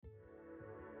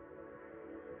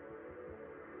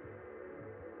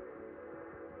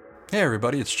Hey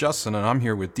everybody, it's Justin and I'm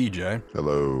here with DJ.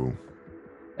 Hello.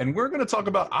 And we're going to talk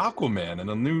about Aquaman and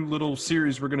a new little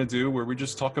series we're going to do where we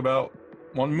just talk about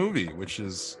one movie, which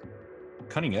is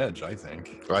cutting edge, I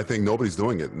think. I think nobody's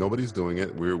doing it. Nobody's doing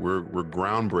it. We're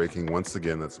groundbreaking once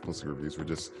again. That's Pussy Reviews. We're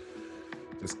just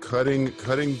cutting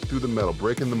through the metal,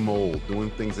 breaking the mold,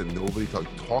 doing things that nobody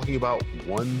talking about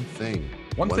one thing.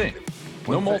 One thing.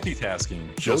 No One thing.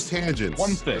 multitasking. Just no tangents.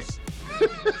 One thing.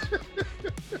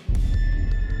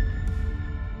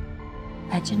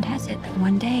 Legend has it that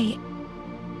one day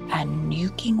a new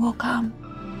king will come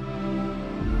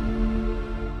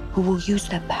who will use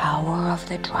the power of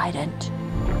the trident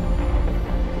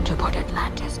to put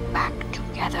Atlantis back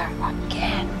together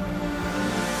again.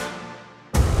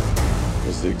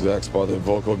 This is the exact spot that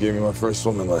Volko gave me my first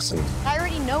swimming lesson. I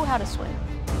already know how to swim.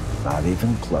 Not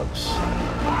even close.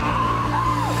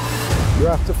 You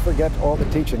have to forget all the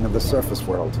teaching of the surface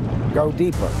world. Go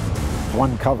deeper.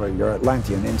 Uncover your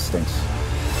Atlantean instincts.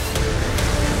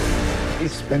 He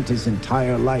spent his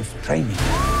entire life training.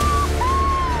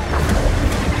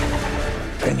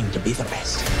 Training to be the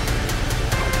best.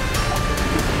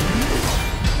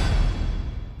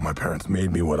 My parents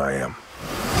made me what I am.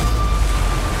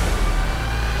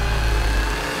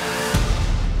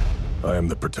 I am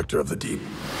the protector of the deep.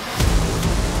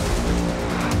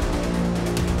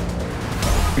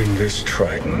 In this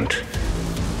trident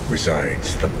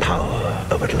resides the power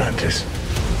of Atlantis.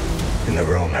 In the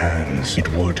wrong hands,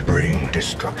 it would bring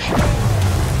destruction.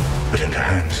 But in the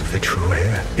hands of the true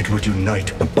heir, it would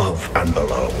unite above and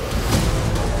below.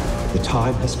 The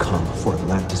time has come for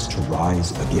Atlantis to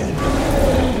rise again.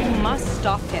 We must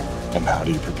stop him. And how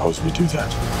do you propose we do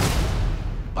that?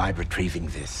 By retrieving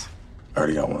this. I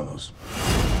already got one of those.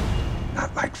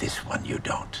 Not like this one, you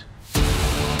don't.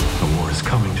 The war is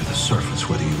coming to the surface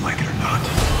whether you like it or not.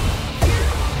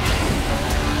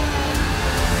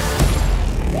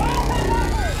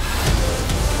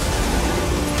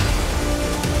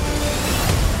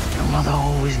 Your mother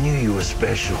always knew you were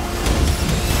special.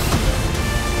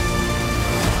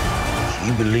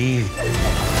 She believed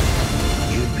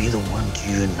you'd be the one to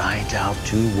unite our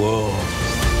two worlds.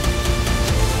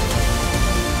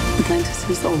 Atlantis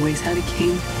has always had a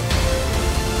king.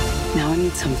 Now I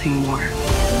need something more.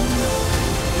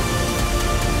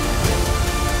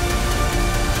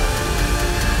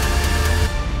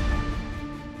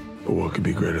 But what could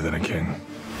be greater than a king?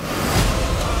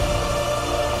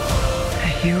 A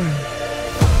hero.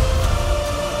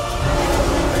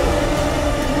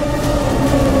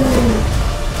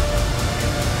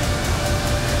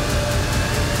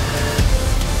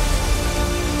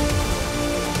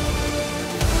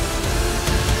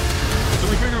 So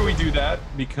we figured we'd do that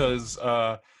because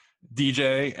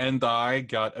DJ and I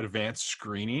got advanced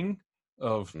screening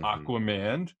of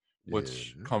Aquaman,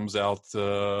 which comes out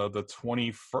the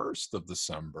 21st of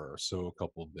December, so a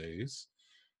couple of days.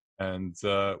 And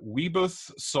we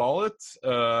both saw it.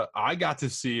 I got to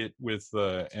see it with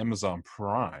Amazon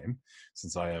Prime,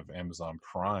 since I have Amazon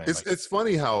Prime. It's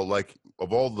funny how, like,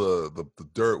 of all the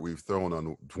dirt we've thrown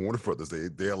on Warner Brothers,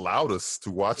 they allowed us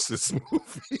to watch this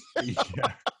movie.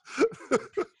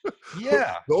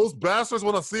 Yeah. Those bastards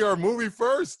want to see our movie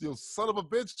first, you son of a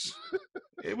bitch.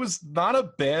 It was not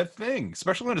a bad thing,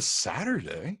 especially on a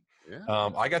Saturday.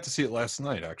 Yeah. I got to see it last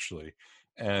night, actually.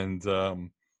 And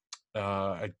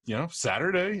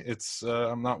Saturday, it's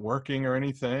I'm not working or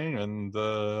anything, and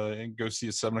go see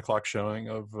a 7:00 showing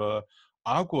of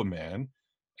Aquaman,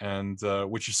 and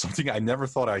which is something I never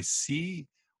thought I see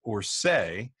or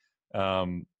say.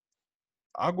 Aquaman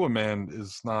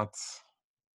is not,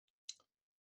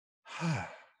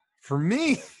 for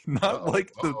me, not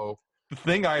like the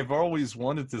thing I've always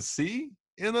wanted to see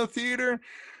in a theater.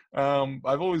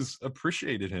 I've always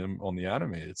appreciated him on the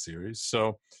animated series,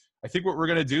 so I think what we're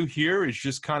going to do here is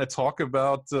just kind of talk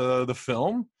about the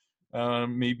film,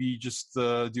 maybe just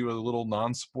do a little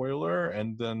non-spoiler,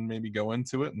 and then maybe go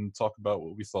into it and talk about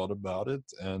what we thought about it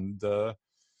and our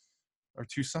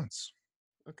 2 cents.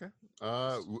 Okay.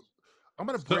 I'm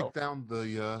going to break down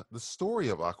the story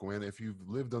of Aquaman. If you've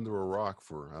lived under a rock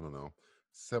for, I don't know,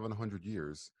 700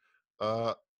 years,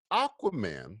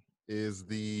 Aquaman is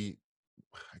the,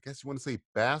 I guess you want to say,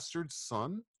 bastard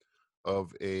son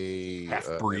of a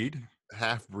half-breed,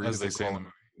 as they say in the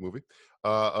movie,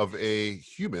 of a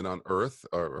human on Earth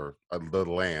or the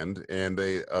land, and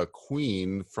a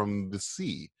queen from the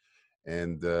sea.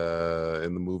 And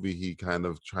in the movie, he kind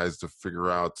of tries to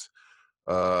figure out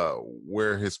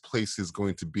where his place is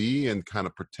going to be and kind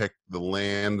of protect the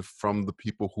land from the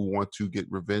people who want to get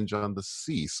revenge on the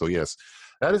sea. So yes,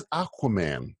 that is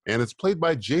Aquaman, and it's played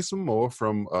by Jason Momoa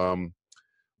from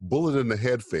Bullet in the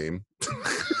Head fame.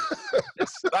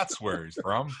 That's where he's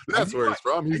from. That's where he's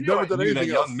from. He's never done anything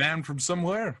that else. young man from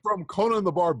somewhere. From Conan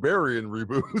the Barbarian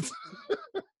reboot.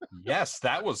 Yes,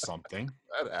 that was something.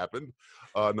 That happened.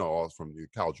 No, all from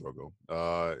Khal Drogo.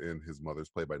 And his mother's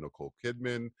played by Nicole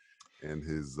Kidman. And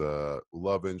his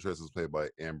love interest is played by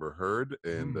Amber Heard.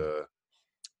 And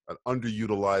an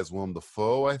underutilized Willem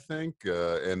Dafoe, I think.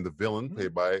 And the villain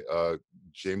played by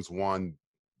James Wan,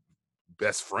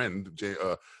 best friend,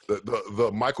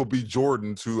 the Michael B.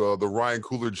 Jordan to the Ryan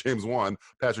Coogler James Wan,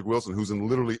 Patrick Wilson, who's in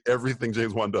literally everything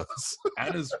James Wan does.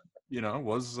 And is,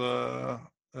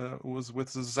 was with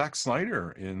Zack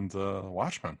Snyder in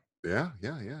Watchmen. Yeah.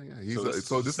 He's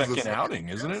so this is a second outing,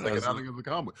 isn't it? Second outing of the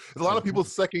comic. There's a lot of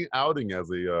people's second outing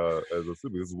as a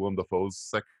super. This is Willem Dafoe's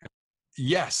second.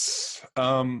 Yes.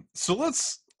 So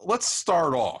let's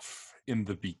start off in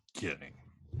the beginning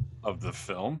of the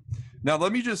film. Now,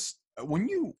 let me just when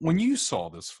you saw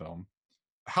this film,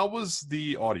 how was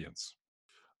the audience?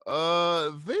 They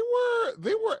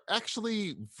were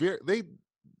actually a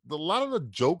lot of the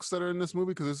jokes that are in this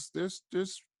movie, because there's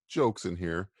jokes in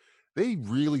here. They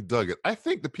really dug it. I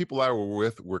think the people I were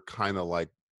with were kind of like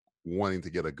wanting to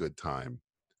get a good time.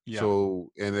 Yeah.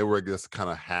 So, and they were just kind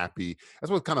of happy.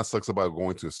 That's what kind of sucks about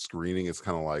going to a screening. It's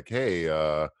kind of like, hey,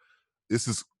 this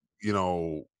is,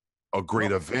 a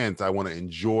great event. I want to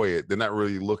enjoy it. They're not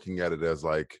really looking at it as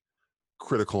like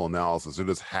critical analysis. They're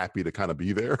just happy to kind of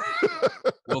be there.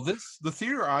 Well, the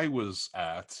theater I was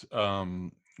at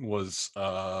was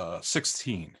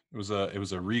 16. It was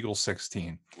a Regal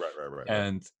 16. Right.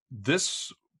 And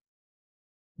this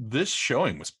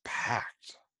showing was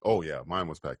packed. Oh yeah, mine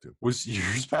was packed too. Was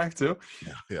yours packed too?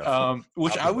 Yeah.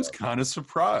 Which I was kind of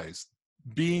surprised,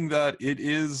 being that it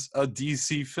is a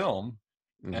DC film,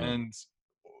 and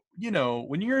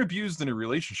when you're abused in a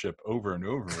relationship over and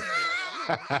over,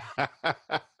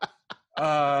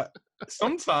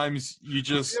 sometimes you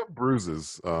just have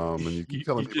bruises, and you keep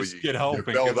telling people just get help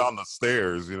and fell down the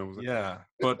stairs. Yeah,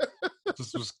 but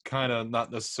this was kind of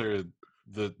not necessarily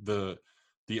the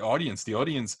audience. The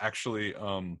audience actually,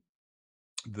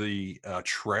 the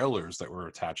trailers that were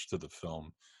attached to the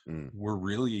film were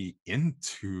really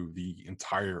into the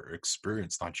entire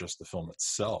experience, not just the film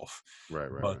itself. Right.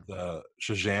 But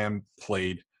Shazam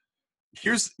played.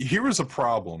 Here was a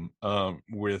problem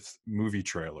with movie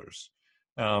trailers.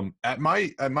 At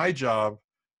my job,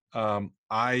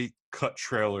 I cut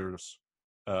trailers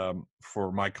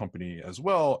for my company as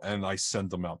well, and I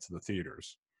send them out to the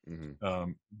theaters.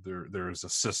 There's a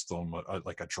system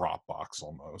like a Dropbox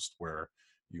almost, where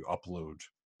you upload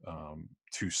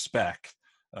to spec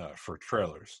for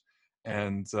trailers,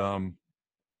 and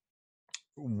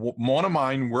one of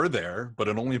mine were there, but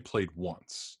it only played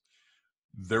once.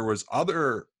 There was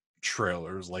other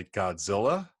trailers like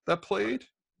Godzilla that played.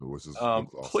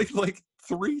 Played like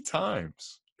 3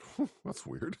 times. That's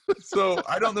weird. So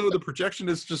I don't know, the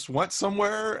projectionist just went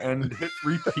somewhere and hit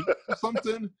repeat or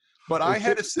something, but I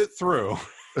had to sit through.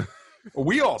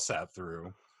 We all sat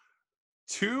through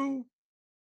 2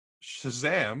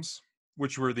 Shazams,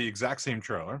 which were the exact same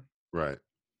trailer. Right.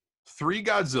 3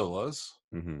 Godzillas.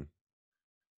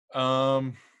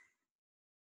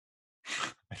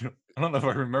 I don't know if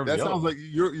I remember. That sounds like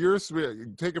you're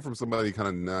taking from somebody kind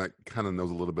of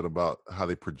knows a little bit about how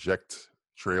they project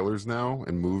trailers now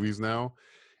and movies now.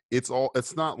 It's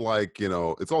not like,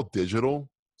 it's all digital.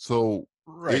 So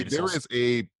there is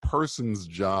a person's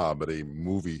job at a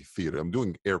movie theater. I'm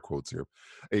doing air quotes here.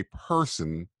 A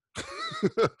person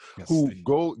who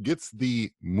gets the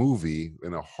movie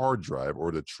in a hard drive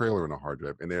or the trailer in a hard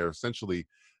drive, and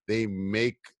they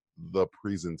make the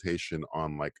presentation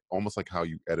on like almost like how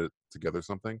you edit together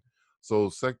something. So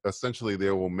essentially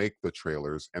they will make the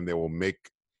trailers and they will make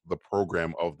the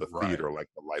program of the theater, like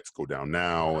the lights go down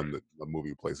now and the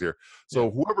movie plays here.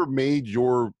 So whoever made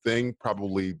your thing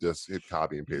probably just hit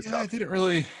copy and paste. I didn't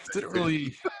really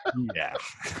yeah.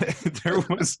 There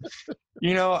was,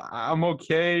 I'm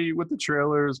okay with the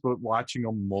trailers, but watching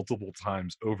them multiple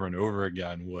times over and over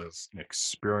again was an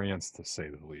experience, to say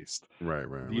the least. Right.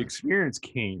 The experience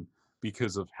came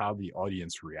because of how the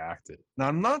audience reacted. Now,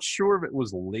 I'm not sure if it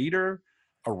was later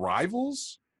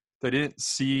arrivals that didn't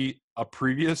see a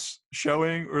previous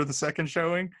showing or the second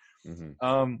showing.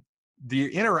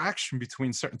 The interaction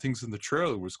between certain things in the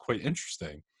trailer was quite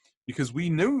interesting, because we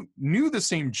knew the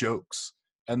same jokes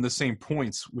and the same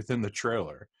points within the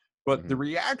trailer, but the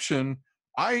reaction,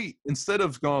 instead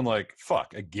of going like,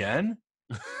 fuck, again,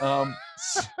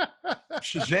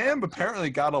 Shazam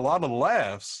apparently got a lot of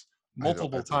laughs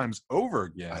multiple times over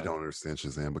again. I don't understand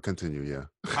Shazam, but continue. Yeah.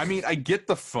 I mean, I get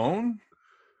the phone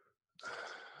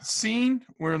scene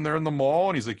where they're in the mall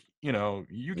and he's like,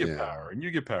 you get Yeah. power and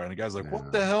you get power. And the guy's like, Yeah.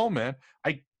 what the hell, man?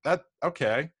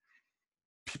 Okay.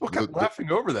 People kept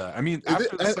laughing over that. I mean,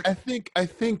 after I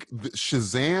think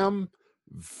Shazam,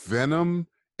 Venom,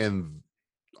 and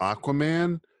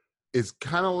Aquaman is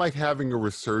kind of like having a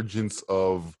resurgence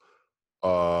of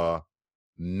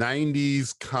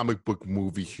 90s comic book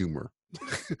movie humor.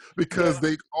 Because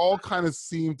they all kind of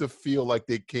seem to feel like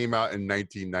they came out in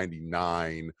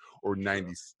 1999 or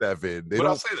 97. They but don't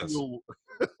I'll say this.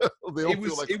 They don't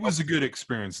feel like it was a good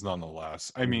experience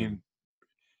nonetheless. I mean,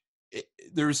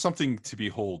 there is something to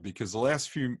behold because the last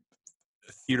few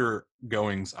theater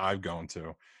goings I've gone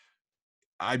to,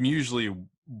 I'm usually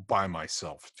by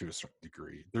myself to a certain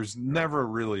degree. There's never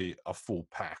really a full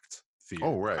packed theater.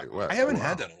 Oh, right. I haven't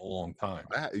had that in a long time.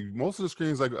 Most of the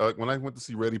screens, like when I went to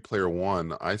see Ready Player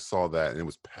One, I saw that and it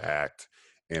was packed,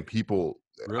 and people.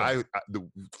 Really?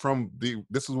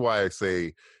 This is why I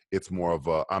say it's more of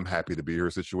a I'm happy to be here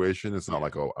situation. It's not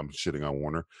like, oh, I'm shitting on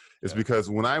Warner. It's because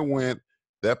when I went,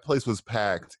 that place was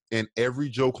packed and every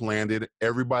joke landed.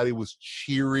 Everybody was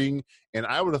cheering, and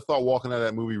I would have thought walking out of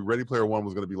that movie, Ready Player One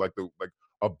was going to be like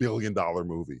a $1 billion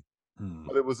movie.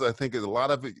 But it was, I think, a lot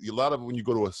of when you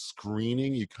go to a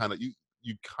screening, you kind of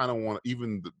want to,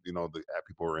 even the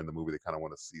people who are in the movie, they kind of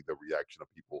want to see the reaction of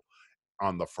people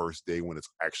on the first day when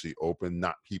it's actually open,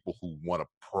 not people who want a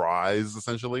prize,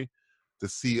 essentially, to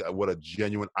see what a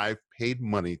genuine, I've paid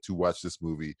money to watch this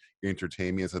movie,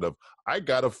 entertain me, instead of, I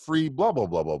got a free blah, blah,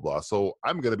 blah, blah, blah. So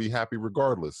I'm going to be happy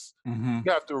regardless. You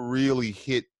have to really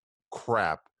hit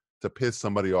crap to piss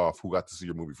somebody off who got to see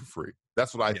your movie for free.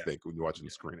 That's what I think when you're watching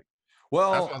the screening.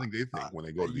 Well, that's what I think they think when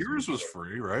they go to yours was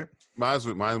free, right?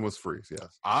 Mine was free,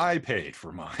 yes. I paid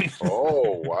for mine.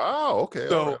 Oh, wow. Okay.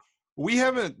 So we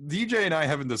haven't, DJ and I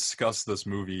haven't discussed this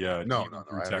movie yet. No.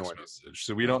 Through text message.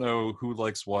 So we don't know who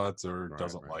likes what or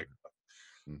doesn't like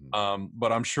what.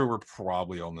 But I'm sure we're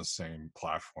probably on the same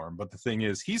platform. But the thing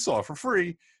is, he saw it for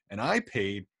free and I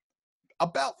paid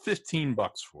about $15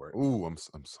 for it. Ooh, I'm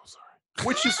so sorry.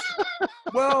 Which is,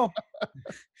 well,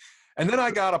 and then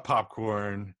I got a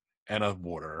popcorn and a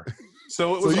water.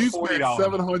 So it was you spent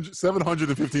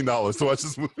 $715 to watch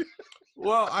this movie.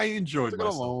 Well, I enjoyed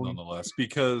myself nonetheless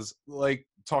because, like,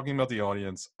 talking about the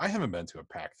audience, I haven't been to a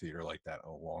packed theater like that in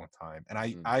a long time, and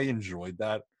I enjoyed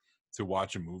that, to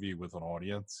watch a movie with an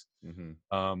audience.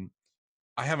 I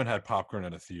haven't had popcorn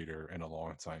at a theater in a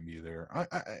long time either.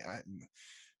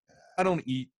 I don't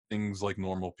eat things like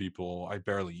normal people. I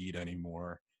barely eat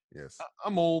anymore. Yes,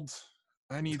 I'm old.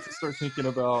 I need to start thinking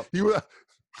about. He was.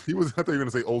 I thought you were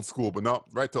going to say old school, but not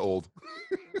right to old.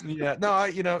 Yeah,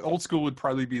 no, old school would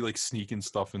probably be like sneaking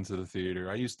stuff into the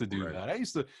theater. I used to do that. I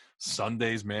used to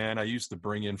Sundays, man. I used to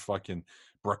bring in fucking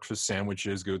breakfast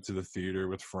sandwiches, go to the theater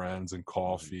with friends and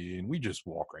coffee, and we just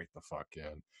walk right the fuck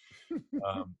in.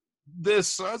 I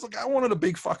was like, I wanted a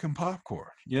big fucking popcorn.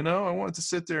 I wanted to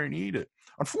sit there and eat it.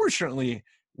 Unfortunately,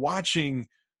 watching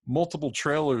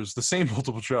the same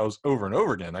multiple trailers over and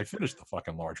over again, I finished the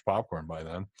fucking large popcorn by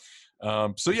then.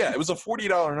 So yeah, it was a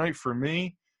 $40 night for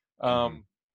me. I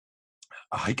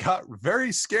got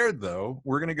very scared though.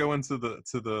 We're gonna go into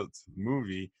the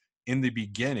movie in the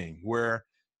beginning where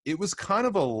it was kind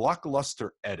of a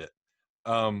lackluster edit.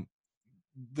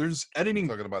 There's editing.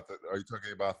 Are you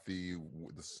talking about the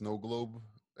snow globe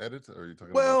edit? Or are you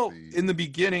talking about in the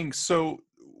beginning? So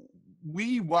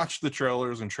we watched the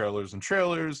trailers and trailers and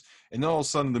trailers, and then all of a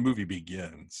sudden the movie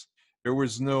begins. There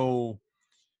was no.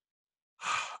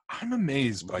 I'm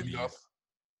amazed by these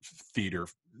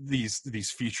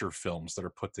feature films that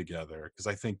are put together, because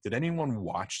I think, did anyone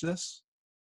watch this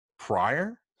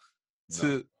prior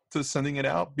to sending it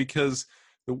out? Because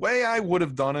the way I would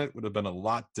have done it would have been a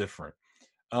lot different.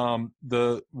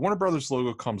 The Warner Brothers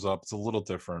logo comes up. It's a little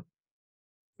different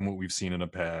than what we've seen in the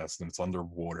past, and it's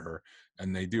underwater,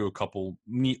 and they do a couple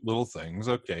neat little things,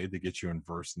 okay, to get you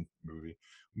immersed in the movie.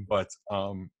 But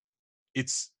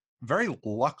it's very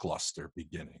lackluster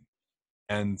beginning,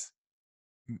 and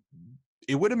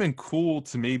it would have been cool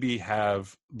to maybe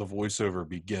have the voiceover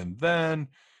begin then.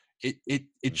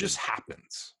 It just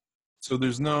happens, so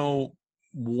there's no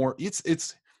war.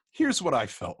 It's here's what I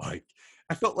felt like.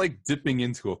 I felt like dipping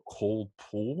into a cold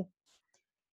pool,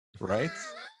 right?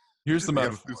 Here's the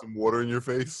metaphor. Do some water in your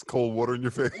face, cold water in your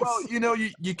face. Well,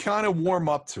 you kind of warm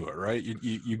up to it, right?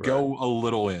 You go a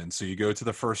little in. So you go to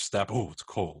the first step. Oh, it's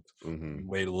cold. You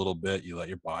wait a little bit. You let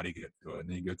your body get to it. And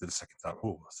then you go to the second step.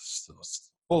 Oh, it's still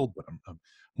cold, but I'm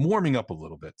warming up a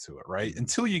little bit to it, right?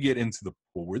 Until you get into the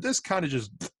pool where this kind of you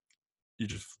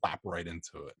just flap right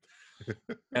into it.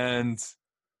 And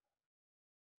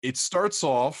it starts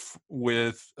off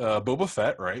with Boba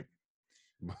Fett, right?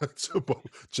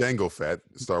 Jango Fett,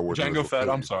 Star Wars. Jango Fett.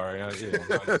 I'm sorry.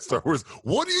 Yeah. Star Wars.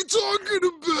 What are you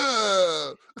talking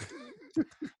about?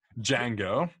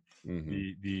 Django.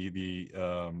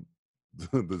 Mm-hmm.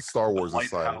 The Star Wars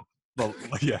aside.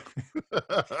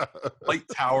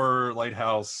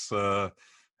 Lighthouse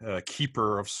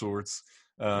keeper of sorts,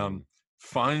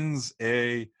 finds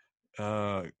a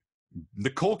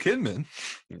Nicole Kidman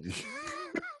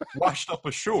washed up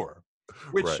ashore,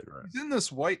 which is in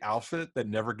this white outfit that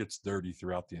never gets dirty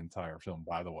throughout the entire film,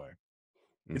 by the way.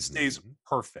 It stays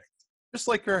perfect, just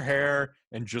like her hair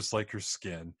and just like her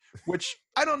skin, which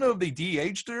I don't know if they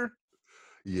de-aged her.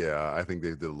 Yeah, I think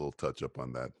they did a little touch up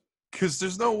on that. Because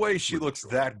there's no way she looks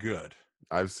that good.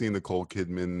 I've seen Nicole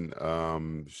Kidman.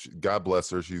 God bless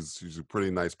her. She's a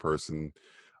pretty nice person.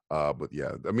 But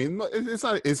yeah, I mean, it's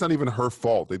not even her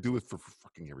fault. They do it for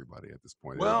fucking everybody at this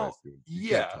point. Well,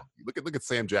 yeah. Look at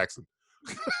Sam Jackson.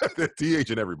 They're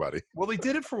de-aging everybody. Well, they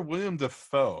did it for William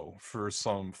Dafoe for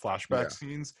some flashback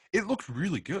scenes. It looked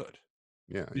really good.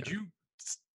 Yeah. Did you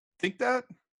think that?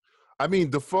 I mean,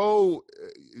 Dafoe,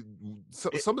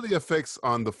 some of the effects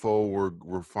on Dafoe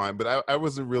were fine, but I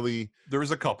wasn't really. There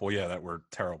was a couple, that were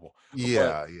terrible.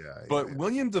 But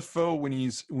William Dafoe, when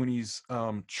he's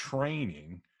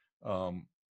training, Valko,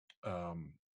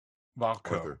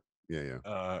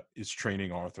 is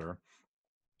training Arthur.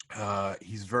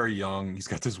 He's very young. He's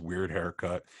got this weird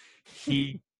haircut.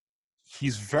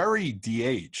 He's very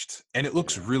de-aged, and it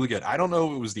looks really good. I don't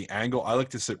know if it was the angle. I like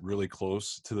to sit really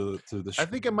close to the. I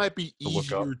think it might be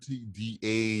easier to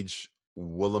de-age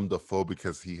Willem Dafoe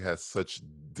because he has such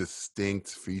distinct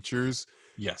features.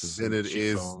 Yes, than it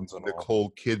is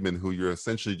Nicole Kidman, who you're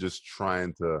essentially just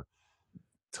trying to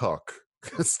tuck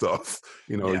stuff.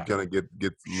 You're gonna get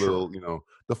little.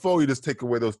 Dafoe, you just take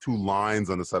away those two lines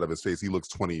on the side of his face. He looks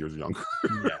 20 years younger.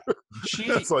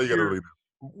 That's all you gotta really do.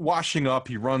 Washing up,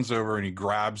 he runs over and he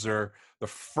grabs her. The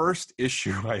first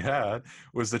issue I had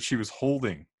was that she was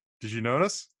holding. Did you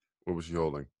notice? What was she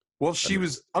holding? Well, she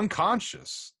was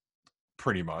unconscious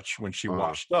pretty much when she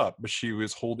washed up, but she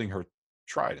was holding her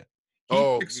trident.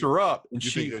 He picks her up and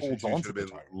she holds on to the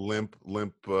trident.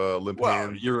 Limp well,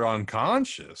 hand. You're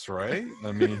unconscious, right?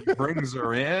 I mean, he brings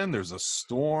her in. There's a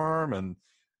storm and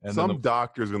some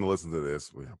doctor's going to listen to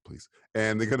this, please,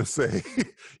 and they're going to say,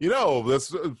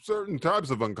 there's certain types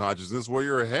of unconsciousness where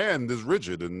your hand is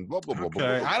rigid and blah blah blah.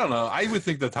 Okay, blah. I don't know. I would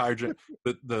think the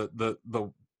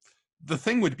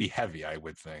thing would be heavy. I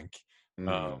would think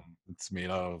it's made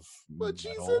of. But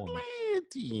she's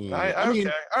Atlantean. I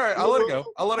mean, all right. I'll let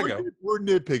it go. We're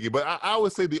nitpicky, but I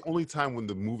would say the only time when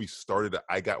the movie started,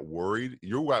 I got worried.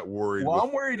 You got worried. Well,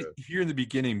 I'm worried here in the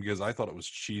beginning because I thought it was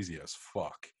cheesy as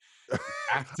fuck.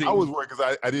 Acting. I was worried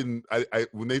because I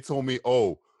when they told me,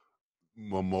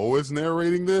 Momoa is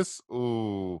narrating this.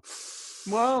 Oh,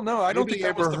 well, no, I don't think I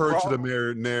ever heard should have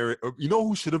narrate. You know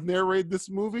who should have narrated this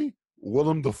movie?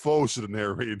 Willem Dafoe should have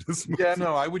narrated this movie. Yeah,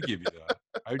 no, I would give you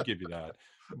that.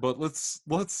 But let's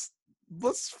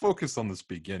focus on this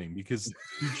beginning, because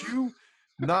did you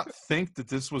not think that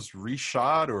this was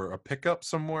reshot or a pickup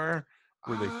somewhere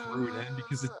where they threw it in?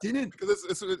 Because it didn't. Because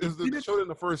it showed in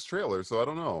the first trailer, so I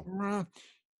don't know.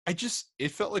 It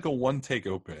felt like a one-take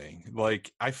opening.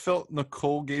 Like, I felt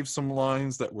Nicole gave some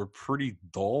lines that were pretty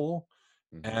dull,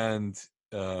 and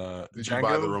did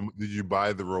you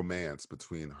buy the romance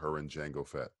between her and Jango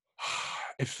Fett?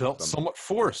 It felt somewhat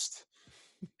forced.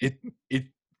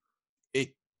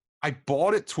 I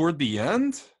bought it toward the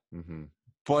end,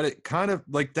 but it kind of,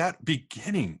 like, that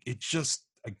beginning, it just,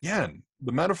 again,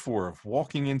 the metaphor of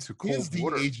walking into cold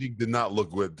water. His de-aging did not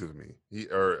look good to me.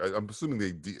 I'm assuming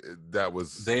they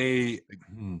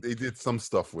did some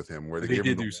stuff with him where they gave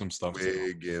him do some stuff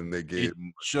wig and they gave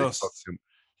him.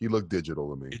 He looked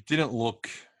digital to me. It didn't look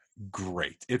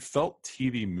great. It felt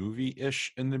TV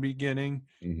movie-ish in the beginning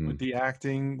with the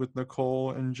acting with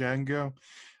Nicole and Django,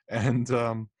 and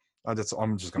I'm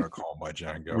just gonna call him by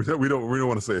Django. We don't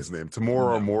want to say his name.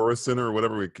 Tamora Morrison or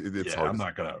whatever. It's hard. I'm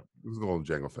not gonna. We're going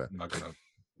Django Fett. I'm not gonna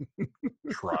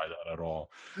try that at all.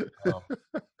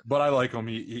 But I like him.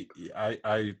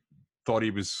 I thought he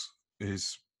was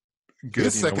good.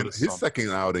 His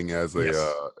second outing as in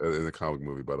a comic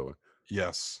movie, by the way.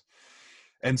 Yes,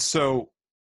 and so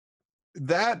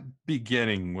that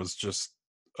beginning was just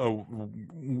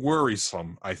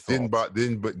worrisome. I thought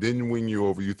didn't win you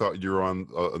over. You thought you were on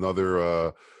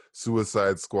another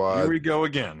Suicide Squad. Here we go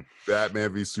again.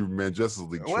 Batman v Superman, Justice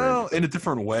League. Well, in a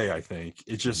different way, I think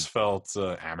it just felt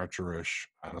amateurish.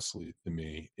 Honestly, to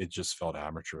me, it just felt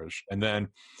amateurish. And then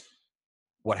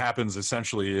what happens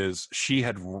essentially is she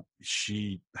had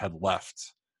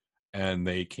left, and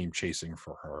they came chasing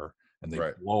for her. and they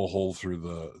Right. blow a hole through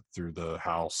the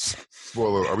house.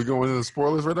 Spoiler. Are we going into the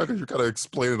spoilers right now? Because you kind of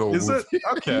explained it all. Is it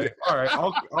okay? All right,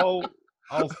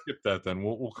 I'll skip that then.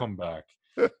 We'll come back.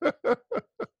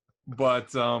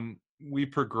 But we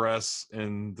progress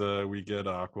and we get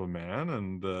Aquaman,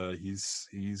 and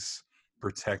he's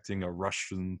protecting a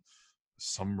Russian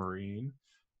submarine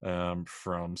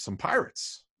from some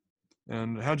pirates.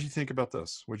 And how do you think about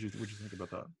this? What'd you think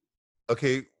about that?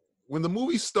 Okay, when the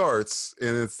movie starts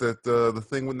and it's that the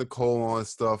thing with Nicole and all that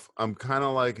stuff, I'm kind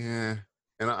of like, eh.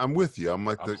 And I'm with you. I'm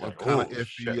kind of iffy.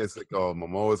 Shit. It's like, oh,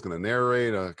 Momoa's going to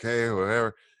narrate. Okay,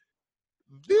 whatever.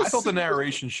 I thought the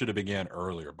narration should have began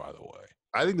earlier, by the way.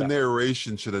 I think the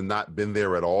narration should have not been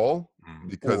there at all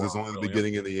because it's only the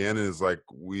beginning and the end. And it's like,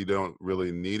 we don't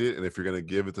really need it. And if you're going to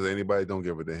give it to anybody, don't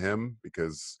give it to him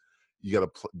because you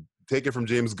got to take it from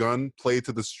James Gunn, play it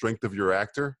to the strength of your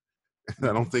actor. And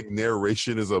I don't think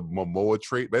narration is a Momoa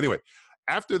trait. But anyway,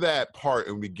 after that part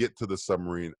and we get to the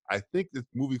submarine, I think the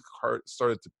movie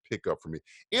started to pick up for me.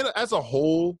 And as a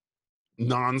whole,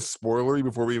 non-spoilery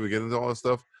before we even get into all this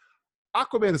stuff,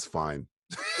 Aquaman is fine.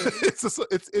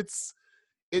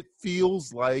 It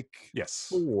feels like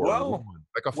Well,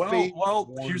 fake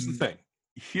here's the thing.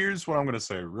 Here's what I'm going to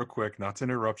say real quick, not to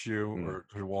interrupt you or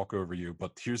to walk over you,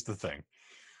 but here's the thing.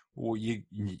 Well,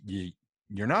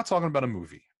 you're not talking about a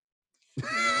movie.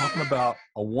 You're talking about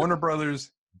a Warner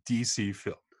Brothers DC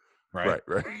film, right?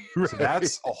 Right. So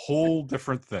that's a whole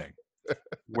different thing.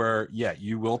 Where,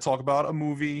 you will talk about a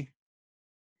movie.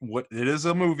 What it is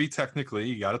a movie technically,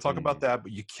 you got to talk about that,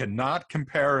 but you cannot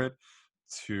compare it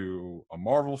to a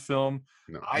Marvel film.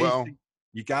 No. I think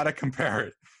you got to compare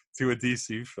it to a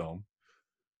DC film.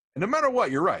 And no matter what,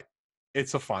 you're right.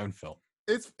 It's a fine film.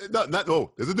 It's not.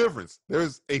 There's a difference.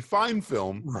 There's a fine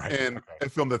film and a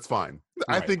film that's fine.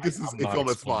 Right. I think this is a film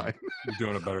that's fine. You're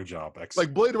doing a better job.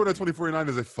 Like Blade Runner 2049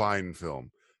 is a fine film.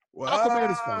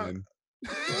 Aquaman is fine.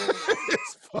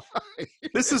 It's fine.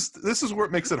 This is where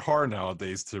it makes it hard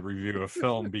nowadays to review a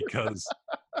film because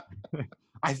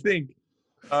I think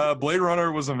Blade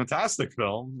Runner was a fantastic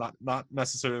film, not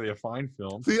necessarily a fine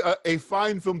film. See, a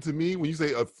fine film to me, when you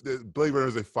say Blade Runner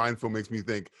is a fine film, makes me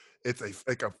think it's a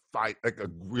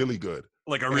really good,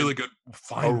 really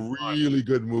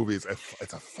good movie. It's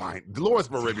a fine. Lawrence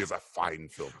of Arabia is a fine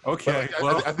film. Okay,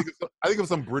 I think of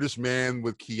some British man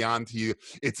with Chianti.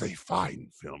 It's a fine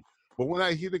film. But when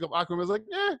I think of Aquaman, it's like,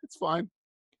 it's fine.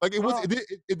 Like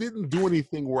it didn't do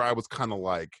anything where I was kind of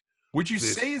like. Would you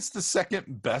say it's the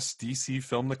second best DC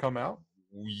film to come out?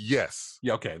 Yes.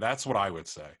 Yeah, okay, that's what I would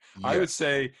say. Yes. I would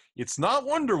say it's not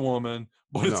Wonder Woman,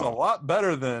 but it's a lot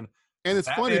better than. And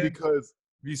it's funny because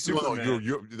Superman.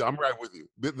 I'm right with you.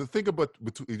 The thing about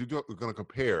you're going to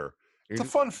compare. It's a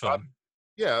fun film.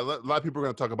 A lot of people are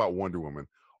going to talk about Wonder Woman.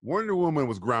 Wonder Woman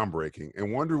was groundbreaking,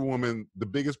 and Wonder Woman. The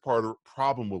biggest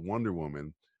problem with Wonder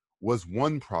Woman was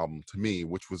one problem to me,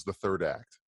 which was the third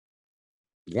act.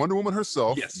 Wonder Woman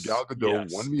herself, Gal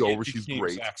Gadot, won me over. She's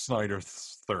great. Zack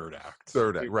Snyder's third act.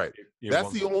 Right.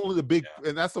 That's the big,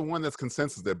 and that's the one that's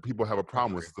consensus that people have a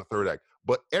problem with. Is the third act.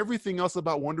 But everything else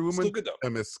about Wonder Woman, still good, though.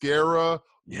 The mascara,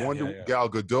 Gal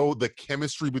Gadot, the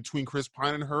chemistry between Chris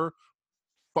Pine and her,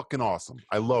 fucking awesome.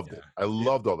 I loved it. I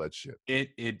loved all that shit.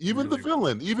 Even the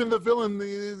villain,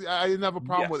 I didn't have a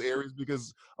problem with Ares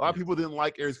because a lot of people didn't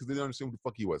like Ares because they didn't understand who the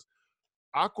fuck he was.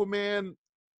 Aquaman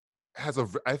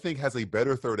I think has a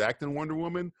better third act than Wonder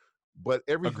Woman, but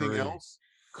everything else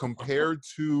compared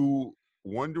to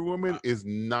Wonder Woman is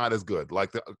not as good.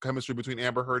 Like the chemistry between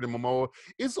Amber Heard and Momoa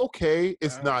is okay.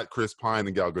 It's not Chris Pine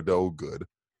and Gal Gadot good.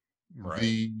 Right.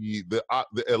 The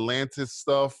Atlantis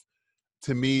stuff,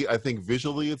 to me, I think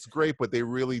visually it's great, but they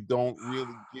really don't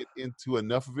get into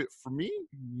enough of it for me.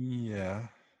 Yeah.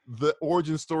 The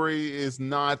origin story is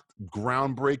not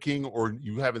groundbreaking or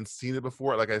you haven't seen it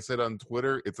before. Like I said on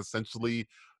Twitter, it's essentially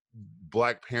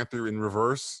Black Panther in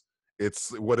reverse.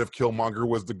 It's what if Killmonger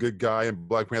was the good guy and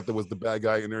Black Panther was the bad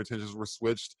guy and their intentions were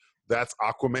switched. That's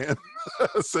Aquaman,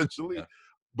 essentially. Yeah.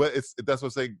 But that's what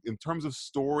I'm saying. In terms of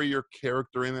story or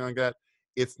character or anything like that,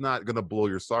 it's not going to blow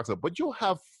your socks up. But you'll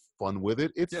have fun with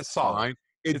it. It's fine.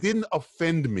 It didn't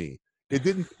offend me. It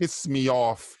didn't piss me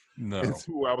off. No.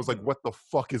 Until I was like, what the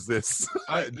fuck is this?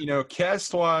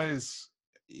 Cast wise,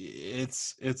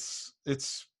 it's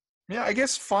I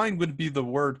guess fine would be the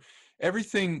word.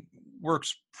 Everything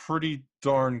works pretty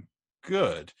darn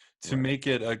good to make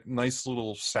it a nice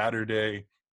little Saturday.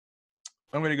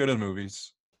 I'm going to go to the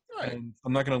movies. Right. And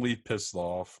I'm not going to leave pissed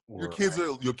off. Your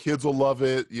kids will love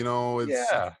it.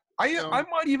 I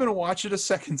might even watch it a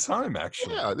second time,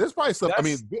 actually. Yeah, there's probably stuff.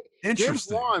 James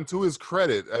Wan, to his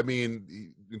credit,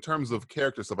 in terms of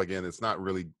character stuff, again, it's not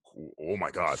really oh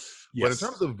my god. Yes. But in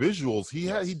terms of visuals,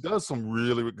 he does some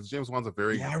really, because James Wan's a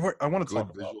very I want to talk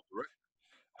about visual director.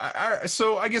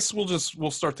 So I guess we'll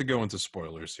start to go into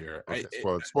spoilers here. Okay,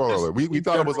 spoiler alert. We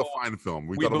thought it was a fine film.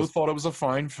 We both thought it was a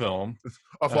fine film.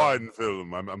 A fine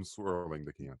film. I'm swirling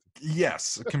the Chianti.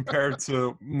 Yes, compared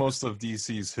to most of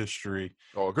DC's history.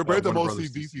 Oh, compared to most of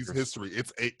DC's history,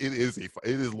 it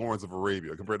is Lawrence of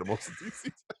Arabia compared to most of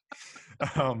DC's.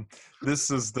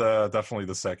 This is definitely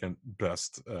the second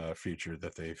best feature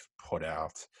that they've put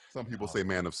out. Some people say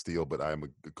Man of Steel, but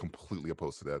I'm completely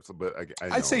opposed to that. So, but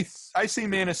I say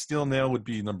Man of Steel now would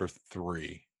be number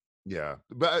 3. Yeah,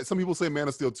 but some people say Man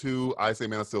of Steel 2. I say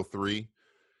Man of Steel 3.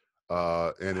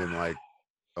 And in like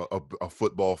a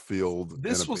football field.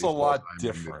 This was a lot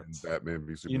different. Batman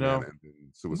v Superman and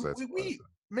Suicide Squad.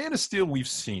 Man of Steel we've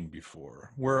seen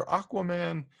before. Where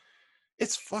Aquaman,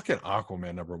 it's fucking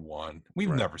Aquaman number 1. We've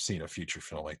never seen a feature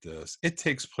film like this. It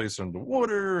takes place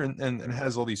underwater and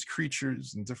has all these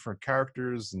creatures and different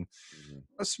characters. And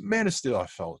Man of Steel, I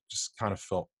felt.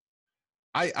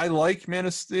 I like Man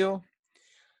of Steel,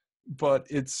 but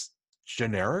it's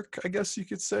generic, I guess you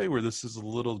could say, where this is a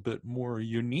little bit more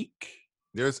unique.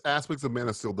 There's aspects of Man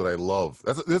of Steel that I love.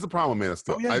 There's a problem with Man of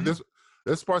Steel.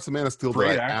 There's parts of Man of Steel that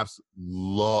I absolutely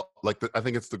love. Like I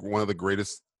think it's one of the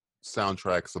greatest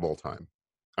soundtracks of all time.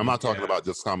 I'm not talking about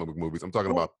just comic book movies. I'm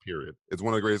talking about period. It's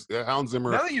one of the greatest. Hans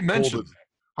Zimmer. Now that you mentioned,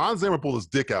 Hans Zimmer pulled his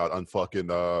dick out on fucking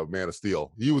Man of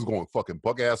Steel. He was going fucking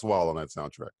buck ass wild on that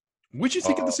soundtrack. What'd you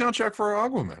think of the soundtrack for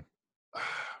Aquaman?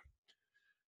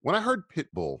 When I heard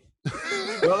Pitbull.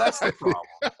 Well, that's the problem.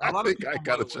 I think I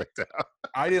got it checked out.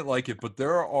 I didn't like it, but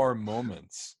there are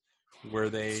moments where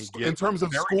they get in terms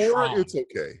of score, strong. It's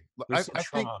okay.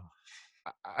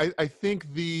 I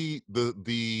think the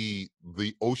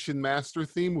Ocean Master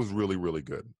theme was really, really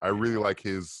good. I really like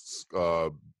his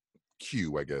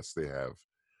cue, I guess they have.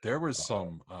 There was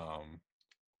some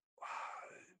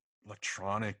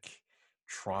electronic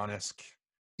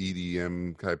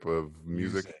EDM type of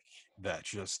music that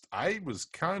just I was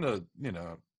kind of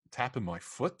tapping my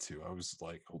foot to. I was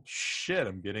like, oh shit,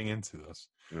 I'm getting into this.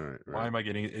 Right. Why am I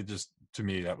getting it? Just to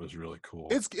me that was really cool.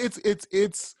 It's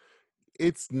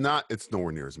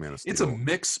nowhere near as Man of Steel. It's a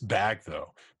mixed bag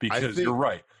though, because you're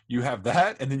right. You have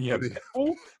that, and then you have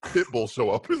Pitbull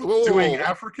show up doing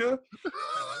Africa.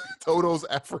 Toto's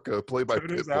Africa, played by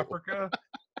Toto's Pitbull. Africa,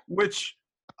 which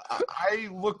I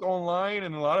looked online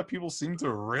and a lot of people seem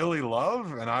to really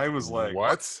love, and I was like,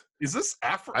 "What is this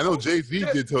Africa?" I know Jay-Z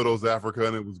did Toto's Africa,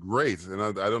 and it was great. And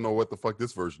I don't know what the fuck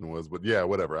this version was, but yeah,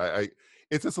 whatever.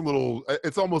 It's just a little.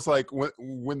 It's almost like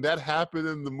when that happened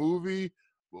in the movie,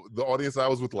 the audience I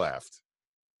was with laughed.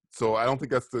 So I don't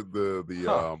think that's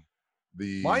the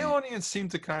my audience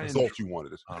seemed to kind of result you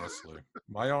wanted. Honestly,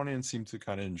 my audience seemed to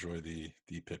kind of enjoy the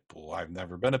Pitbull. I've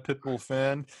never been a Pitbull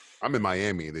fan. I'm in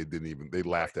Miami. They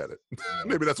laughed at it.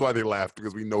 Maybe that's why they laughed,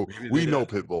 because we know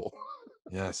Pitbull.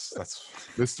 Yes,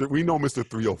 that's we know Mr.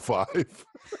 305.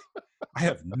 I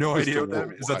have no idea what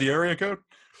that is. Is that the area code?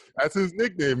 That's his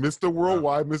nickname, Mr.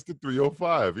 Worldwide, Mr.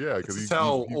 305. Yeah, because he's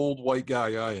how old white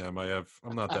guy I am. I'm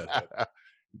not that.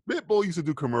 Pitbull used to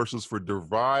do commercials for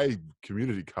DeVry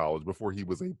Community College before he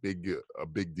was a big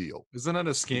deal. Isn't that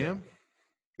a scam?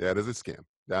 Yeah, it is a scam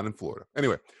down in Florida.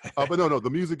 Anyway, but no, the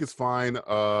music is fine.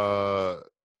 Before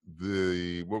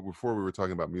we were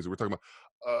talking about music, we're talking about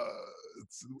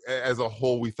as a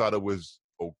whole, we thought it was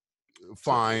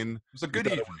fine. It was a good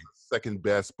evening. Second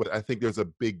best, but I think there's a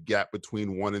big gap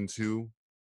between 1 and 2.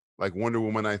 Like Wonder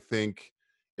Woman, I think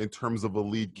in terms of a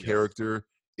lead character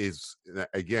is,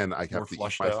 again, I have to eat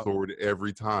my sword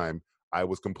every time. I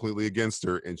was completely against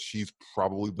her, and she's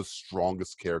probably the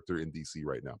strongest character in DC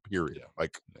right now, period.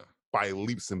 By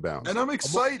leaps and bounds. And I'm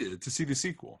excited to see the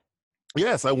sequel.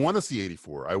 Yes, I want to see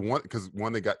 84. Because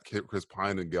they got Chris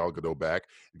Pine and Gal Gadot back,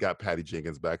 got Patty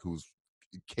Jenkins back, who's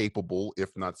capable,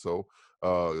 if not so,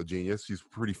 a genius. She's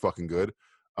pretty fucking good.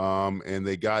 And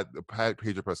they got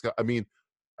Pedro Pascal. I mean,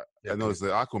 I know it's the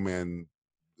Aquaman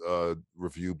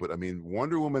review, but I mean,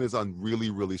 Wonder Woman is on really,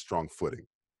 really strong footing.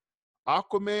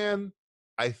 Aquaman,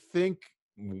 I think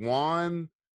Juan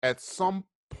at some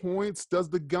points does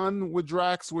the gun with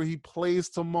Drax where he plays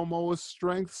to Momoa's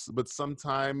strengths, but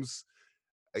sometimes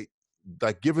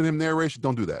like giving him narration,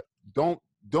 don't do that. Don't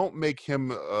make him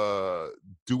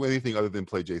do anything other than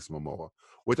play Jason Momoa.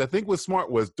 Which I think was smart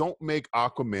was don't make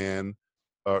Aquaman,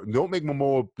 don't make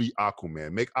Momoa be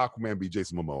Aquaman. Make Aquaman be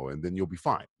Jason Momoa, and then you'll be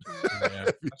fine.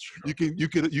 Yeah,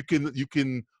 you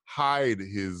can hide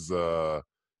his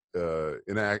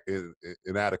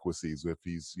inadequacies if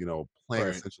he's playing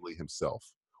essentially himself.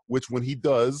 Which when he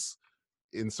does,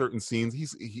 in certain scenes,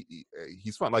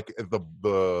 he's fun. Like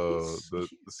the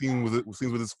scenes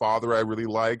with his father, I really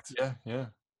liked. Yeah.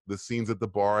 The scenes at the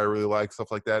bar, I really like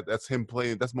stuff like that. That's him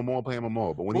playing. That's Momoa playing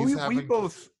Momoa. But when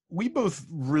we both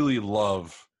really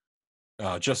love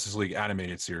Justice League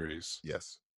animated series.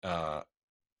 Yes.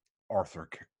 Arthur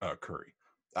Curry.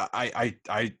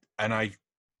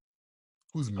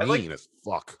 Who's mean as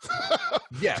fuck.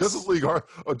 Yes. Justice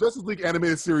League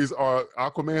animated series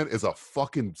Aquaman is a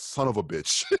fucking son of a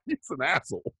bitch. He's an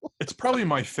asshole. It's probably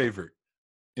my favorite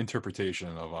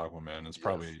interpretation of Aquaman. It's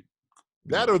probably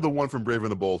that or the one from Brave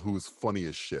and the Bold, who's funny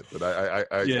as shit. But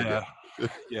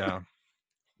yeah.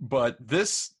 But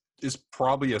this is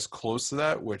probably as close to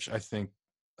that, which I think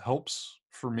helps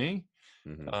for me.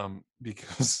 Mm-hmm.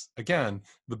 Because again,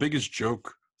 the biggest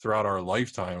joke throughout our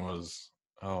lifetime was,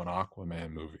 an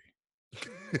Aquaman movie.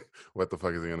 What the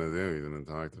fuck is he gonna do? He's gonna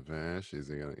talk to Fish? Is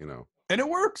he gonna, And it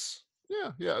works.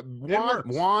 Yeah.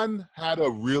 Juan had a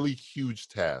really huge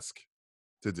task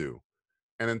to do,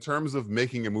 and in terms of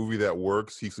making a movie that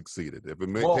works, he succeeded.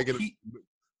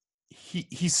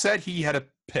 He said he had to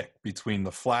pick between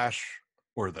The Flash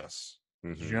or this.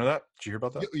 Mm-hmm. Did you know that? Did you hear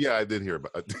about that? Yeah, I did hear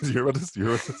about. Did you hear about this?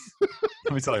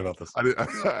 Let me tell you about this.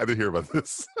 I did hear about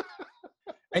this.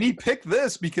 And he picked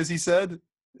this because he said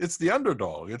it's the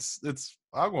underdog. It's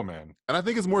Aquaman. And I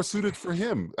think it's more suited for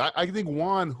him. I think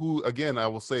Juan, who, again, I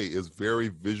will say is very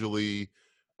visually,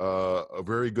 a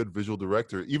very good visual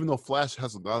director, even though Flash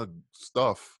has a lot of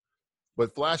stuff.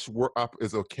 But Flash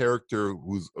is a character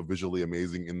who's visually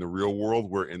amazing in the real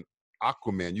world, where in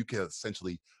Aquaman, you can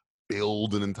essentially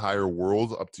build an entire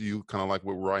world up to you, kind of like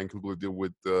what Ryan Coogler did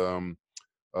with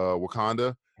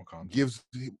Wakanda. Gives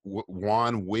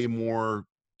Juan way more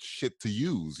shit to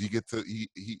use. He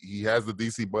has the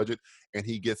DC budget, and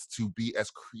he gets to be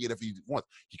as creative as he wants.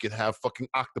 He can have fucking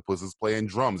octopuses playing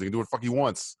drums. He can do what the fuck he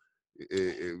wants.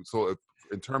 So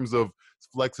in terms of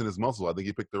flexing his muscle, I think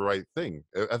he picked the right thing.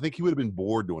 I think he would have been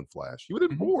bored doing Flash. He would have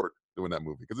been bored doing that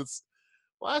movie, because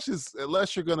Flash is,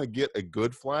 unless you're gonna get a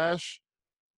good Flash,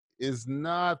 is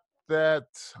not that,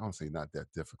 I don't say not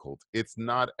that difficult. It's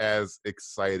not as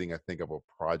exciting, I think, of a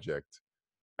project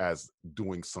as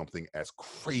doing something as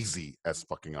crazy as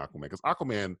fucking Aquaman. Because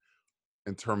Aquaman,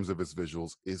 in terms of its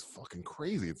visuals, is fucking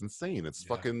crazy. It's insane. It's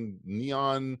fucking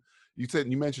neon.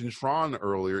 You mentioned Tron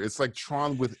earlier. It's like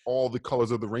Tron with all the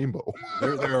colors of the rainbow.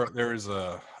 there is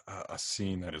a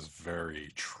scene that is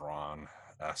very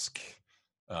Tron-esque.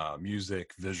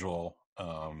 Music, visual.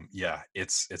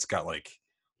 It's got like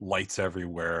lights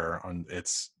everywhere.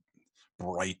 It's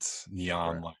bright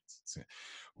neon lights.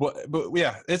 But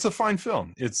yeah, it's a fine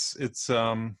film. It's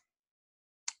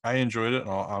I enjoyed it.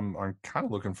 And I'm kind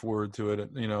of looking forward to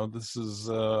it. This is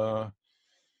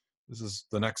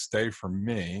the next day for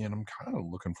me, and I'm kind of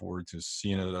looking forward to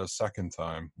seeing it a second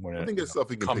time when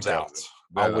it comes out.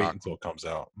 I'll wait until it comes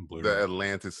out in Blu-ray. The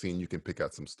Atlantis scene, you can pick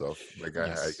out some stuff. Like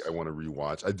I want to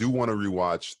rewatch. I do want to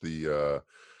rewatch the.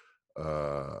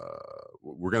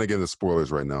 We're gonna get into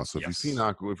spoilers right now. So if you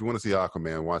want to see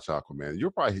Aquaman, watch Aquaman.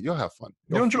 You'll have fun.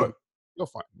 You'll enjoy it. You'll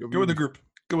find. Go with a group.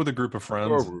 Go with a group of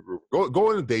friends.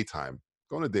 Go in the daytime.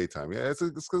 Go in the daytime. Yeah,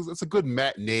 it's a good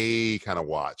matinee kind of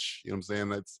watch. You know what I'm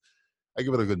saying? I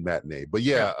give it a good matinee. But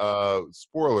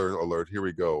spoiler alert. Here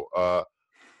we go.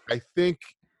 I think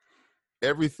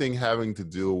everything having to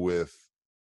do with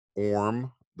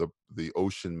Orm, the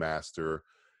Ocean Master,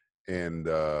 and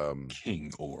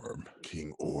King Orm,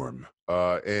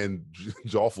 and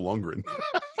Dolph Lundgren.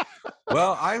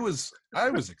 Well, I was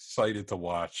excited to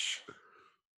watch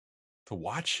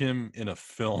him in a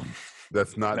film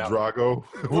that's not Drago.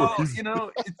 Well,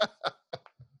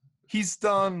 he's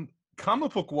done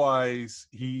comic book wise.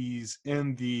 He's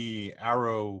in the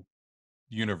Arrow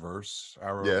universe.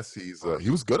 Yes, he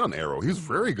was good on Arrow. He was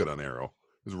very good on Arrow.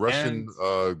 He was Russian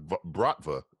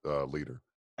Bratva leader,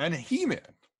 and He-Man,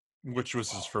 which was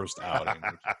his first outing.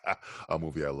 A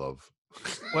movie I love.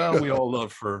 Well, we all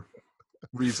love for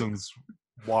reasons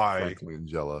why. Franklin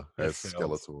Jella as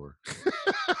Skeletor.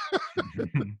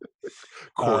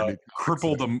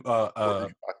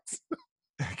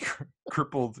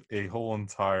 Crippled a whole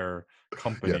entire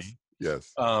company.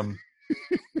 Yes.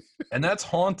 And that's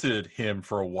haunted him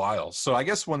for a while. So I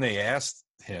guess when they asked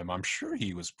him, I'm sure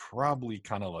he was probably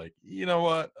kind of like, you know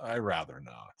what? I'd rather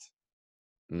not.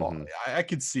 Mm-hmm. I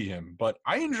could see him, but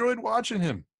I enjoyed watching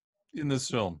him in this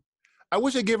film. I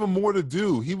wish I gave him more to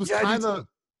do. He was kind of.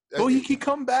 Well, he could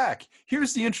come back.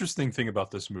 Here's the interesting thing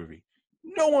about this movie: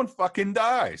 no one fucking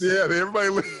dies. Yeah,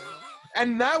 everybody.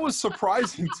 And that was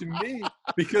surprising to me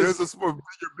because your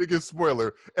biggest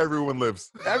spoiler: everyone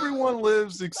lives. Everyone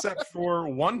lives except for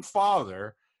one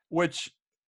father, which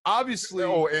obviously.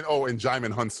 And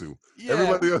Jaimin Hunsu. Yeah.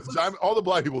 Everybody else, all the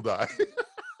black people die.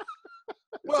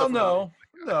 Well, no.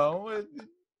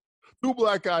 Two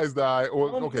black guys die,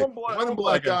 or one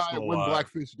black guy, one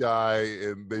blackfish guy,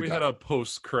 and we had a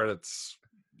post credits.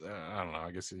 I don't know.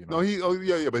 I guess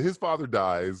but his father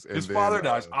dies. And his father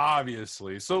dies,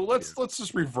 obviously. So let's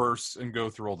just reverse and go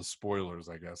through all the spoilers,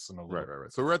 I guess. Right.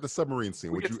 So we're at the submarine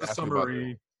scene. Which you asked about.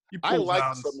 I like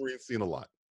the submarine scene a lot.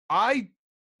 I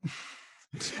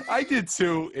did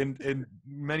too, in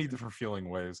many different feeling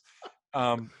ways.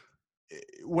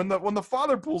 When the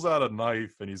father pulls out a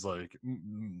knife and he's like,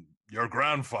 "Your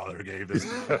grandfather gave this."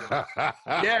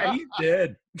 Yeah, he's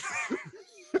dead.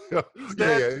 He's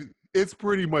dead. Yeah, it's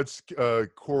pretty much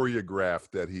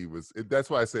choreographed that he was. That's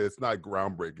why I say it's not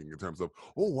groundbreaking in terms of,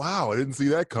 oh wow, I didn't see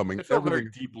that coming. It felt very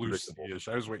Deep Blue Sea-ish.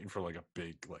 I was waiting for like a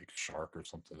big shark or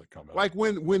something to come out. Like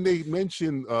when they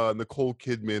mention Nicole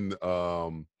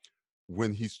Kidman.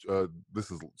 When he's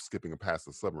this is skipping past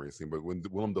the submarine scene, but when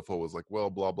Willem Dafoe was like, well,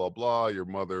 blah blah blah, your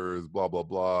mother is blah blah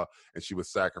blah, and she was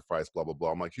sacrificed, blah blah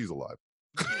blah. I'm like, she's alive.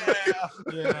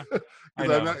 Yeah.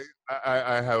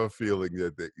 I have a feeling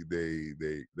that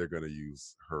they're gonna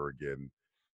use her again.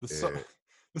 The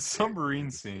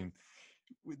submarine scene.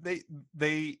 They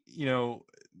the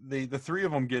three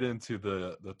of them get into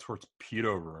the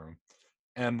torpedo room,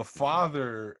 and the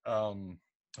father,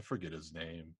 I forget his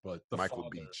name, but Michael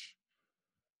Beach.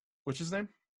 What's his name?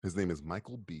 His name is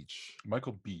Michael Beach.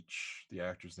 Michael Beach, the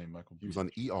actor's name, Michael Beach. He was on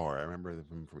ER. I remember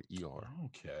him from ER.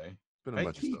 Okay. Been a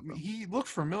bunch of stuff. He looked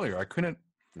familiar. I couldn't.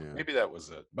 Yeah. Maybe that was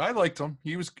it. But I liked him.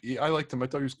 I liked him. I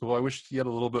thought he was cool. I wish he had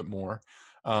a little bit more.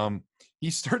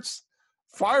 He starts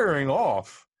firing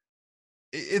off.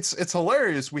 It's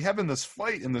hilarious. We have in this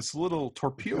fight in this little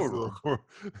torpedo room.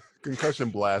 Concussion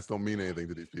blast don't mean anything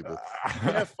to these people. You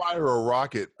can't fire a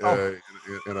rocket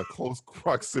in a close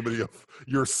proximity of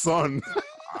your son.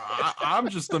 I'm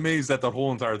just amazed that the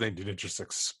whole entire thing didn't just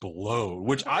explode,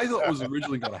 which I thought was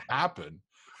originally going to happen.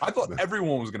 I thought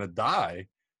everyone was going to die,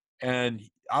 and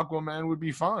Aquaman would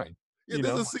be fine. Yeah,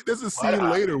 there's a scene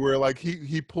later where like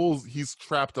he's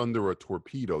trapped under a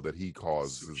torpedo that he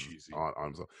caused on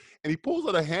himself, and he pulls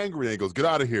out a hand grenade and goes, "Get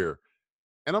out of here!"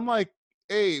 And I'm like,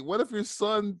 "Hey, what if your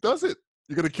son does it?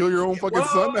 You're gonna kill your own fucking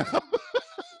son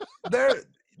now?"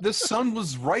 The son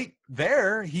was right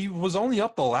there. He was only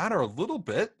up the ladder a little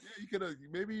bit. Yeah, you could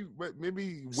maybe wait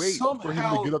for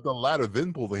him to get up the ladder,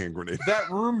 then pull the hand grenade.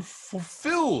 That room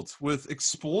filled with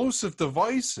explosive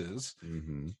devices.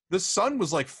 Mm-hmm. The son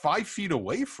was like 5 feet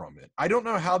away from it. I don't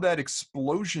know how that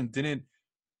explosion didn't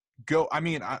go. I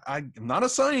mean, I'm not a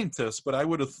scientist, but I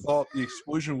would have thought the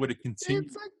explosion would have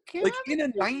continued. Like in a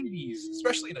 90s,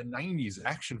 especially in a 90s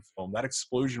action film, that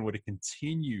explosion would have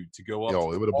continued to go up.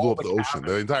 It would have blew up the ocean.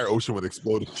 The entire ocean would have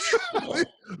exploded.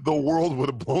 The world would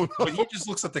have blown up. But he just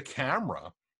looks at the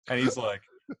camera and he's like,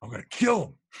 I'm going to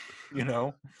kill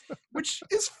him, which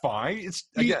is fine. It's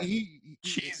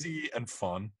cheesy and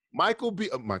fun. Michael B.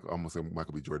 I'm gonna say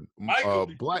Michael B. Jordan.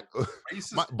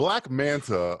 Black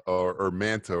Manta or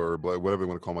Manta or whatever you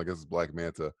want to call him. I guess it's Black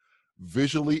Manta.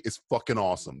 Visually, is fucking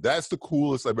awesome. That's the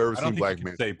coolest I've ever seen. Black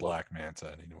Manta. Say Black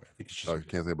Manta anyway. I think it's just you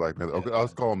can't say Black Manta. Okay, I'll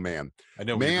call him Man. I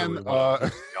know. Man. Really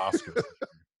the Oscars.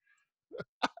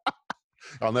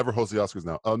 I'll never host the Oscars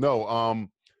now. Oh no.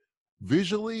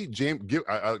 Visually, James,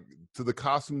 to the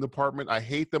costume department, I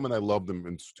hate them and I love them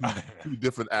in two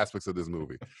different aspects of this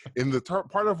movie. In the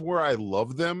part of where I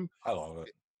love them, I love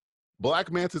it.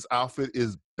 Black Manta's outfit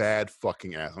is bad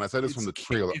fucking ass, and I said this from the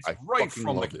trailer. I fucking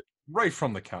love it. Right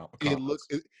from the comic.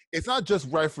 It's not just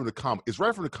right from the comic. It's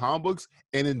right from the comic books,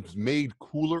 and it's made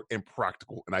cooler and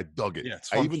practical, and I dug it. Yeah,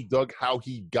 I even dug how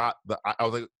he got I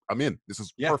was like, I'm in. This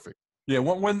is perfect. Yeah,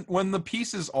 when the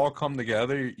pieces all come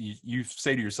together, you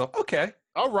say to yourself, okay.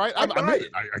 All right, I'm in.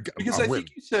 Because I think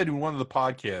you said in one of the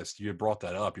podcasts, you had brought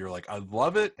that up. You're like, I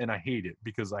love it and I hate it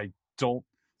because I don't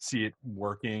see it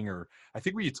working. Or I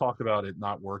think we talked about it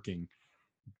not working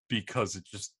because it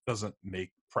just doesn't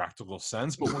make practical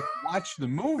sense. But when you watch the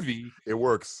movie, it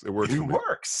works. It works. It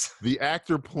works. The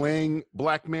actor playing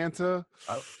Black Manta,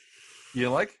 I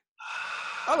liked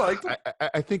him.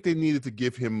 I think they needed to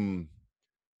give him.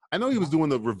 I know he was doing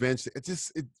the revenge. It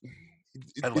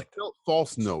felt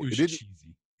false note. It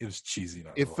was cheesy.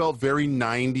 It felt very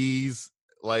 90s.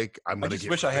 Like I just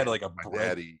wish I had like a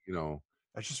daddy.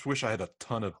 I just wish I had a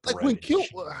ton of like when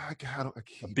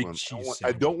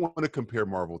I don't want to compare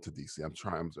Marvel to DC. I'm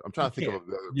trying to think of.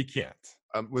 You can't.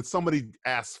 When somebody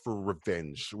asks for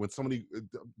revenge, when somebody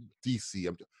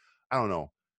DC, I don't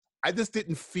know. I just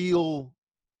didn't feel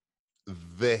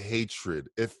the hatred.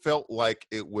 It felt like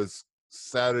it was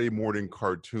Saturday morning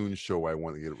cartoon show I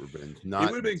want to get revenge. Not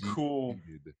it would have been cool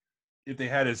if they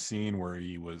had a scene where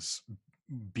he was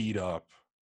beat up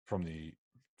from the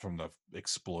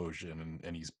explosion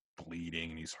and he's bleeding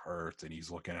and he's hurt and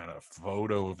he's looking at a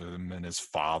photo of him and his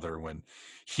father when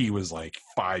he was like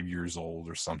 5 years old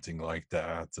or something like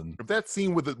that. And if that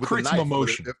scene with the creates knife, some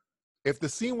emotion. If the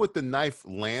scene with the knife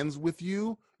lands with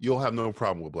you, you'll have no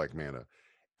problem with Black Manta.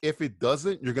 If it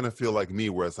doesn't, you're gonna feel like me,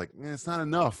 where it's like, it's not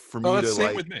enough for me to same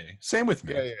like. with me. Same with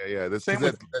me. Yeah.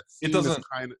 That it doesn't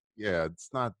kind of. Yeah, it's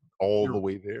not all the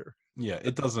way there. Yeah,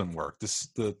 it doesn't work.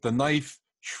 The knife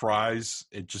tries.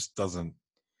 It just doesn't.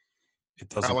 It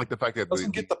doesn't. I like the fact that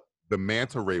the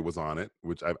manta ray was on it,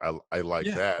 which I like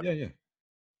that. Yeah.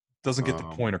 Doesn't get the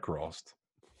point across.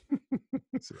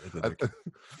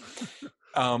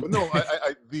 But no,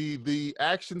 the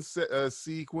action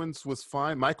sequence was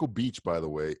fine. Michael Beach, by the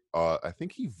way, I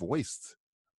think he voiced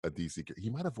a DC. He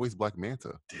might have voiced Black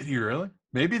Manta. Did he really?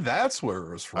 Maybe that's where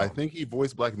it was from. I think he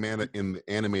voiced Black Manta in the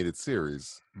animated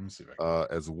series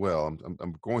as well.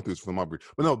 I'm going through his filmography,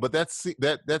 but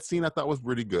that scene I thought was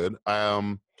pretty good.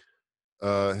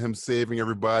 Him saving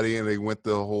everybody, and they went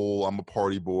the whole "I'm a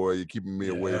party boy, you're keeping me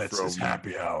away from his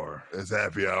happy hour." It's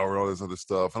happy hour, all this other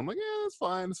stuff. I'm like, yeah, it's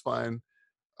fine.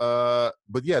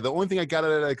 But yeah, the only thing I got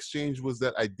out of that exchange was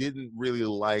that I didn't really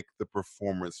like the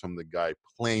performance from the guy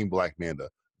playing Black Manta.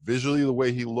 Visually, the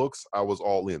way he looks, I was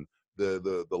all in.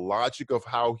 The logic of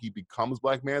how he becomes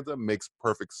Black Manta makes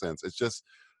perfect sense. It's just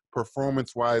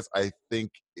performance-wise, I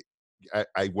think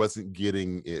I wasn't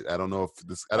getting it. I don't know if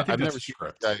this. I've never seen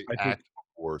this guy act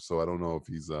before, so I don't know if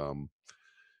he's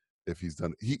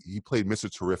done. He played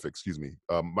Mr. Terrific. Excuse me.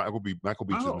 Michael Beach is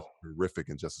Mr. Terrific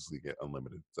in Justice League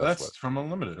Unlimited. So that's from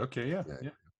Unlimited. Okay, yeah.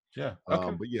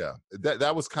 Okay. But yeah,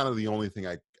 that was kind of the only thing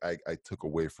I took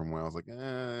away from where I was like,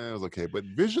 it was okay. But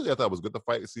visually, I thought it was good. The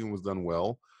fight scene was done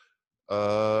well.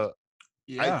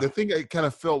 The thing I kind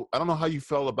of felt, I don't know how you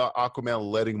felt about Aquaman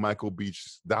letting Michael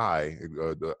Beach die,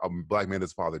 Black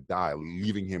Manta's father die,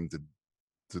 leaving him to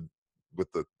with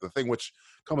the thing which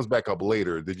comes back up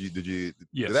later. Did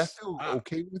that feel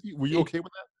okay with you? Were you okay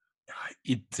with that?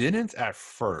 It didn't at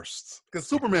first, because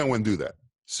Superman wouldn't do that.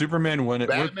 Superman wouldn't.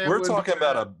 We're talking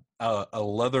about a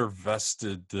leather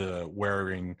vested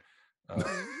wearing.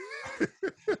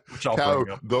 Which I'll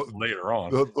bring up later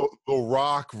on. The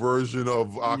Rock version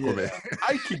of Aquaman. Yeah,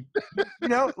 I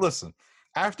can, listen.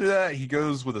 After that, he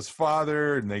goes with his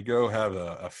father, and they go have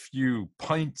a few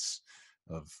pints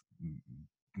of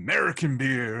American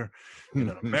beer in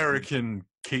an American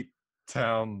Cape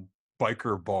Town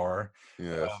biker bar.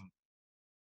 Yes.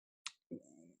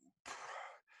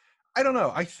 I don't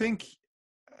know. I think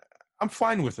I'm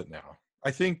fine with it now.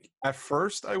 I think at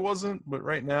first I wasn't, but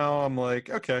right now I'm like,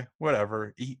 okay,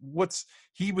 whatever. He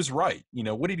was right.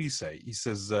 What did he say? He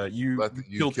says, you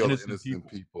killed innocent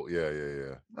people.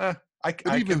 Yeah.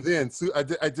 Then, so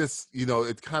I just,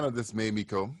 it kind of just made me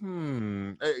go,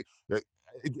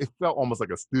 It felt almost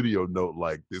like a studio note,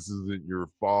 like this isn't your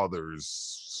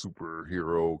father's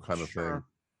superhero kind of thing.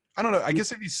 I don't know. I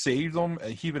guess if he saved them,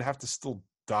 he would have to still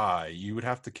die. You would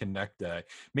have to connect that.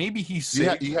 Maybe he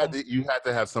saved you had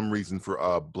to have some reason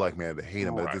for Black Manta to hate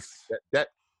him. But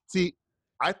see,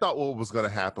 I thought what was going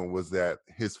to happen was that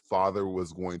his father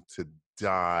was going to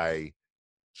die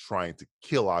trying to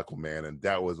kill Aquaman, and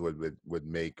that was what would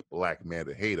make Black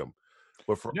Manta hate him.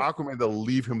 But for Aquaman to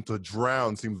leave him to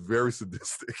drown seems very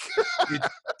sadistic. It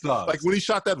does. Like when he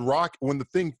shot that rock, when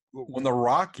the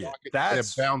rocket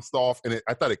bounced off, and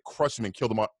I thought it crushed him and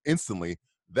killed him instantly.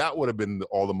 That would have been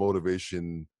all the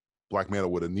motivation Black Manta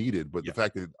would have needed. But the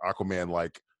fact that Aquaman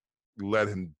let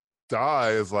him die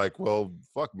is like, well,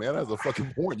 fuck, man, that's a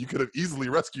fucking point. You could have easily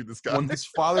rescued this guy. When his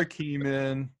father came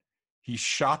in, he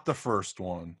shot the first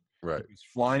one. Right. He was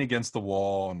flying against the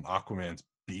wall, and Aquaman's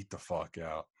beat the fuck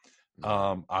out.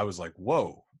 I was like,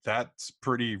 whoa, that's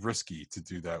pretty risky to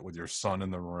do that with your son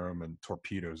in the room and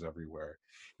torpedoes everywhere.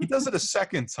 He does it a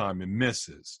second time and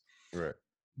misses. Right.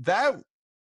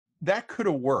 That could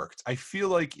have worked. I feel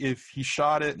like if he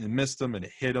shot it and missed him and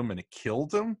it hit him and it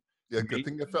killed him. Yeah, good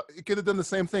thing it could have done the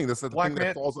same thing. That's the thing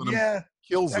that falls on him,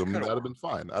 kills him. That'd have been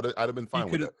fine. I'd have been fine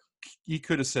with that. He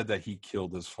could have said that he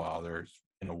killed his father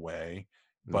in a way,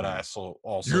 but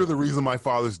also you're the reason my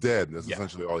father's dead. That's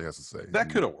essentially all he has to say. That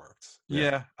could have worked.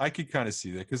 Yeah, I could kind of see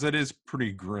that because that is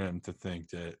pretty grim to think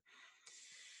that,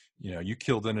 you know, you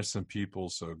killed innocent people,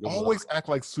 so good luck. Always act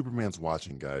like Superman's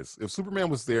watching, guys. If Superman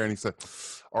was there and he said,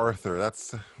 Arthur,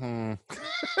 that's not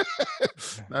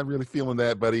really feeling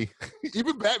that, buddy.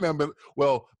 Even Batman,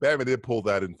 Batman did pull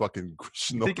that in fucking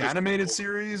Christian. You think animated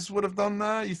series would have done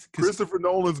that? Christopher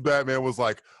Nolan's Batman was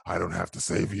like, I don't have to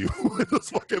save you.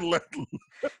 Just fucking left.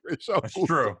 That's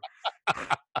true.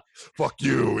 Fuck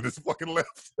you. And just fucking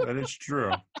left. That is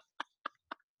true.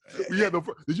 Yeah,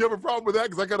 did you have a problem with that?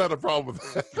 Because I got out a problem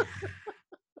with that.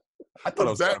 I thought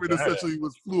it was Batman essentially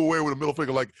flew away with a middle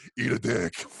finger, like, eat a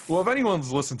dick. Well, if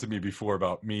anyone's listened to me before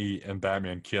about me and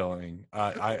Batman killing,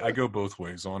 I go both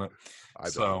ways on it. I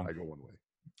go one way.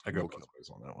 I go both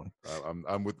ways on that one.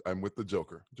 I'm with the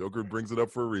Joker. Joker brings it up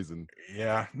for a reason.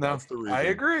 Yeah, no, I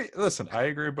agree. Listen, I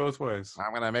agree both ways.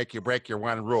 I'm gonna make you break your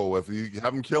one rule. If you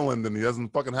have him killing, then he doesn't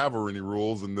fucking have any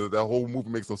rules, and that whole movie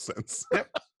makes no sense. Yep.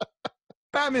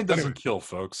 Batman doesn't kill,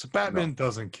 folks. Batman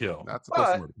doesn't kill. That's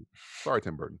murder. Sorry,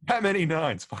 Tim Burton. Batman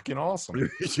 89's fucking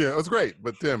awesome. Yeah, it was great.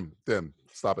 But Tim,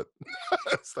 stop it.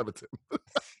 Stop it, Tim.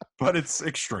 But it's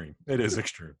extreme. It is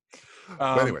extreme.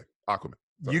 But anyway, Aquaman.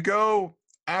 Sorry. You go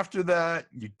after that.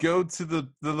 You go to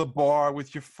the bar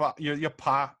with your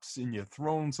pops, and you're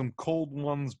throwing some cold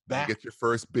ones back. You get your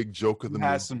first big joke of the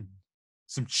movie.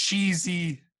 Some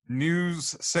cheesy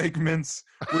news segments,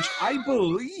 which I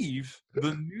believe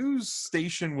the news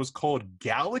station was called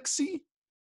Galaxy.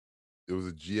 It was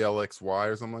a GLXY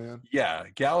or something like that? Yeah,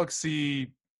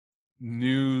 Galaxy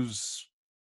News.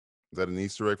 Is that an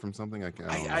Easter egg from something?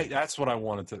 I that's what I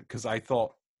wanted to, because I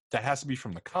thought that has to be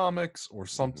from the comics or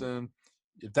something.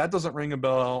 Mm-hmm. If that doesn't ring a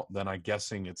bell, then I'm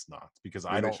guessing it's not, because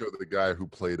I don't. They showed the guy who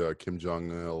played Kim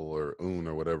Jong-il or Un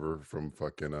or whatever from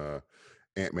fucking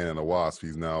Ant-Man and the Wasp.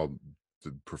 He's now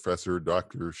Professor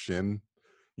Dr. Shin.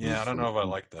 Yeah, I don't know if I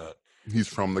like that. He's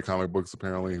from the comic books,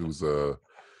 apparently, who's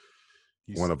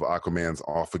one of Aquaman's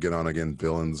off-again, on-again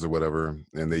villains or whatever.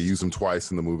 And they use him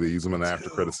twice in the movie. They use him in the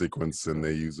after-credit sequence, and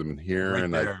they use him in here. Right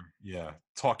there.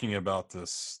 Talking about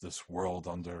this world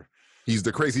under... He's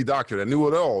the crazy doctor that knew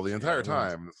it all the entire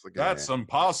time. It's like, that's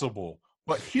impossible.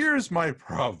 But here's my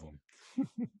problem.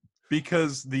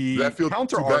 Because the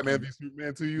counter Batman v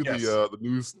Superman to you, yes. The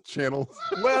news channel.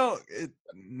 Well,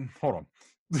 hold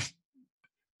on.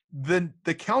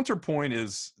 The counterpoint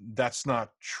is that's not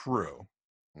true,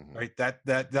 right?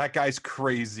 That guy's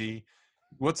crazy.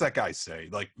 What's that guy say?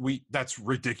 Like that's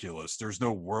ridiculous. There's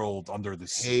no world under the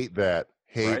sea.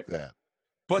 Hate that.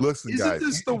 But listen, isn't guys,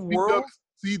 this the world?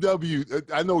 CW.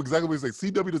 I know exactly what you're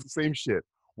saying. CW does the same shit.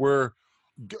 Where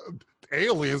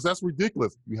aliens, that's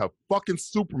ridiculous. You have fucking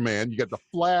Superman, you got the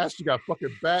Flash, you got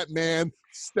fucking Batman,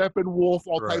 Steppenwolf,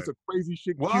 all types of crazy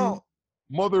shit. Well,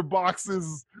 mother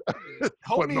boxes.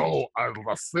 But no,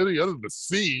 a city under the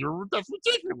sea. That's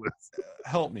ridiculous.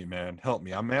 Help me, man. Help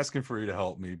me. I'm asking for you to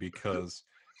help me, because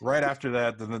right after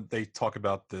that, then they talk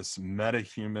about this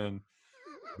metahuman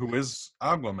who is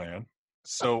Aquaman.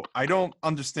 So I don't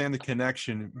understand the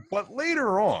connection. But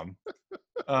later on,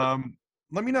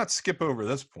 let me not skip over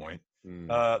this point.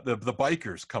 The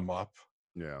bikers come up.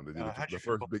 Yeah, they did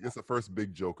it's the first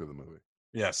big joke of the movie.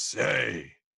 Yes.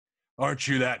 Hey, aren't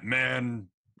you that man?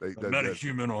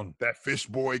 Metahuman on that fish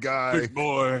boy guy. Fish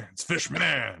boy, it's Fish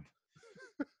Man.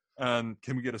 And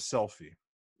can we get a selfie?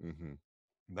 Mm-hmm.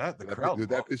 Crowd did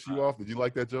that piss you off? Did you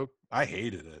like that joke? I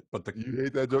hated it, but you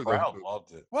hate that joke. Crowd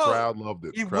loved it. Well, crowd loved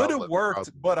it. It would have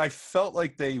worked, but I felt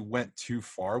like they went too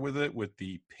far with it with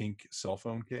the pink cell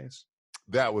phone case.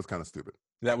 That was kind of stupid.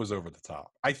 That was over the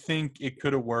top. I think it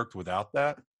could have worked without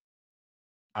that.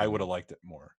 I would have liked it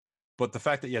more. But the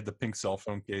fact that you had the pink cell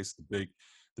phone case, the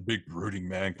big brooding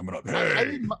man coming up.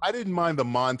 Hey! I didn't mind the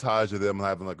montage of them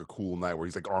having like a cool night where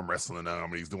he's like arm wrestling them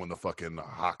and he's doing the fucking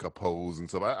haka pose and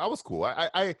stuff. I was cool.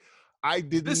 I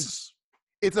didn't.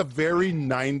 It's a very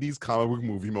 90s comic book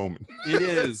movie moment. It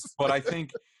is, but I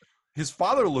think his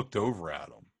father looked over at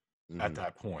him at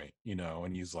that point,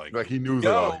 and he's like he knew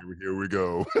that. Here we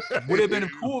go. Would have been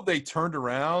cool if they turned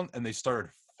around and they started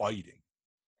fighting,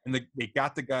 and they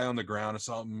got the guy on the ground or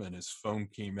something, and his phone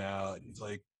came out, and he's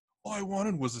like, all I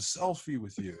wanted was a selfie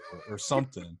with you or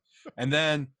something. And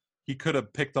then he could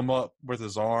have picked him up with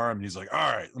his arm, and he's like, all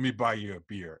right, let me buy you a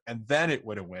beer. And then it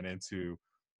would have went into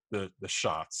the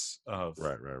shots of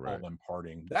all them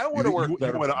partying. That would have worked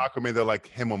better. You went to Aquaman, they're like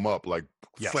hem him up, like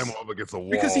slam him up against a wall.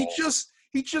 Because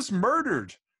he just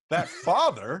murdered that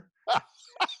father.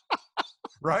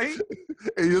 Right?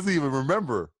 And he doesn't even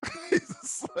remember. He's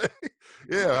just like,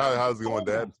 yeah, how's it going,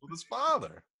 Dad? With his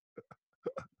father.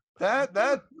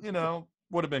 That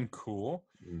would have been cool.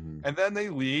 Mm-hmm. And then they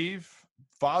leave.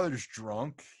 Father's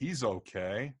drunk. He's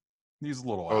okay. He's a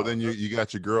little. Oh, then you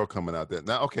got your girl coming out there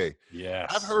now. Okay,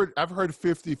 yes. I've heard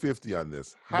 50-50 on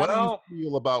this. How do you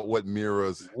feel about what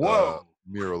Mira's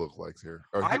Mira looks like here?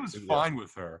 I was fine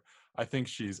with her. I think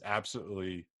she's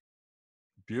absolutely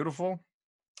beautiful.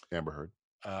 Amber Heard.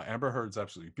 Amber Heard's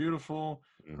absolutely beautiful.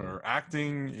 Mm-hmm. Her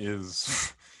acting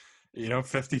is,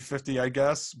 50-50, I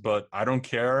guess, but I don't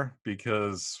care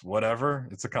because whatever.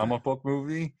 It's a comic book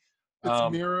movie.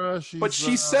 It's Mira. But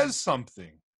she says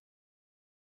something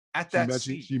at that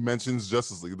scene. She mentions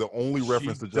Justice League. The only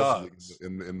reference to Justice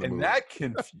League in the movie. And that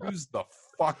confused the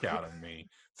fuck out of me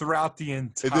throughout the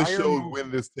entire It just shows movie.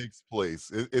 when this takes place.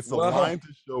 It's a line to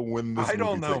show when this I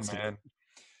don't know, takes man. place.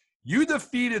 You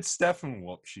defeated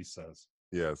Steppenwolf, she says.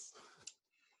 Yes.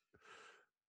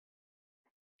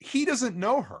 He doesn't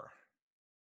know her.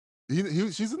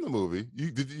 She's in the movie.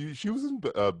 She was in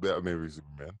Batman v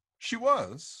Superman. She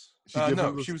was. She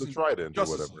was the trident or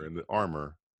whatever in the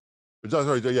armor.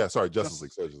 Justice League. Yeah, sorry.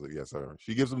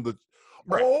 She gives him the.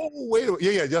 Right. Oh wait,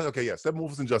 yeah. Okay, yeah. Steppenwolf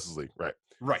was in Justice League, right?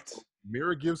 Right.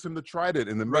 Mira gives him the trident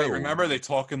in the middle. Right. Remember they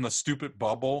talk in the stupid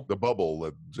bubble. The bubble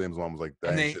that James Wan was like.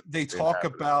 And they talk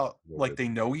about like they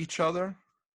know each other.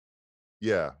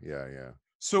 Yeah.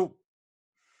 So.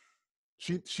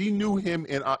 She knew him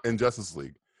in Justice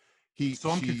League.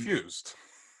 I'm confused.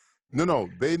 No,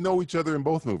 they know each other in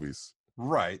both movies.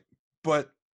 Right, but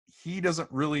he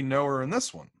doesn't really know her in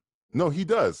this one. No, he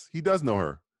does. He does know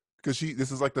her because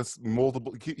this is like this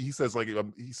multiple. He says like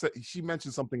she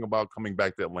mentioned something about coming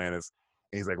back to Atlantis,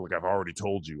 and he's like, "Look, I've already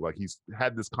told you." Like he's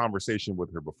had this conversation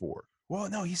with her before. Well,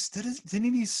 no,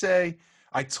 didn't he say,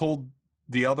 "I told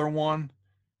the other one,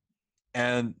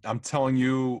 and I'm telling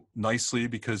you nicely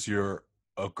because you're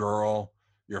a girl,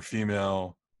 you're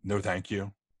female. No, thank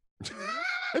you."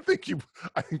 I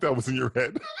think that was in your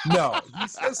head. No, he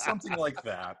says something like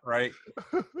that, right?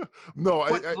 No,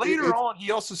 but later on,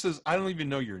 he also says, "I don't even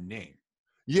know your name."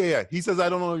 Yeah. He says, "I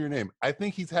don't know your name." I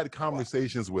think he's had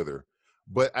conversations with her,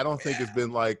 but I don't think it's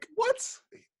been like what.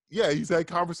 Yeah, he's had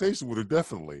conversations with her.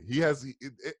 Definitely, he has.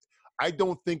 I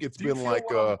don't think it's been like,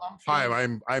 "Hi,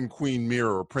 I'm Queen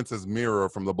Mira or Princess Mira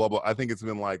from the blah blah." I think it's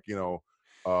been like,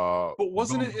 but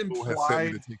wasn't it implied has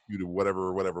sent me to take you to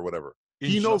whatever.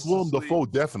 He knows Willem Dafoe,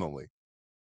 definitely.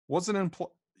 Wasn't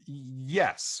implied?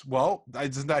 Yes. Well,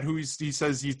 isn't that who he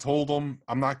says he told him,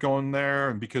 "I'm not going there,"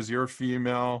 and because you're a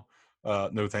female,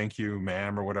 no, thank you,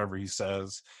 ma'am, or whatever he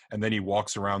says. And then he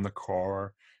walks around the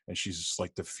car, and she's just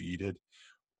like defeated.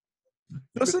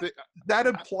 Doesn't that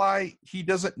imply he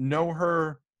doesn't know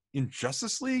her in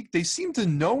Justice League? They seem to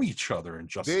know each other in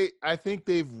Justice League. I think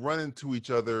they've run into each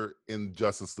other in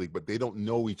Justice League, but they don't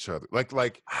know each other. Like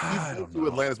he's been to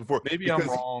Atlantis before. Maybe I'm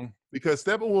wrong. Because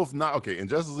Steppenwolf in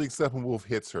Justice League, Steppenwolf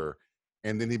hits her,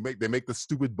 and then they make the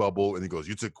stupid bubble, and he goes,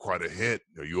 "You took quite a hit.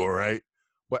 Are you all right?"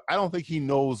 But I don't think he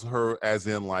knows her as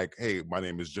in like, "Hey, my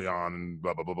name is John,"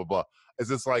 blah blah blah blah blah. It's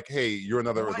just like, "Hey, you're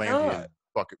another Atlantean."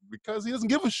 Fuck it, because he doesn't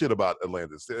give a shit about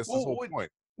Atlantis. That's his whole point.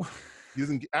 He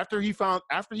doesn't. After he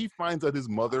finds out his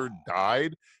mother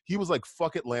died, he was like,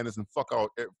 "Fuck Atlantis and fuck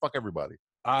everybody."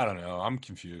 I don't know. I'm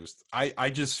confused. I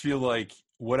just feel like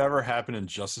whatever happened in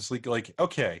Justice League, like,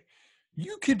 okay,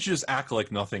 you could just act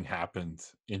like nothing happened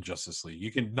in Justice League.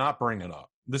 You can not bring it up.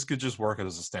 This could just work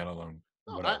as a standalone.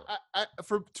 Whatever.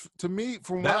 To me,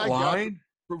 from that what line,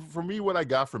 for me, what I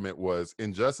got from it was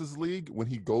in Justice League when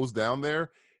he goes down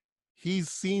there. He's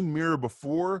seen Mira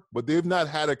before, but they've not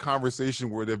had a conversation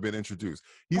where they've been introduced.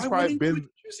 He's probably been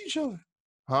introduce each other.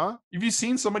 Huh? If you've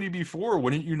seen somebody before,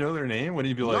 wouldn't you know their name? Wouldn't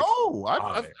you be like, "No,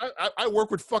 I work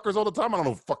with fuckers all the time. I don't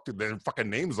know what their fucking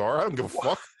names are. I don't give a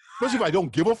fuck." Especially if I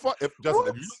don't give a fuck.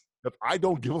 If I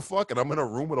don't give a fuck and I'm in a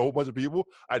room with a whole bunch of people,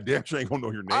 I damn sure ain't gonna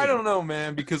know your name. I don't know,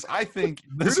 man, because I think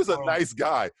you're just a nice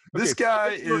guy. This guy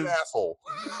is an asshole,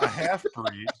 a half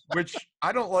breed, which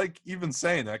I don't like even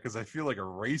saying that because I feel like a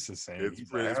racist saying it's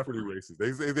pretty racist.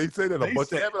 They say that a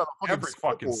bunch of every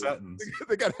fucking sentence.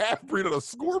 They got half breed on a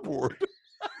scoreboard.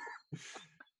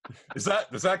 Does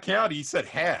that count? He said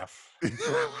half.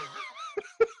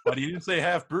 But he didn't say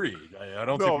half breed. I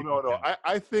don't think. No.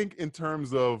 I think in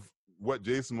terms of what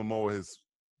Jason Momoa has,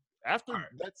 after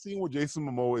that scene where Jason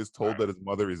Momoa is told that his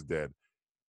mother is dead,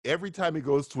 every time he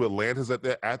goes to Atlantis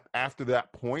after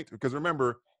that point, because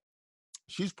remember,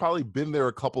 she's probably been there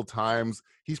a couple times.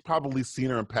 He's probably seen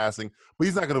her in passing, but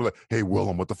he's not going to be like, "Hey,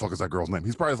 Willem, what the fuck is that girl's name?"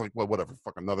 He's probably like, "Well, whatever,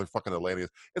 fuck another fucking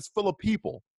Atlantis." It's full of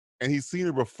people, and he's seen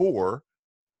her before.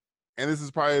 And this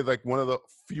is probably like one of the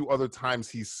few other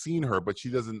times he's seen her, but she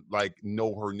doesn't like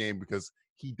know her name because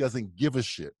he doesn't give a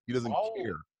shit. He doesn't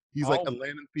care. He's like,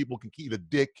 Atlantan people can eat a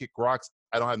dick, kick rocks.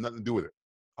 I don't have nothing to do with it.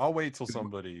 I'll wait till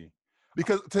somebody.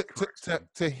 Because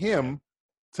to him,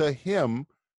 to him,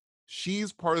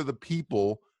 she's part of the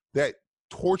people that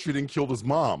tortured and killed his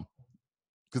mom.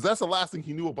 Because that's the last thing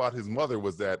he knew about his mother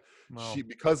was that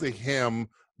because of him,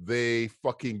 they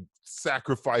fucking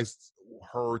sacrificed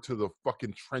her to the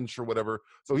fucking trench or whatever.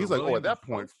 So he's like, at that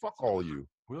point, fuck all of you.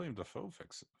 William Dafoe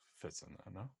fits in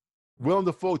that, no? Willem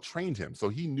Dafoe trained him, so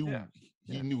he knew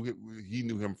he knew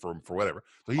him for whatever.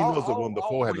 So he knows that Willem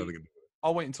Dafoe had nothing to do with it.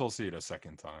 I'll wait until I see it a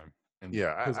second time. And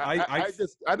I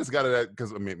just got it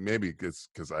because I mean maybe it's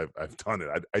because I've done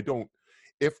it. I don't,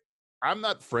 if I'm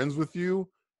not friends with you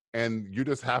and you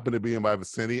just happen to be in my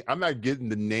vicinity, I'm not getting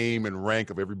the name and rank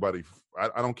of everybody.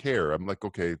 I don't care. I'm like,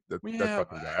 okay, that fucking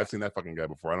guy. I've seen that fucking guy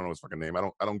before. I don't know his fucking name.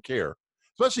 I don't care.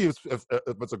 Especially if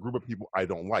it's a group of people I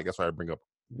don't like. That's why I bring up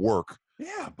work.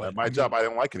 Yeah, but at my job, I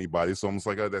don't like anybody, so I'm just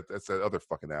like, that's that other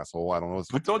fucking asshole. I don't know.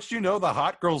 But don't you know the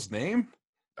hot girl's name?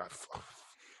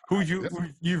 Who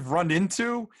you've run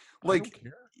into? Like,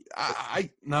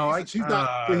 she's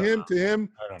not to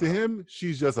him.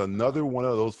 She's just another one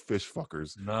of those fish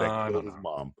fuckers that killed his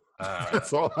mom.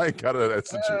 That's all I got out of that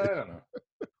situation.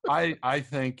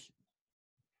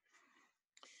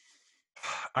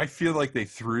 I feel like they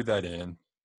threw that in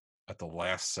at the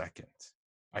last second.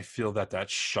 I feel that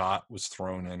shot was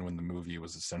thrown in when the movie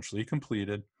was essentially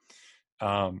completed.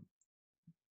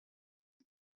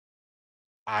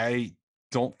 I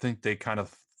don't think they kind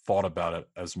of thought about it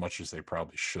as much as they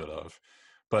probably should have.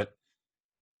 But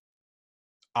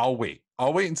I'll wait.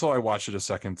 I'll wait until I watch it a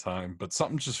second time. But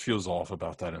something just feels off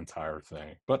about that entire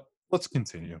thing. But let's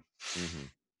continue. Mm-hmm.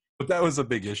 But that was a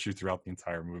big issue throughout the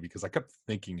entire movie because I kept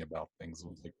thinking about things. I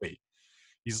was like, wait,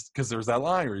 because there's that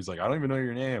line where he's like, I don't even know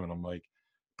your name. And I'm like,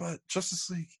 but Justice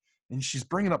League. And she's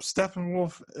bringing up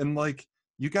Steppenwolf. And like,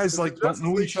 you guys like don't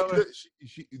know each other.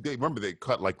 They remember they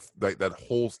cut like that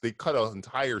whole. They cut an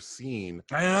entire scene.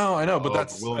 I know, but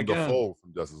that's Willem Dafoe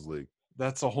from Justice League.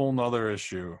 That's a whole nother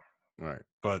issue, right?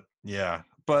 But yeah,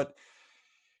 but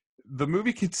the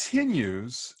movie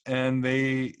continues, and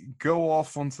they go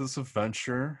off onto this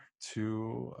adventure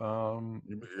to.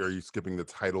 Are you skipping the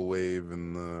tidal wave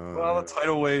and the? Well, the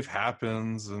tidal wave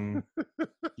happens, and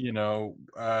you know,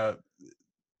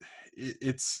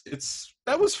 it's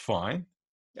that was fine.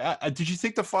 Did you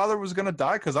think the father was going to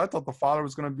die? Because I thought the father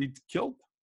was going to be killed.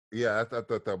 Yeah, I thought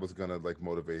that was going to like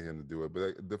motivate him to do it.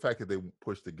 But the fact that they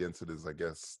pushed against it is, I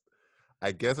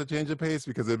guess a change of pace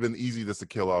because it'd been easy just to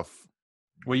kill off.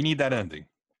 Well, you need that ending.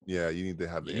 Yeah, you need to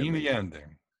have the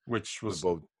ending, which was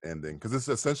both ending because it's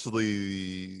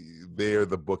essentially they're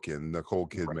the bookend, Nicole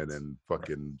Kidman and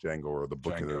fucking Django or the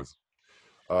bookenders.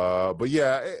 But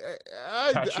yeah,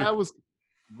 I was.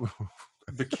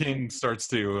 The king starts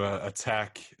to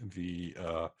attack the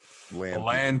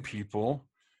land people.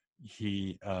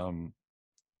 He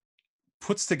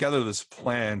puts together this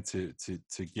plan to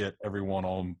get everyone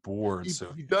on board.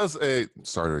 He does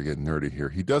sorry to get nerdy here.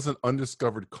 He does an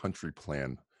undiscovered country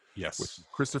plan. Yes, which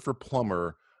Christopher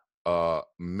Plummer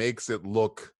makes it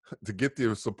look to get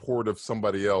the support of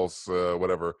somebody else,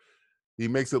 whatever. He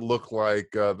makes it look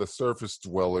like the surface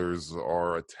dwellers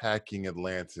are attacking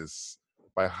Atlantis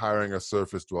by hiring a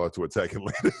surface dweller to attack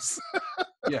Atlantis.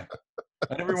 Yeah.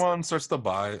 And everyone starts to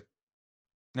buy it.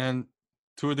 And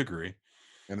to a degree.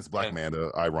 And it's Black Manta,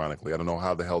 ironically. I don't know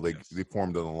how the hell they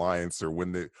formed an alliance or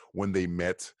when they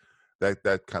met.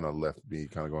 That kind of left me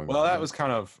kind of going. Well, that was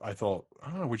kind of, I thought, I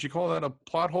don't know, would you call that a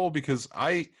plot hole? Because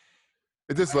it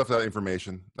just left out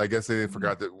information. I guess they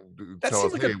forgot to tell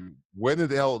us, hey, when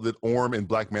the hell did Orm and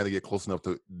Black Manta get close enough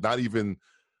to not even...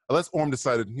 Unless Orm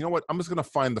decided, you know what, I'm just going to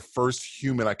find the first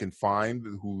human I can find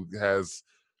who has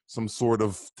some sort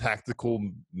of tactical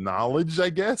knowledge, I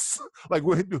guess. Like,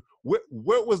 what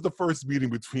was the first meeting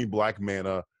between Black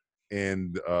Manta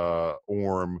and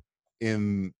Orm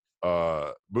in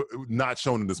not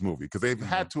shown in this movie? Because they've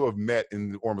had to have met,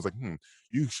 and Orm was like,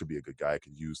 you should be a good guy I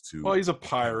could use to... Well, he's a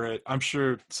pirate. I'm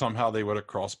sure somehow they would have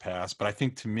crossed paths. But I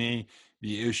think, to me,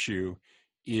 the issue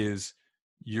is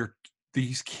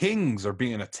these kings are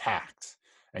being attacked,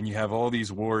 and you have all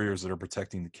these warriors that are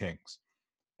protecting the kings,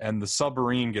 and the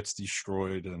submarine gets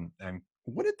destroyed. And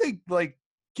what did they like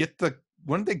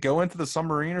wouldn't they go into the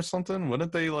submarine or something?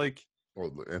 Wouldn't they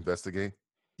investigate?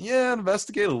 Yeah,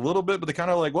 investigate a little bit, but they kind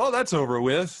of like, well, that's over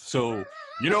with. So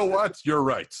you know what? You're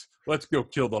right. Let's go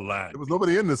kill the land. There was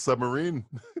nobody in this submarine.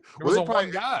 There was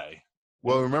one guy.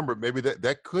 Well, remember, maybe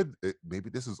maybe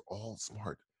this is all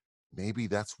smart. Maybe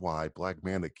that's why Black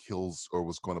Manta kills or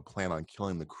was going to plan on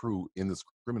killing the crew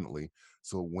indiscriminately.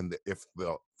 So if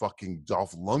the fucking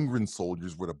Dolph Lundgren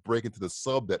soldiers were to break into the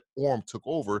sub that Orm took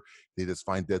over, they just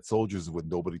find dead soldiers with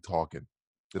nobody talking.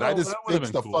 Did I just fix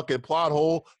the fucking plot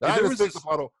hole? Did I just fix the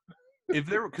plot hole? if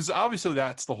there, because obviously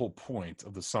that's the whole point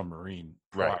of the submarine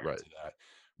prior Right. to that.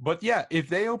 But yeah, if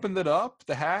they opened it up,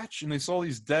 the hatch, and they saw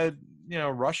these dead,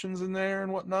 Russians in there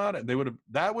and whatnot,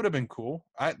 that would have been cool.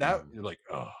 You're like,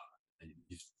 oh,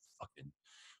 these fucking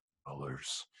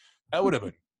colors. That would have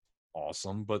been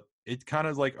awesome. But it kind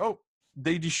of like, oh,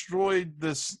 they destroyed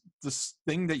this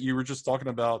thing that you were just talking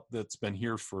about that's been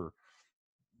here for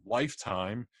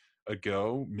lifetime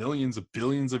ago, millions of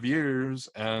billions of years,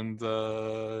 and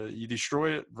you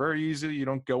destroy it very easily. You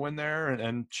don't go in there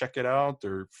and check it out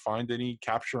or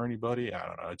capture anybody. I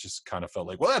don't know. It just kind of felt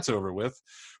like, well, that's over with,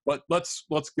 but let's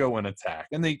go and attack.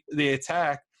 And they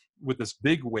attack with this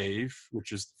big wave,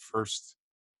 which is the first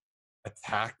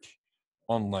attack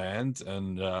on land,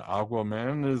 and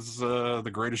Aquaman is the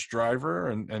greatest driver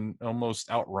and almost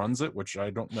outruns it, which I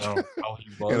don't know how he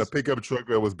was. In a pickup truck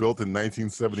that was built in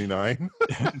 1979.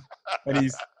 And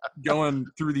he's going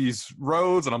through these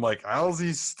roads, and I'm like, how's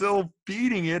he still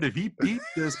beating it if he beat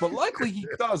this? But likely he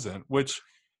doesn't, which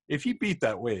if he beat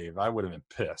that wave, I would have been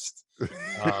pissed.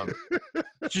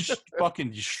 Just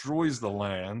fucking destroys the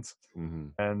land. Mm-hmm.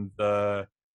 And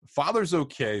father's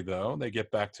okay, though. They get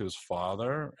back to his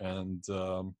father, and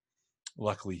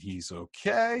luckily he's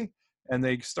okay. And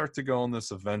they start to go on this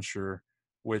adventure,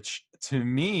 which to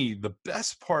me, the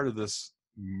best part of this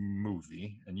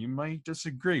movie, and you might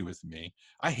disagree with me,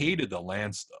 I hated the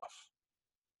land stuff.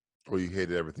 Well, you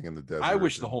hated everything in the desert. I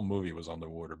wish the whole movie was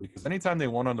underwater, because anytime they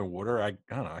went underwater, I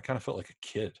don't know, I kind of felt like a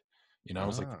kid. I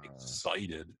was like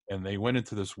excited, and they went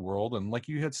into this world, and like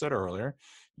you had said earlier,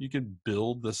 you could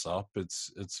build this up.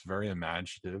 It's very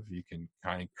imaginative. You can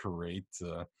kind of create,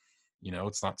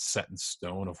 it's not set in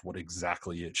stone of what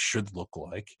exactly it should look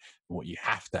like, what you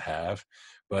have to have.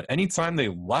 But anytime they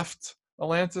left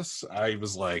Atlantis, I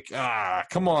was like,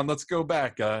 come on, let's go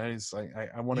back, guys.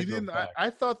 I want to go back.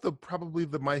 I thought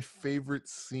my favorite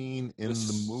scene in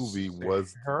the movie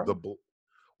was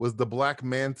the Black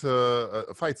Manta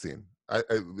fight scene.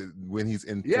 When he's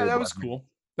in. Yeah, that was cool.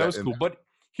 That was cool. But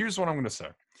here's what I'm going to say: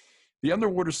 the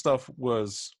underwater stuff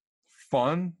was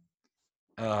fun.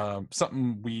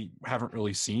 Something we haven't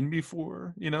really seen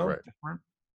before. Right. Different.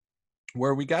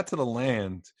 Where we got to the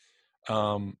land,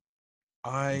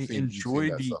 I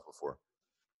enjoyed the stuff before.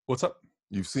 What's up?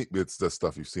 It's the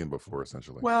stuff you've seen before,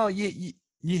 essentially. Well,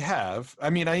 you have. I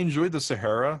mean, I enjoyed the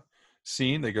Sahara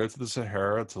scene. They go to the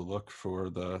Sahara to look for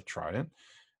the trident,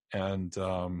 and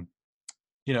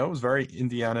it was very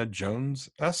Indiana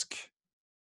Jones-esque.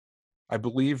 I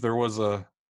believe there was a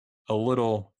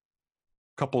little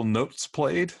couple notes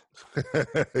played. Yeah.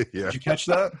 Did you catch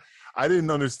that? I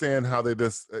didn't understand how they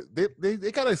just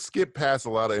they kind of skip past a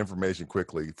lot of information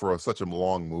quickly for such a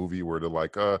long movie where they're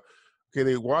like, okay,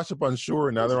 they wash up on shore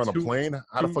and now they're on a plane.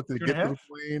 How the fuck did they get to the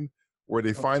plane? Where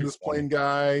they find this plane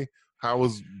guy? How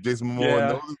was Jason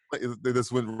Momoa? They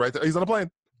just went right there. He's on a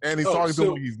plane and he's talking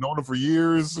to him. He's known him for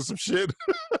years or some shit.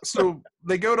 So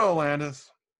they go to Atlantis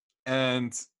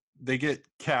and they get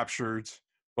captured,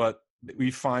 but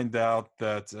we find out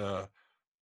that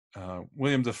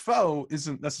William Dafoe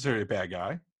isn't necessarily a bad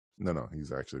guy. No,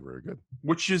 he's actually very good.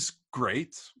 Which is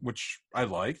great, which I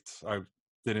liked. I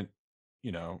didn't,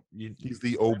 he's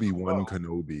the Obi-Wan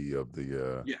Kenobi of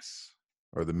the yes,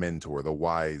 or the mentor, the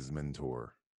wise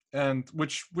mentor. And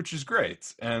which is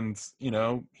great. And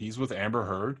he's with Amber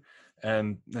Heard,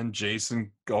 and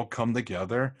Jason all come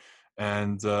together,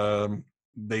 and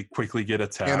they quickly get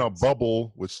attacked in a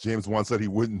bubble, which James Wan said he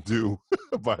wouldn't do.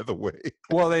 By the way,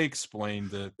 well, they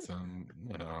explained it, and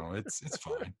it's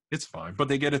fine. It's fine. But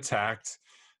they get attacked,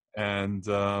 and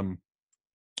Arthur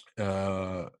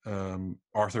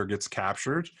gets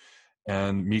captured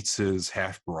and meets his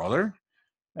half brother,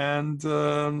 and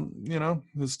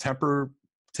his temper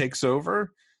takes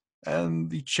over, and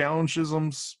he challenges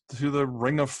him to the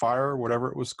Ring of Fire,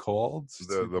 whatever it was called.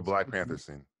 The Black Panther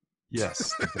scene.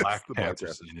 Yes, the Black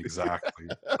Panther scene, exactly.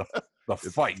 The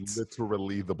fight.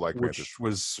 Literally the Black Panther. Which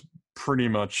was pretty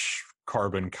much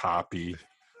carbon copy,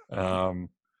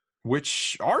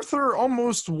 which Arthur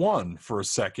almost won for a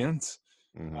second.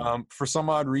 Mm-hmm. For some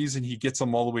odd reason, he gets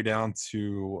him all the way down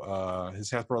to his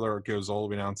half-brother goes all the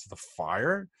way down to the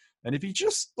fire. And if he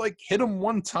just hit him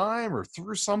one time or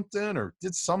threw something or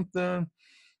did something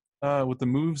with the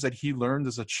moves that he learned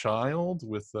as a child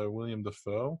with William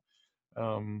Dafoe,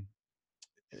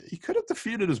 he could have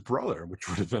defeated his brother, which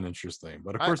would have been interesting.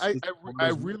 But of course, I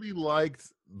really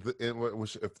liked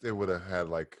which if they would have had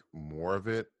more of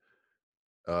it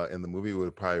in the movie, it would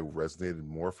have probably resonated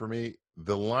more for me.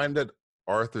 The line that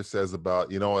Arthur says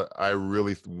about, I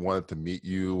really wanted to meet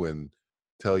you and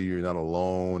tell you you're not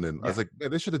alone, and I was like,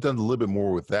 they should have done a little bit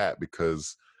more with that,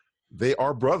 because They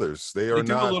are brothers. They are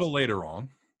do not. a little later on.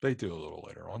 They do a little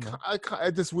later on. Though.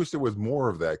 I just wish there was more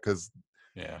of that, because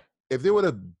Yeah. if they would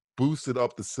have boosted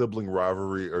up the sibling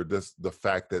rivalry, or just the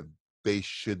fact that they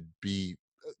should be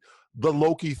the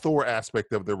Loki Thor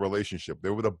aspect of their relationship, they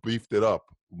would have beefed it up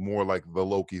more like the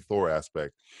Loki Thor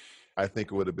aspect. I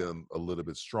think it would have been a little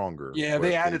bit stronger. Yeah,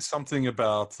 they added something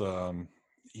about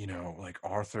like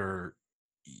Arthur.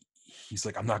 He's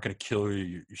like, I'm not going to kill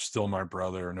you. You're still my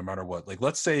brother, no matter what. Like,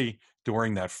 let's say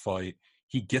during that fight,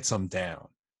 he gets him down,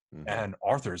 and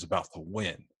Arthur is about to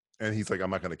win. And he's like, I'm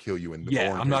not going to kill you.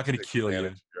 I'm not going to kill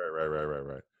you.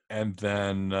 Right. And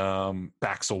then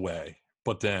backs away.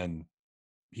 But then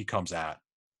he comes at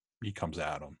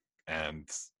him, and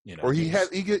or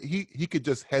he could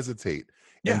just hesitate.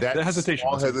 Yeah, and that the hesitation.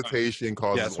 All hesitation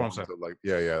causes. That's what I'm saying.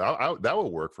 That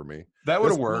would work for me. That would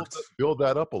have worked. Build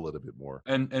that up a little bit more.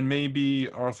 And maybe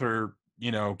Arthur,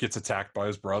 gets attacked by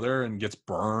his brother and gets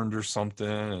burned or something,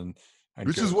 and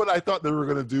which is what I thought they were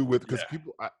going to do with, because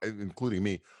people, including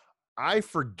me, I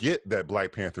forget that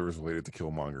Black Panther is related to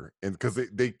Killmonger, and because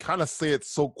they kind of say it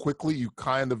so quickly, you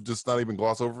kind of just not even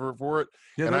gloss over for it.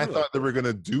 Yeah, and I thought they were going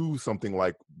to do something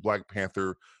like Black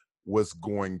Panther was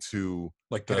going to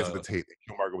hesitate.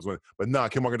 Killmonger was winning, but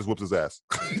Killmonger just whoops his ass.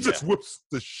 He just whoops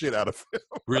the shit out of him.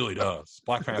 Really does.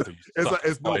 Black Panther.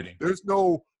 There's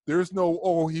no.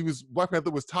 Black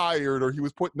Panther was tired, or he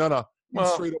was put. No. He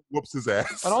straight up whoops his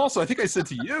ass. And also, I think I said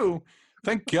to you,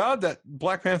 thank God that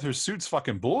Black Panther's suit's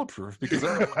fucking bulletproof, because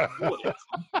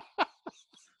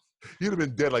you'd have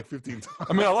been dead like 15 times.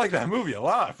 I mean, I like that movie a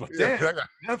lot, but damn,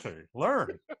 Panther,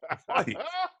 learn, fight.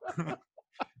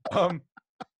 Don't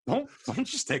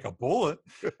just take a bullet.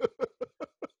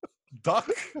 Duck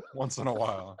once in a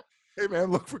while. Hey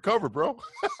man, look for cover, bro.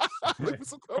 Look for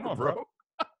some cover, come on, bro.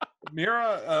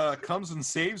 Mira comes and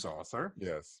saves Arthur.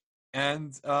 Yes.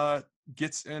 And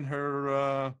gets in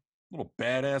her little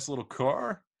badass little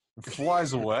car and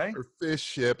flies away. Her fish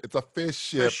ship. It's a fish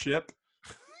ship.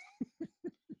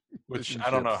 Which I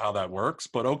don't know how that works,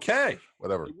 but okay.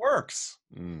 Whatever. It works.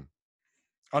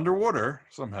 Underwater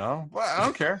somehow. Well, I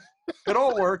don't care. It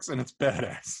all works, and it's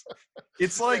badass.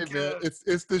 It's like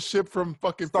it's the ship from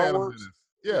fucking Star Wars.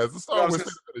 Yeah, it's the Star Wars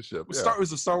ship. It was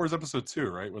the Star Wars episode 2,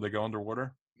 right, where they go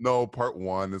underwater? No, part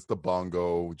 1. It's the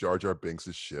Bongo, Jar Jar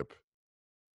Binks' ship.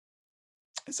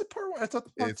 Is it part 1? I thought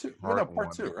part 2.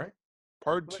 Part 2, right?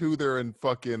 Part 2, they're in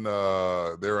fucking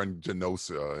they're in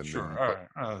Geonosis. And sure, all right.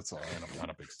 That's all.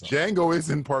 Not a big stuff. Django is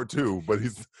in part 2, but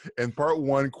he's in part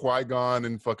 1. Qui-Gon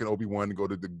and fucking Obi-Wan go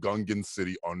to the Gungan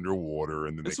city underwater,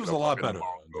 and then this was a lot better.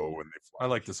 I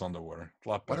like this underwater. A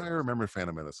lot better. Why do I remember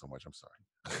Phantom Menace so much? I'm sorry.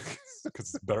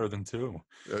 Because it's better than 2.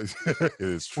 It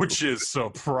is true. Which is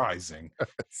surprising.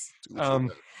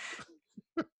 And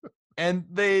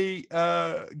they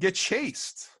get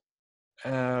chased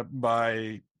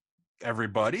by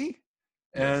everybody,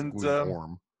 and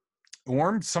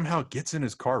Orm somehow gets in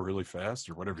his car really fast,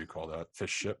 or whatever you call that,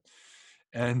 fish ship.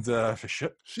 And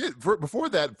before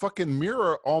that, fucking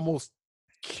Mira almost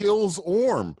kills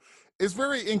Orm. It's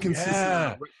very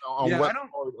inconsistent on what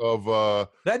part of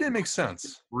that didn't make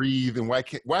sense. Breathe, and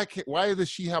why does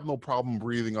she have no problem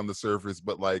breathing on the surface,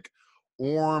 but like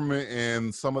Orm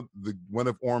and one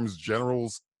of Orm's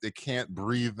generals, they can't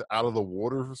breathe out of the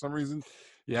water for some reason.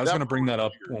 Yeah, I was going to bring that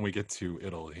up when we get to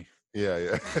Italy.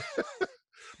 Yeah.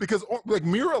 Because like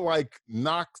Mira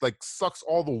sucks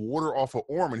all the water off of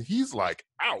Orm, and he's like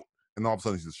out, and all of a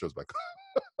sudden he just shows back.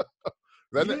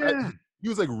 He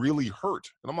was like really hurt,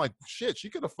 and I'm like, shit, she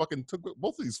could have fucking took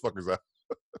both of these fuckers out.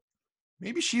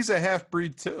 Maybe she's a half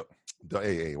breed too.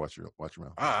 Hey, watch your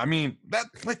mouth. I mean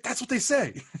that's what they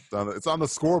say. It's on the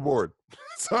scoreboard.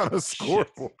 It's on a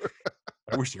scoreboard.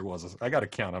 I wish there was. I got to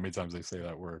count how many times they say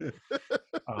that word.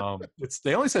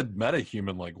 They only said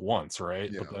metahuman like once,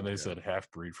 right? Yeah, but then they said half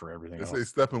breed for everything. They say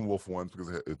Steppenwolf once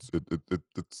because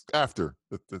it's after.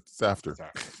 It's after.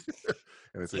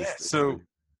 And they say so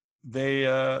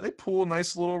they pull a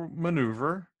nice little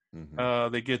maneuver.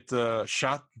 Mm-hmm. They get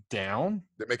shot down.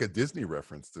 They make a Disney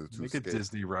reference to make escape. A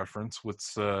Disney reference.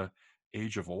 What's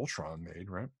Age of Ultron made,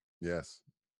 right? Yes.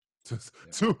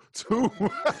 Two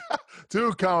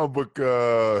comic book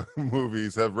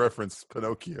movies have referenced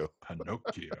Pinocchio.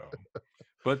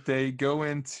 But they go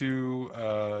into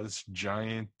this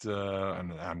giant,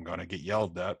 and I'm going to get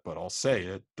yelled at, but I'll say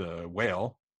it, the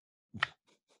whale.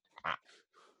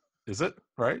 Is it,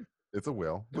 right? It's a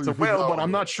whale. It's a whale, but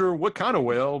I'm not sure what kind of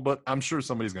whale, but I'm sure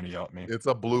somebody's going to yell at me. It's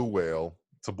a blue whale.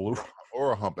 It's a blue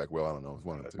or a humpback whale. I don't know. It's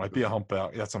one of the two. Might be a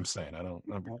humpback. That's what I'm saying. I don't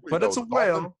know. But it's a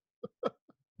whale.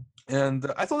 And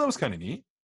I thought that was kind of neat.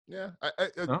 Yeah.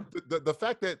 The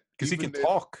fact that because he can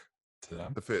talk. to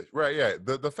them. The fish, right? Yeah.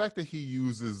 The fact that he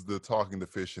uses the talking to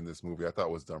fish in this movie, I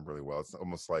thought was done really well. It's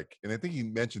almost like, and I think he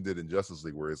mentioned it in Justice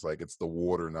League, where it's like it's the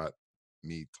water, not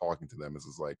me talking to them. It's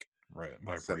just like right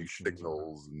vibrations,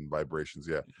 signals, and vibrations.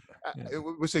 Yeah. Yeah.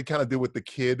 Which they kind of did with the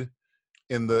kid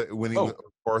in the when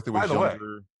Arthur was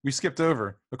younger. Way, we skipped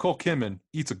over Nicole Kidman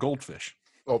eats a goldfish.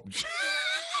 Oh.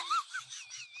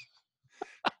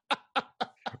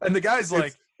 And the guy's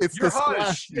like, it's You're the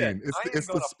splash scene.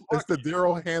 It's the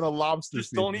Daryl Hannah lobster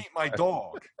just scene. Don't eat my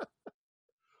dog.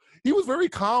 He was very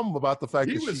calm about the fact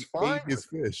that was she fine ate his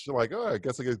fish. Like, oh, I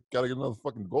guess I gotta get another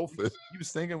fucking goldfish. He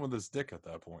was thinking with his dick at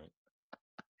that point.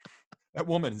 That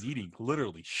woman is eating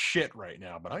literally shit right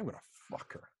now, but I'm gonna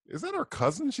fuck her. Is that her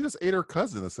cousin? She just ate her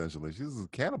cousin essentially. She's a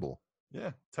cannibal.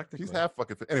 Yeah, technically. She's half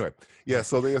fucking. Anyway, yeah.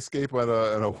 So they escape on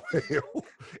a whale,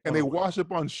 and they wash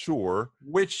up on shore,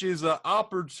 which is an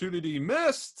opportunity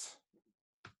missed.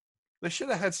 They should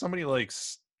have had somebody like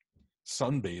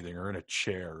sunbathing or in a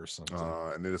chair or something,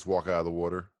 and they just walk out of the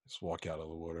water. Just walk out of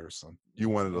the water or something. You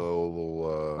wanted a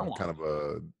little kind of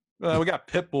a. We got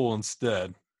Pitbull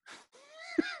instead.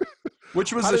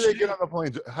 Which was how did they get on the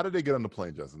plane? How did they get on the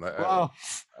plane, Justin?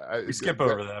 We skip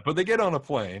over that, but they get on a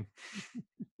plane.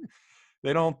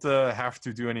 They don't have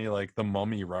to do any like the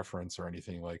Mummy reference or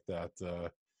anything like that.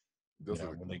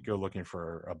 When they go looking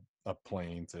for a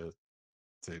plane to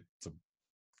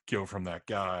go from that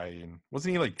guy, and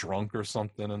wasn't he like drunk or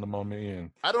something in the Mummy?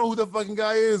 And I don't know who the fucking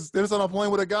guy is. They're just on a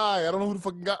plane with a guy. I don't know who the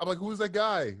fucking guy. I'm like, who's that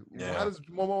guy? Yeah. How does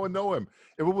Momoa know him?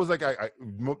 If it was like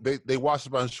they washed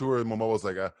up on shore, and Momoa was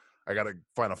like, I gotta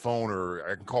find a phone, or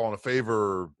I can call on a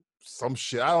favor, or some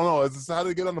shit. I don't know. It's just how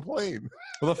they get on the plane.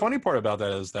 Well, the funny part about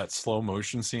that is that slow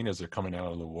motion scene as they're coming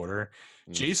out of the water.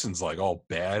 Jason's like all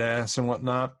badass and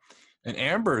whatnot, and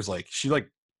Amber's like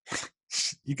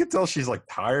you could tell she's like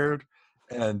tired,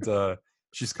 and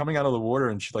she's coming out of the water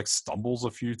and she like stumbles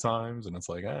a few times, and it's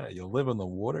like you live in the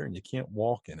water and you can't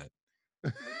walk in it.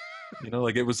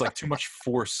 Like it was like too much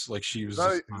force. Like she was.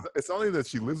 It's not only that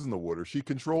she lives in the water; she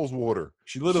controls water.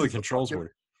 She literally controls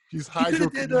water. She's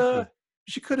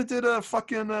She could have did a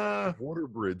fucking water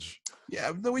bridge.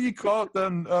 Yeah, the way you call it,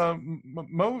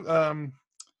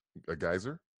 a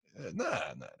geyser.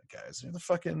 Nah, not a geyser. The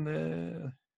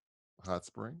fucking hot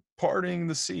spring, parting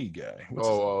the sea guy.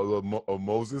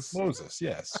 Moses. Moses,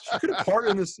 yes. She could have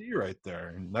parted the sea right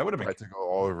there, and that would have been. I took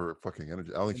all of her fucking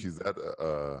energy. I don't think she's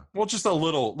that. Well, just a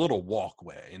little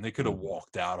walkway, and they could have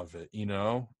walked out of it.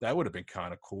 That would have been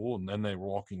kind of cool. And then they were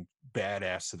walking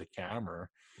badass to the camera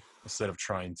instead of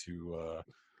trying to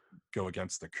go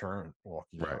against the current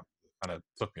walking out. Kind of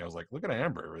took me. I was like, look at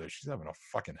Amber over there. She's having a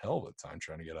fucking hell of a time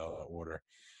trying to get out of that water.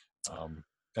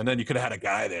 And then you could have had a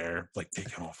guy there, like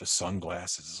taking off his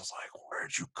sunglasses. It was like,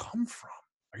 where'd you come from?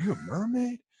 Are you a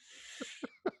mermaid?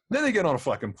 Then they get on a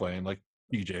fucking plane, like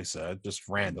DJ said, just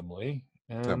randomly.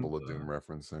 And, Temple of Doom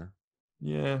reference there.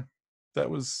 Yeah, that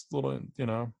was a little, you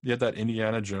had that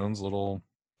Indiana Jones little.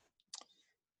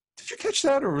 Did you catch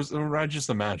that, or I just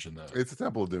imagine that? It's a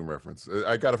Temple of Doom reference.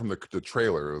 I got it from the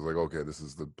trailer. It was like, okay, this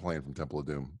is the plane from Temple of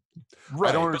Doom.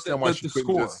 Right. I don't understand why she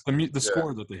couldn't score, the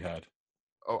score that they had.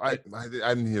 Oh, I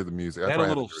didn't hear the music. I had a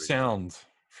little sound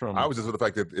from. I was just with the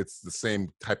fact that it's the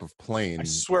same type of plane. I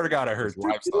swear to God, I heard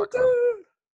livestock.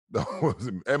 No,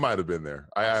 it might have been there.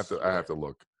 I have to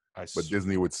look. But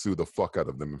Disney would sue the fuck out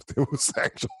of them if there was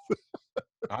actual.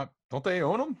 Don't they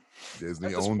own them?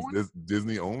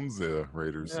 Disney owns the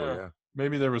Raiders. Yeah. So yeah,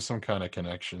 maybe there was some kind of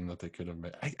connection that they could have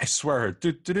made. I swear.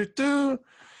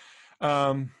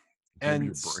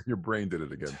 And your brain did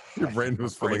it again. Your brain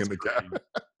was filling in the gap.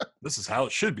 This is how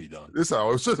it should be done. This is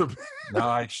how it should have been. No,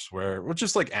 I swear. Well,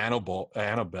 just like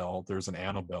Annabelle. There's an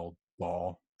Annabelle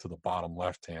doll to the bottom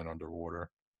left hand underwater.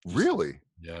 Really?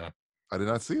 Yeah. I did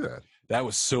not see that. That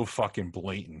was so fucking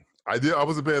blatant. I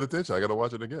wasn't paying attention. I got to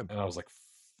watch it again. And I was like,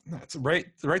 no, it's right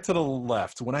to the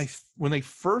left. When they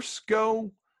first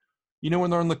go, when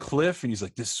they're on the cliff, and he's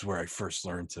like, this is where I first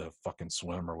learned to fucking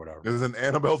swim or whatever. There's an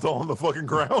Annabelle doll on the fucking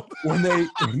ground.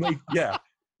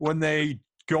 when they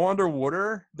go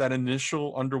underwater, that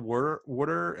initial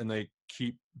underwater, and they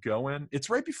keep going. It's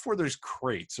right before there's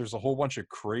crates. There's a whole bunch of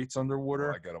crates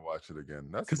underwater. I gotta watch it again.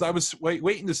 Because I was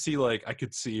waiting to see, like, I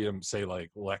could see him say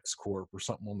like LexCorp or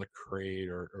something on the crate,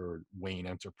 or Wayne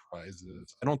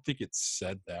Enterprises. I don't think it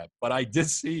said that, but I did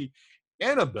see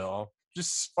Annabelle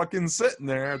just fucking sitting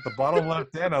there at the bottom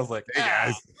left hand. I was like,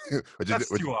 hey guys,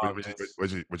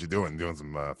 what you doing? Doing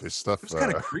some fish stuff? It was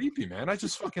kind of creepy, man. I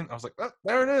was like, oh,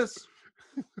 there it is.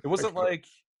 It wasn't like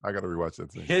I gotta rewatch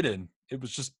that thing. Hidden. It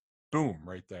was just boom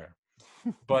right there.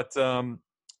 But so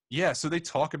they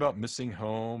talk about missing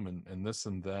home and this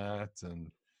and that,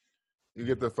 and You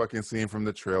get the fucking scene from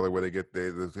the trailer where they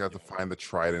have to find the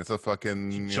trident. It's a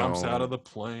fucking She jumps out of the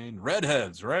plane.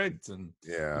 Redheads, right? And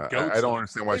yeah, I don't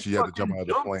understand why she had to jump out of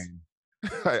the plane.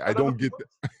 I don't get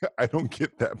that. I don't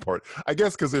get that part. I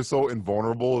guess because they're so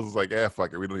invulnerable. It's like,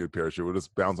 fuck it, we don't need a parachute. We'll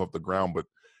just bounce off the ground, but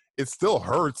it still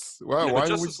hurts. Well, yeah, why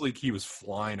Justice League, he was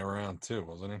flying around too,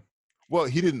 wasn't he? Well,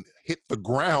 he didn't hit the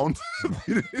ground.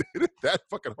 He didn't hit it that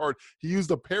fucking hard. He used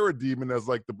a parademon as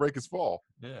like to break his fall.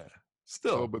 Yeah.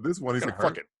 Still. So, but this one, he's like,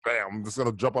 fuck it. Bam. I'm just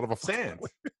going to jump out of a sand.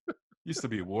 Used to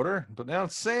be water, but now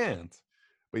it's sand.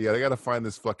 But yeah, they got to find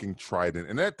this fucking trident.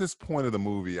 And at this point of the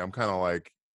movie, I'm kind of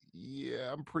like,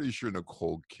 yeah, I'm pretty sure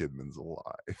Nicole Kidman's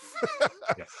alive.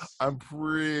 Yes. I'm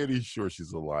pretty sure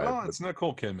she's alive. Well, it's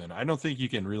Nicole Kidman. I don't think you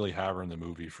can really have her in the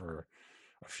movie for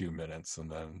a few minutes and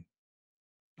then,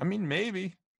 I mean,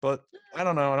 maybe, but I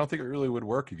don't know. I don't think it really would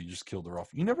work if you just killed her off.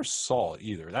 You never saw it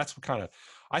either. That's what kind of,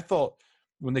 I thought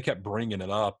when they kept bringing it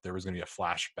up, there was going to be a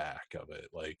flashback of it,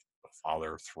 like a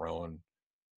father throwing,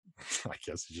 I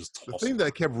guess he just the thing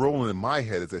that kept rolling in my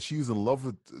head is that she was in love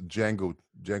with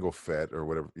Django Fett or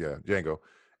whatever. Yeah, Django.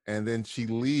 And then she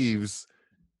leaves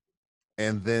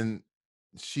and then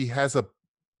she has a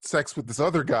sex with this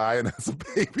other guy and has a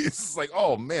baby. It's just like,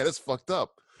 oh man, that's fucked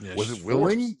up. Yeah, was it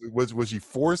willing? Was she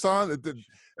forced on?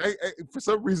 For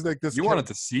some reason, like this. You wanted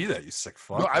to see that, you sick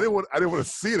fuck. No, I didn't want to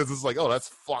see it. It's just like, oh, that's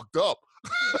fucked up.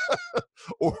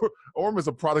 Orm is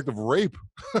a product of rape,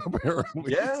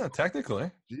 apparently. Yeah,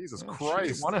 technically. Jesus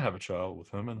Christ! She want to have a child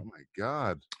with him. And... oh my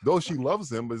God! Though she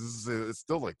loves him, but it's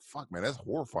still like, fuck, man, that's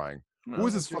horrifying. No, who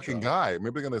is this fucking guy?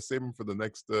 Maybe they're gonna save him for the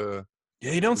next.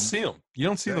 Yeah, you don't see him. You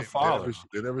don't see the father.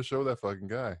 They never show that fucking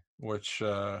guy. Which,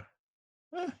 yeah,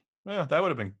 that would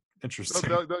have been interesting.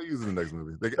 They'll use it in the next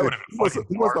movie. Who wants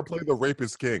to play the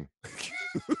rapist king?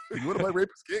 You want to play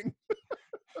rapist king?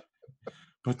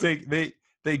 But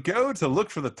they go to look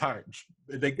for the time.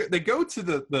 They go to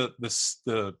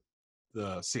the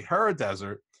Sahara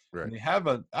Desert. Right. And they have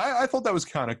I thought that was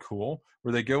kind of cool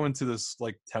where they go into this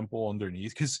like temple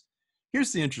underneath. Because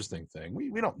here's the interesting thing: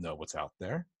 we don't know what's out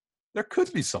there. There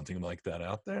could be something like that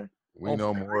out there. We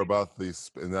know more about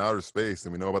in the outer space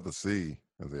than we know about the sea,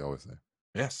 as they always say.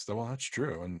 Yes, well, that's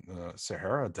true. And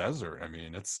Sahara Desert, I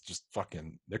mean, it's just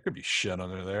fucking. There could be shit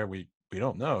under there. We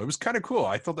don't know. It was kind of cool.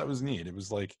 I thought that was neat. It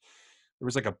was like there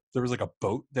was like a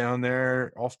boat down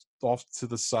there off to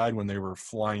the side when they were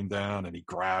flying down, and he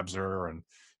grabs her and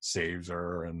saves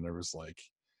her. And there was like,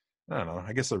 I don't know.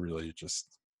 I guess I really just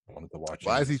wanted to watch.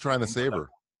 Why is he trying to save her?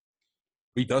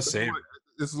 He does save her.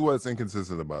 This is what's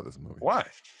inconsistent about this movie. Why?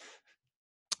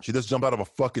 She just jumped out of a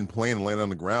fucking plane and landed on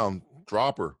the ground.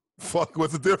 Drop her. Fuck,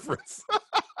 what's the difference?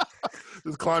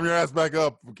 Just climb your ass back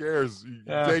up. Who cares?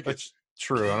 Take it.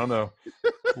 True. I don't know.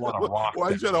 A lot of rock. Why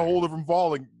did you try to hold her from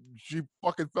falling? She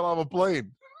fucking fell out of a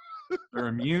plane. They're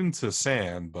immune to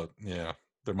sand, but yeah,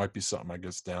 there might be something, I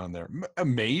guess, down there.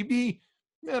 Maybe,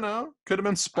 could have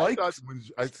been spikes.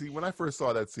 When I first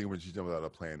saw that scene when she jumped out of a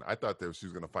plane, I thought that she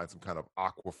was going to find some kind of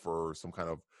aquifer, some kind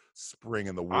of spring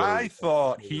in the water. I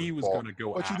thought he was going to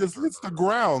go but she just hits the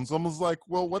ground. So I was like,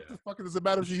 well, what the fuck does it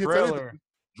matter if she hits anything?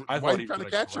 I thought he was trying to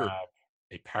catch her.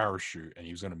 A parachute, and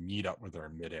he was going to meet up with her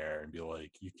in midair and be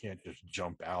like, you can't just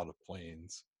jump out of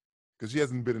planes. Because she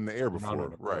hasn't been in the air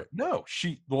before, right? No,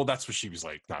 that's what she was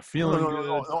like, not feeling good.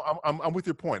 No, I'm with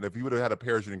your point. If you would have had a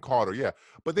parachute and caught her, yeah.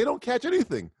 But they don't catch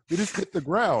anything. They just hit the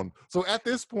ground. So at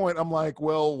this point, I'm like,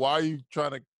 well, why are you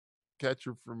trying to catch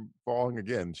her from falling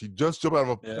again? She just jumped out of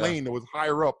a plane that was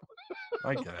higher up.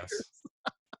 I guess.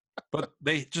 But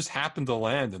they just happened to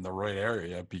land in the right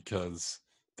area because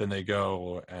then they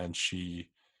go and she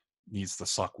needs to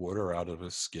suck water out of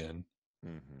his skin,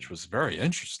 which was very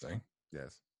interesting.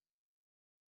 Yes.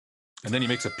 And then he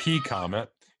makes a pee comment.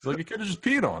 He's like, you could have just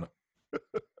peed on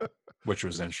it, which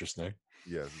was interesting.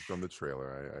 Yes, it's from the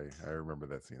trailer. I remember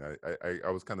that scene.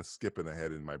 I was kind of skipping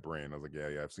ahead in my brain. I was like,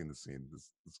 yeah, I've seen the scene. Let's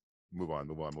move on.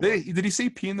 Did he say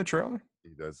pee in the trailer?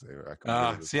 He does say.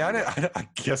 I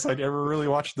guess I never really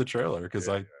watched the trailer because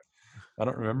I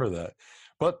don't remember that.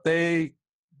 But they,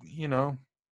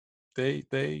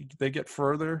 they get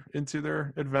further into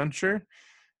their adventure,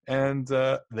 and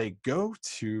they go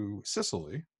to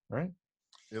Sicily. Right?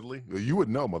 Italy? You would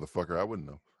know, motherfucker. I wouldn't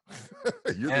know.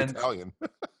 You're the Italian.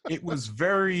 It was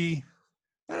very,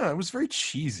 it was very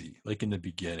cheesy, like in the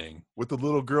beginning. With the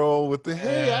little girl with the,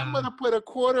 hey, I'm going to put a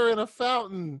quarter in a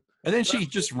fountain. And then she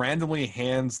just randomly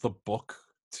hands the book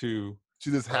to...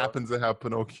 She just happens to have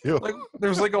Pinocchio. Like,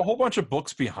 there's like a whole bunch of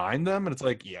books behind them, and it's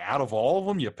like, out of all of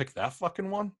them, you pick that fucking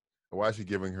one? Why is she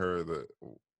giving her the...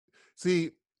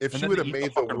 See... If And she then would they have eat the made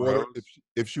the fucking water, rose.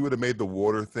 if she would have made the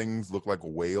water things look like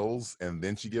whales, and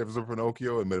then she gives her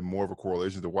Pinocchio, and made more of a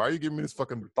correlation to why are you giving me this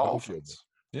fucking Pinocchio? Dolphins.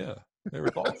 Yeah, they were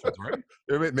dolphins, right?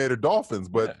 They made her dolphins,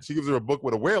 but Yeah. she gives her a book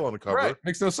with a whale on the cover. Right,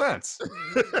 makes no sense.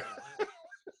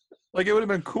 Like, it would have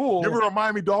been cool. Give her a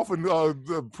Miami Dolphin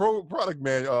product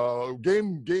man,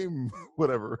 game,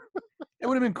 whatever. It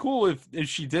would have been cool if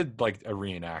she did like a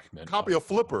reenactment. Copy a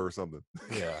Flipper or something.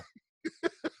 Yeah.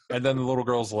 And then the little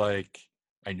girl's like,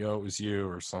 I know it was you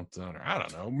or something, or I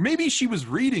don't know. Maybe she was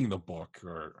reading the book,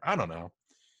 or I don't know.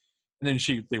 And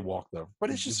then they walked over. But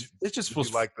it just Did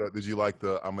you like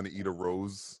the I'm gonna eat a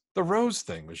rose? The rose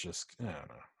thing was just, I don't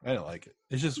know. I didn't like it.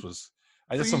 It just was,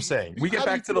 that's what I'm See, saying. We how get do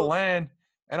you back to the feel- land,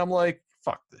 and I'm like,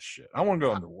 fuck this shit. I want to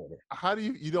go underwater. How do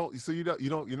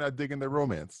you're not digging their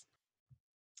romance?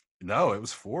 No, it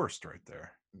was forced right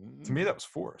there. To me, that was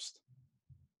forced.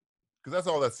 Because that's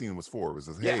all that scene was for. Was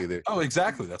just, hey, they Oh,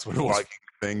 exactly. That's what it was. like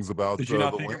things about. Did you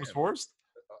not the think it land. was forced?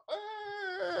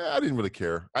 I didn't really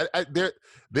care.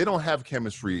 They don't have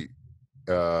chemistry.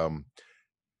 They Not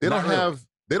really.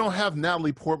 don't have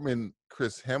Natalie Portman,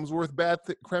 Chris Hemsworth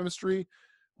chemistry,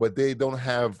 but they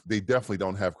definitely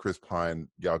don't have Chris Pine,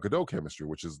 Gal Gadot chemistry,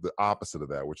 which is the opposite of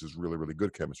that, which is really, really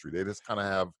good chemistry. They just kind of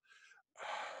have,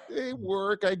 they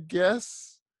work, I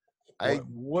guess. What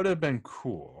would have been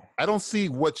cool. I don't see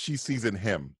what she sees in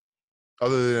him,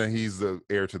 other than he's the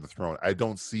heir to the throne. I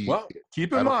don't see. Well,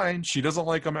 keep in mind, she doesn't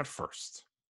like him at first.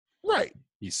 Right.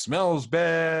 He smells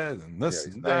bad, and this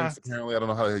and that. Apparently, I don't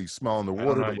know how you smell in the I don't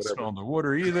water. know how Or you whatever. smell in the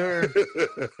water either.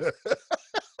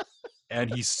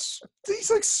 And he's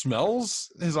like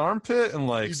smells his armpit and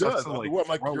like He starts does. to, like, What,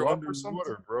 like throw you're up under or something.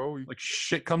 water, bro. Like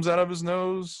shit comes out of his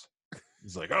nose.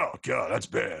 He's like, oh god, that's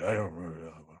bad. I don't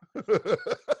remember.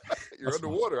 You're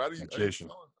underwater. How do you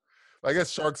smell it? I guess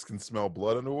sharks can smell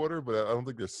blood underwater, but I don't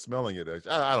think they're smelling it.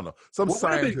 I don't know. Some What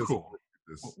would have been scientists. cool?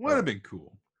 What would have been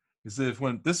cool is if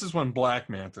this is when Black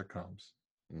Manta comes,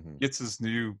 Mhm. gets his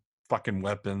new fucking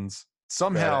weapons,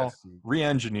 somehow Badass suit.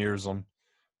 re-engineers them.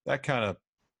 That kind of,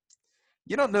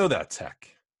 you don't know that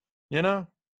tech, you know.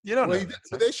 You don't Well,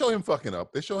 know. they show him fucking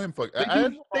up. They show him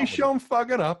fucking. They show him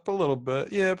fucking up a little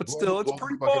bit, yeah, but Blows- still, it's blows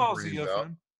pretty the fucking ballsy brains of out.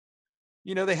 him.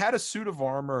 You know, they had a suit of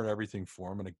armor and everything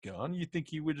for him and a gun. You think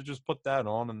he would have just put that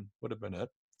on and would have been it?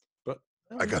 But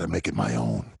I gotta make it my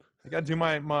own. I got to do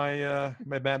my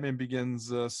Batman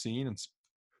Begins scene and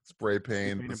Spray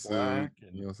paint paint the it suit. black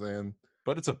You know what I'm saying?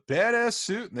 but it's a badass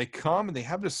suit, and they come and they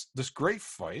have this great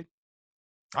fight.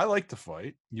 I like the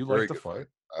fight. You Very like the good fight.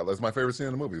 That's my favorite scene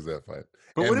in the movie. Is that fight?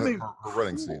 But And what I mean, her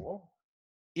running scene.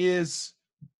 is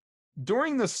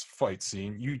during this fight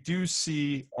scene, you do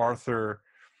see Arthur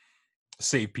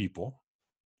save people.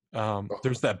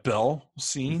 There's that bell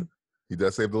scene. He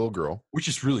does save the little girl, which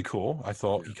is really cool. I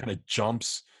thought he kind of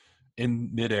jumps in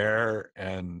midair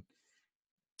and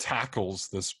tackles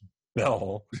this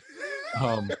bell.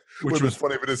 Which was was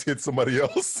funny if it just hit somebody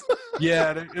else.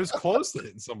 yeah, it was close to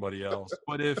hitting somebody else.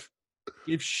 But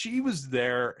if she was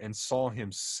there and saw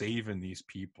him saving these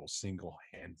people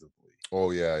single-handedly,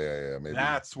 Oh yeah. Maybe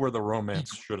that's where the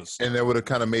romance should have started. and that would have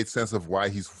kind of made sense of why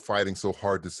he's fighting so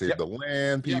hard to save Yep. the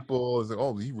land. People, it's like,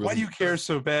 oh, he really. Why do you care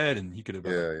so bad? And he could have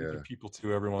been Yeah. giving people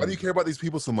to everyone. Why do you care about these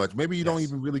people so much? Maybe you don't Yes.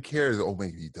 even really care. Oh,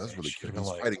 maybe he does Yeah, really she care. could've been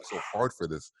He's like, fighting so hard for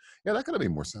this. Yeah, that could have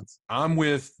made more sense. I'm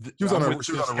with. She was I'm on a with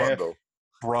she was this on a run half though.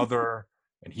 brother,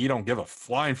 and he don't give a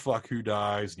flying fuck who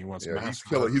dies, and he wants. Yeah,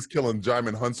 massacre. he's killing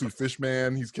Jaimin Hunsu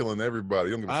Fishman. He's killing everybody.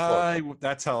 He don't give a fuck.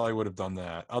 That's how I would have done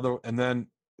that. And then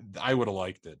I would have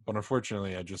liked it, but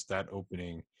unfortunately, that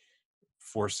opening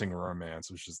forcing a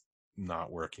romance was just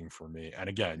not working for me. And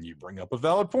again, you bring up a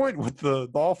valid point with the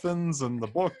dolphins and the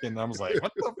book, and I was like,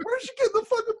 "What the? Where'd she get the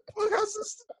fucking book? How's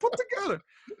this put together?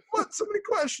 What? So many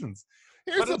questions."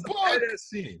 Here's But a it's book. badass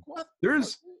scene. What?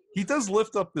 He does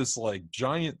lift up this like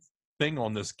giant thing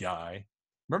on this guy.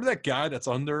 Remember that guy that's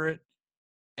under it?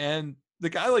 And the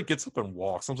guy like gets up and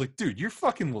walks. I was like, dude, your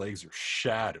fucking legs are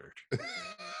shattered.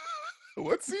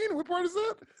 What scene? What part is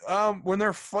that? When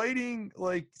they're fighting,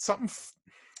 like something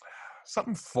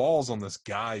falls on this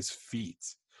guy's feet.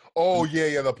 Oh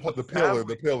yeah. The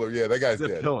pillar. Yeah, that guy's The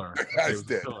dead. pillar. That It guy's was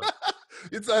the dead. pillar.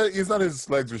 It's not his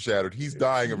legs are shattered. He's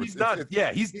dying of He's not.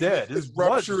 Yeah, he's dead. It's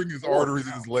blood rupturing is his pouring arteries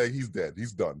in out. his leg. He's dead.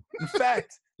 He's done. In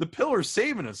fact, the pillar's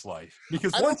saving his life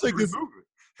because I don't once they think this- remove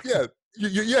it, Yeah.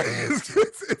 Yeah, it's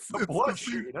the blood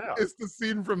shooting out. It's the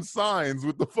scene from Signs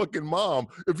with the fucking mom.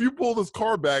 If you pull this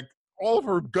car back, all of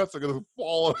her guts are gonna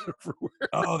fall out everywhere.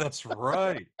 Oh, that's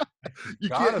right. You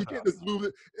can't just move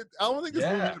it. I don't think this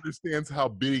movie Yeah. understands how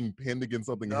being pinned against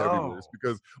something heavy works,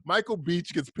 because Michael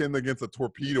Beach gets pinned against a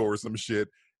torpedo or some shit.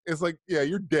 It's like, yeah,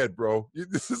 you're dead, bro.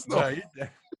 This is No, you're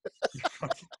dead.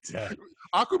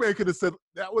 Aquaman could have said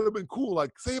that would have been cool.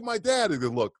 Like, save my dad. And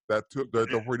then, look, that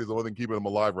torpedo is the only thing keeping him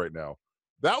alive right now.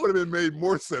 That would have been made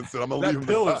more sense. Than I'm gonna leave him.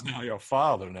 Pill is now your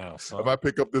father now. Son. If I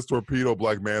pick up this torpedo,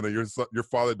 Black Manta, your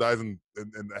father dies in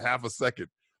half a second.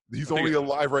 He's only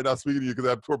alive right now speaking to you because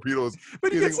that torpedo is.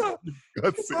 But he gets up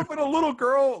and a little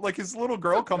girl, like his little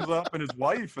girl, comes up and his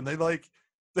wife, and they like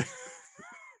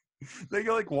they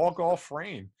like walk off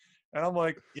frame, and I'm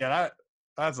like, yeah,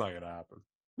 that's not gonna happen.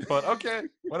 But okay,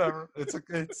 whatever. It's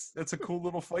a cool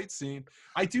little fight scene.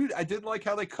 I did like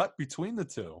how they cut between the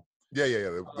two. Yeah.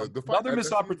 The fight, another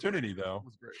missed opportunity though.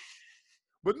 Was great.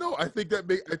 But no, I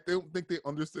don't think they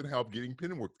understood how getting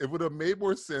Pin worked. It would have made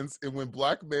more sense if when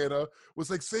Black Manta was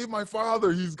like, "Save my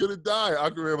father, he's gonna die."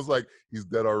 Aquaman was like, "He's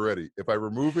dead already. If I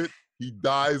remove it, he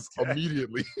dies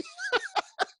immediately."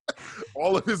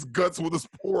 All of his guts will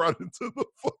just pour out into the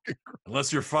fucking ground.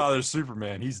 Unless your father's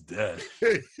Superman, he's dead.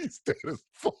 He's dead as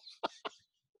fuck.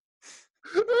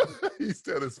 He's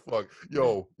dead as fuck.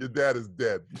 Yo, your dad is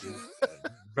dead.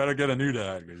 Better get a new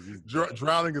dad.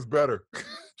 Drowning is better.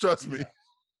 Trust me.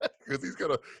 Because he's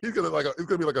gonna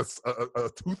be like a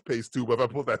toothpaste tube if I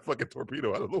pull that fucking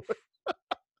torpedo out of the way.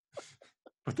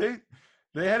 But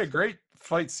they had a great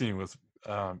fight scene with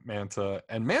Manta,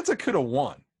 and Manta could have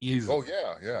won easily. Oh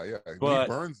yeah. But he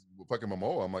burns fucking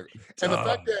Momoa. I'm like, and the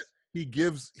fact that he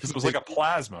gives, because it was like a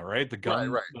plasma, right? The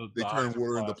gun, right. They turn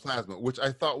water into plasma, which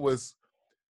I thought was.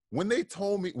 When they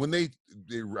told me,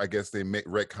 I guess they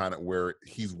retcon it where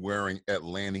he's wearing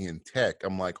Atlantean tech.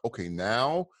 I'm like, okay,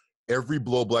 now every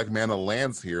blow Black Manta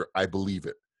lands here, I believe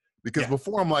it. Because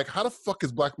before I'm like, how the fuck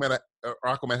is Black Manta or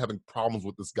Aquaman having problems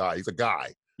with this guy? He's a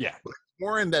guy. Yeah. But he's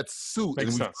wearing that suit, and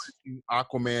we see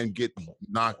Aquaman get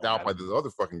knocked out by the other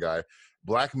fucking guy.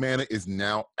 Black Manta is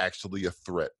now actually a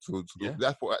threat. So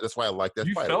that's why I like that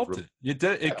fight. You felt it. You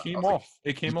did. It came off.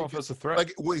 It came off as a threat.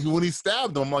 Like when he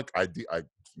stabbed him, I'm like, I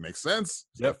makes sense.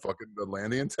 Yeah, fucking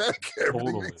Atlantean tech.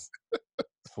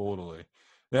 Totally.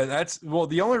 That's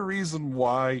the only reason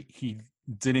why he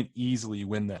didn't easily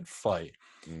win that fight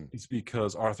is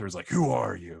because Arthur's like, "Who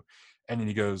are you?" And then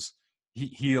he goes,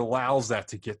 he allows that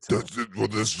to get to him. Will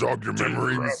this jog your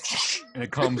memories? And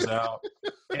it comes out.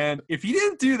 And if he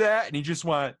didn't do that and he just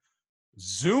went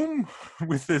zoom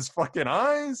with his fucking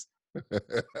eyes,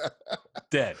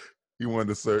 dead. He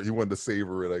wanted to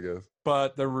savor it, I guess.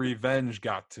 But the revenge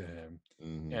got to him.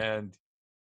 And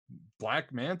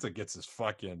Black Manta gets his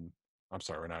fucking... I'm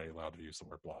sorry, we're not allowed to use the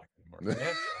word black anymore.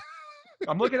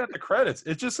 I'm looking at the credits.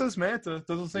 It just says Manta. It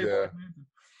doesn't say Black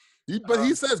Manta. But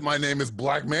he says, my name is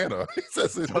Black Manta. He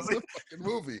says it in the fucking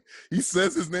movie. He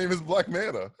says his name is Black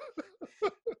Manta.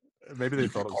 Maybe they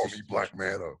thought it was call me Black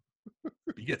Manta.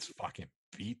 He gets fucking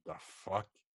beat the fuck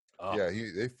up. Yeah,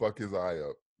 they fuck his eye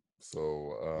up.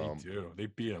 So they do. They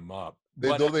beat him up.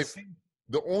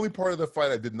 The only part of the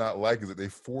fight I did not like is that they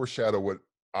foreshadow what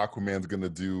Aquaman's gonna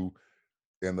do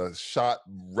in the shot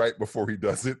right before he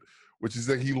does it, which is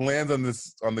that he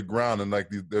lands on the ground and like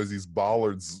there's these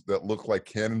bollards that look like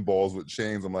cannonballs with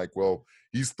chains. I'm like, well,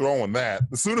 he's throwing that.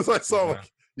 As soon as I saw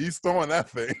he's throwing that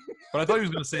thing. But I thought he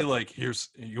was gonna say like, "Here's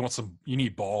you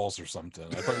need balls or something."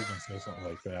 I thought he was gonna say something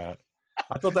like that.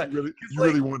 I thought that you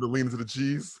really wanted to lean into the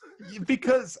cheese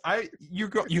because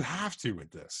you have to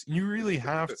with this. You really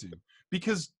have to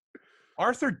because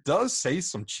Arthur does say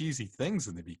some cheesy things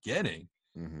in the beginning.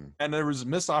 And there was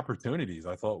missed opportunities,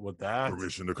 I thought, with that.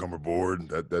 Permission to come aboard,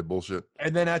 that bullshit.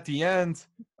 And then at the end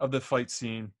of the fight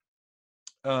scene,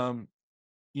 they're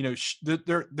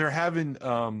having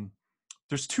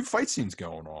there's two fight scenes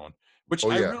going on, which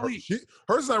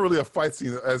hers is not really a fight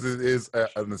scene as it is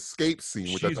an escape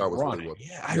scene, which I thought was really good.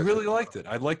 Yeah, I really liked it.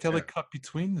 I liked how they cut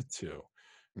between the two.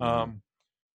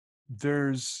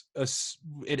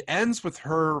 It ends with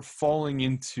her falling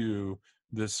into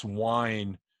this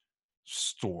wine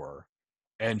store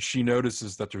and she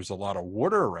notices that there's a lot of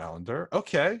water around her.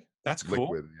 Okay, that's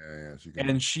cool. Liquid. Yeah.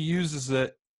 And she uses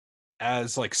it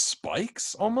as like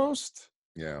spikes almost.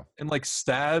 Yeah. And like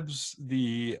stabs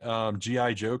the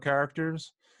G.I. Joe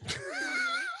characters.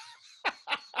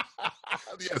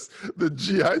 Yes, the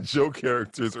G.I. Joe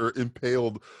characters are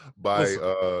impaled by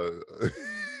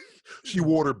she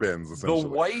water bends essentially. The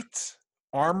white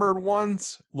armored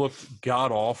ones looked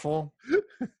god awful.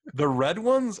 The red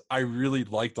ones I really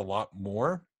liked a lot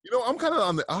more. You know, I'm kind of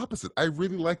on the opposite. I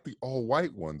really like the all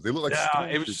white ones. They look like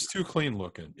it was just too clean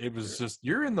looking. It was just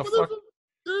you're in the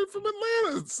They're from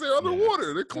Atlanta. They're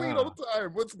underwater. They're clean all the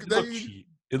time.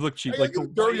 It looked cheap. Like the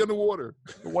dirty underwater.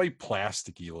 The white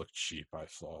plasticky looked cheap, I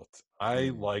thought. I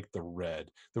like the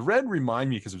red. The red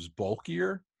reminded me because it was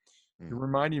bulkier. It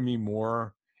reminded me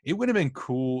more. It would have been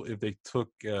cool if they took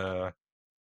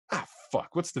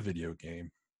Fuck. What's the video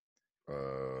game?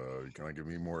 Can I give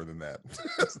me more than that?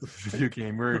 The video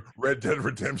game where Red Dead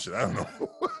Redemption. I don't know.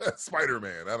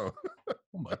 Spider-Man. I don't.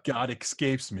 Oh my God, it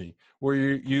escapes me. Where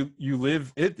you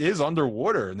live, it is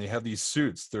underwater, and they have these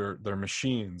suits. They're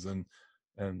machines, and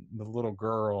the little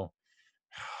girl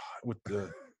with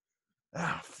the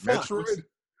fuck, Metroid.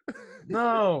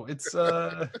 No, it's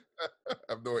I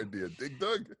have no idea. Dig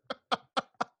Dug.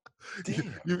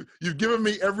 Damn. You've given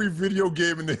me every video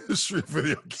game in the history of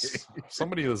video games.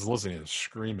 Somebody who's listening is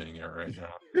screaming it right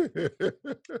now.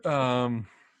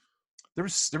 There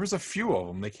was a few of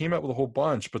them. They came out with a whole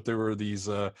bunch, but there were these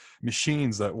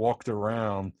machines that walked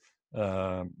around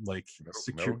like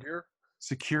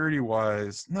security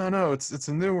wise. No, it's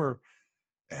a newer.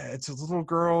 It's a little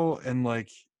girl and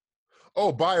like.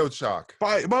 Oh, BioShock.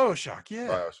 BioShock, yeah.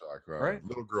 BioShock, right?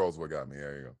 Little girl's what got me.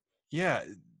 There you go. Yeah,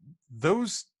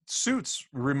 those suits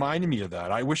reminded me of that.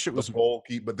 I wish it was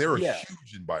bulky, but they were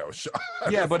huge in BioShock.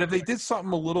 Yeah, but if they did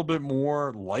something a little bit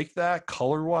more like that,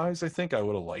 color-wise, I think I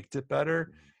would have liked it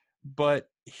better. But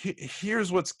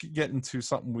here's what's getting to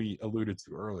something we alluded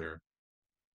to earlier.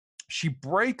 She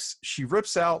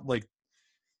rips out, like,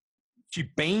 she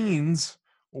banes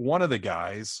one of the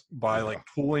guys by like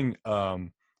pulling a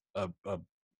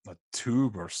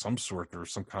tube or some sort or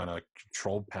some kind of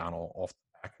control panel off the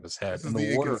back of his head. This is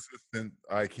the water. Inconsistent,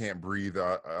 I can't breathe,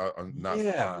 not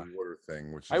the water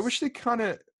thing. Which is, I wish they kind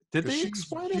of did. They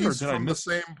explain it, or did I miss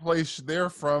the same place they're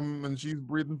from, and she's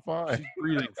breathing fine. She's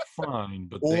breathing fine,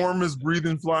 but Orm is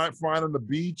breathing fine on the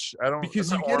beach. I don't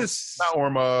because you get not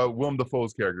Orm, Willem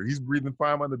Dafoe's character. He's breathing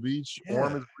fine on the beach. Yeah.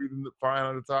 Orm is breathing fine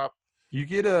on the top. You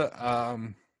get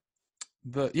the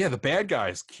bad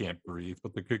guys can't breathe,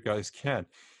 but the good guys can.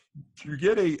 You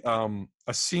get a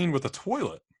scene with a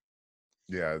toilet.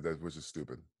 Yeah, that was just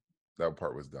stupid. That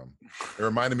part was dumb. It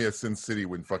reminded me of Sin City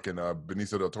when fucking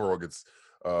Benicio del Toro gets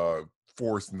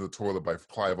forced into the toilet by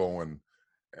Clive Owen.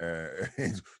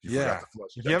 If you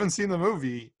haven't seen the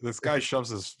movie, this guy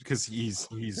shoves his because he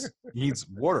needs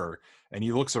water, and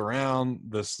he looks around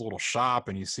this little shop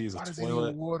and he sees a toilet. Does he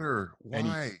need water?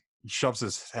 Why? He shoves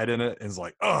his head in it and is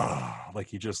like, oh, like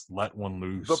he just let one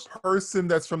loose. The person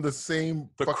that's from the same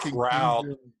fucking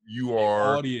crowd you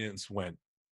are. The audience went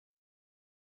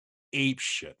ape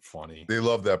shit funny. They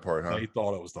love that part, huh? They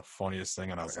thought it was the funniest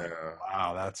thing, and I was like,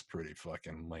 wow, that's pretty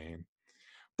fucking lame.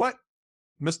 But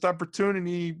missed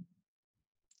opportunity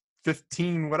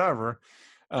 15, whatever.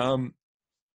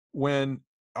 When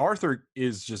Arthur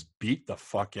is just beat the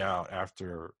fuck out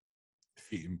after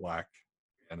defeating Black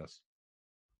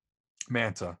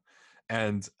Manta,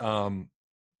 and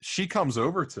she comes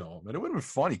over to him, and it would have been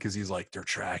funny because he's like, they're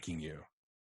tracking you,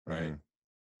 right? Mm-hmm.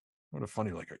 What a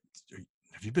funny, like,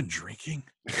 have you been drinking?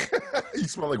 You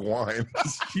smell like wine.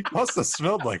 He must have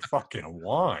smelled like fucking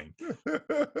wine.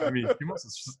 I mean, he must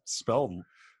have smelled.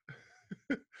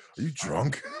 Are you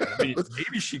drunk? I mean,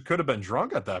 maybe she could have been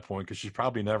drunk at that point because she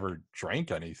probably never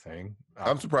drank anything.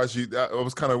 I'm surprised it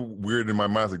was kind of weird in my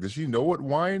mind. I was like, does she know what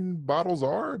wine bottles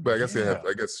are? But I guess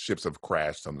I guess ships have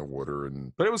crashed underwater,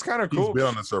 but it was kind of cool. He's been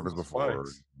on the surface before. Or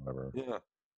whatever. Yeah,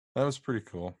 that was pretty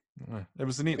cool. It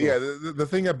was a neat. Yeah, the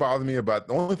thing that bothered me about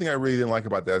the only thing I really didn't like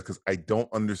about that is because I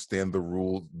don't understand the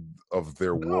rules of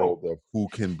their world of who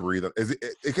can breathe.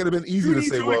 It could have been easy to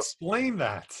say, well, explain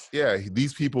that. Yeah,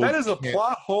 these people. That is a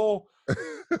plot hole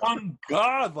on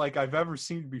God like I've ever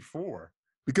seen before.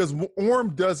 Because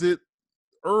Orm does it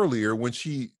earlier when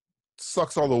she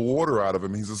sucks all the water out of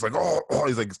him. He's just like, oh,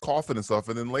 he's like coughing and stuff,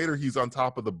 and then later he's on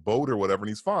top of the boat or whatever, and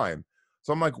he's fine.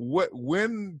 So I'm like,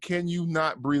 when can you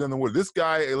not breathe underwater? This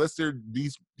guy, unless they're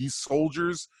these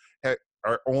soldiers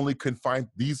are only confined,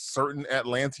 these certain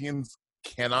Atlanteans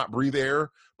cannot breathe air,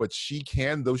 but she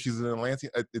can, though she's an Atlantean.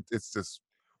 It's just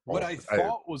what I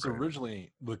thought was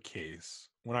originally the case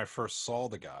when I first saw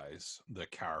the guys, the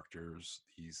characters.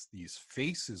 These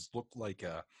faces looked like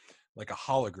a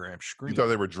hologram screen. You thought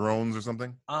they were drones or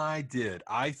something? I did.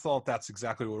 I thought that's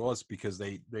exactly what it was because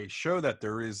they show that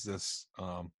there is this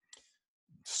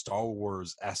Star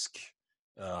Wars-esque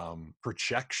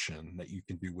projection that you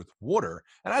can do with water,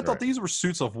 and I thought these were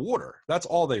suits of water. That's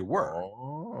all they were.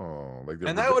 Oh,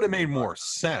 and that would have made more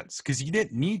sense because you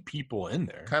didn't need people in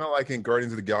there. Kind of like in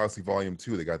Guardians of the Galaxy Volume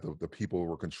 2, they got the people who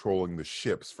were controlling the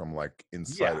ships from like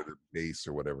inside of the base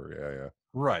or whatever. Yeah.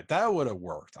 Right, that would have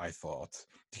worked, I thought,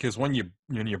 because when you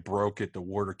broke it, the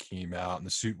water came out and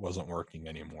the suit wasn't working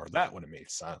anymore. That would have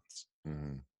made sense.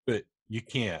 Mm-hmm. But you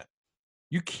can't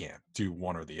do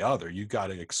one or the other. You got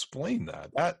to explain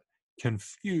that. That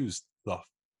confused the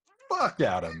fuck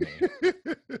out of me.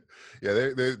 Yeah,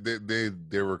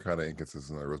 they were kind of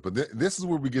inconsistent. But this is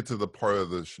where we get to the part of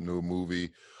the new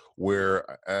movie where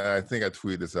I think I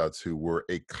tweeted this out too, where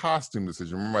a costume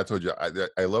decision. Remember, I told you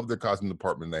I love the costume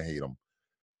department and I hate them.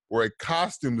 Where a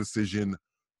costume decision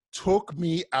took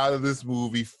me out of this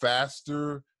movie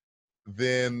faster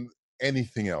than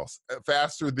anything else,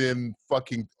 faster than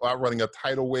fucking outrunning a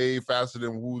tidal wave, faster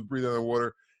than who's breathing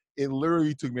underwater. It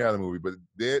literally took me out of the movie. But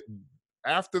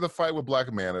after the fight with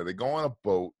Black Manta, they go on a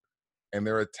boat and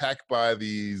they're attacked by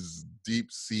these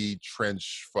deep sea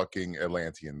trench fucking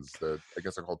Atlanteans. I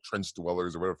guess they're called trench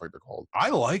dwellers or whatever the fuck they're called. I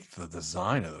liked the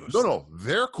design of those. No,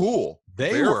 they're cool.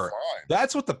 They're were fine.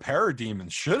 That's what the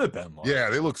parademons should have been like. Yeah,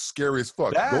 they look scary as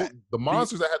fuck. The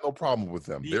monsters, I had no problem with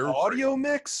them. The audio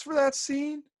mix for that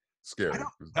scene, scary.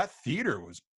 That theater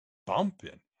was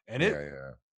bumping, and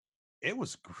it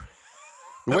was great.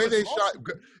 The way they shot,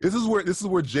 this is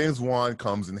where James Wan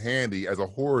comes in handy as a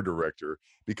horror director,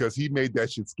 because he made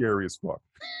that shit scary as fuck.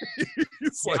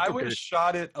 I would have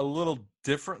shot it a little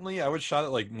differently. I would have shot it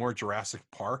like more Jurassic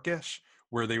Park-ish,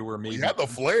 where they were maybe. You had the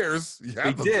flares. You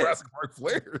had the Jurassic Park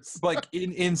flares. Like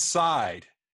inside,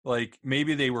 like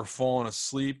maybe they were falling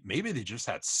asleep. Maybe they just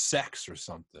had sex or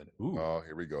something. Ooh. Oh,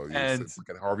 here we go. And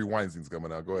Harvey Weinstein's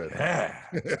coming out. Go ahead.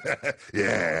 Yeah.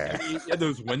 Yeah. You had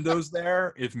those windows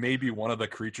there. If maybe one of the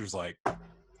creatures like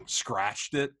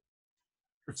scratched it.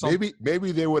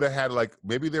 Maybe they would have had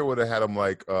him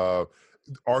like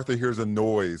Arthur hears a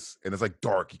noise and it's like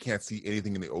dark. He can't see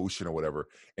anything in the ocean or whatever.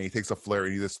 And he takes a flare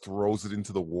and he just throws it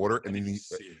into the water. And then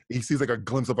he sees like a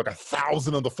glimpse of like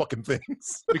 1,000 of the fucking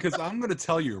things. Because I'm going to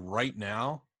tell you right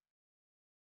now,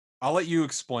 I'll let you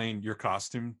explain your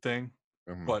costume thing.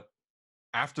 Mm-hmm. But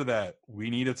after that, we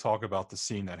need to talk about the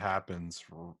scene that happens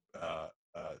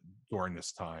during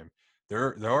this time.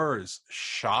 There is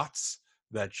shots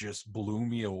that just blew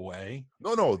me away.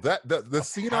 No, the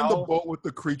scene on the boat with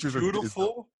the creatures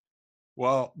beautiful.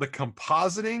 Well, the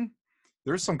compositing,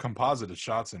 there's some composited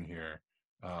shots in here,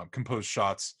 composed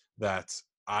shots that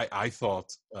I thought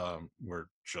were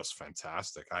just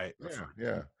fantastic.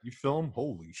 Yeah. You film,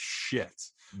 holy shit!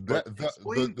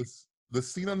 The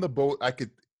scene on the boat,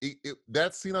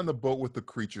 that scene on the boat with the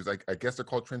creatures, I guess they're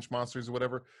called trench monsters or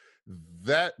whatever.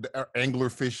 That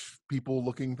anglerfish people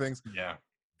looking things. Yeah.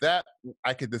 That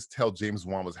I could just tell James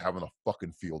Wan was having a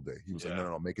fucking field day. He was like,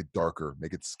 no, make it darker,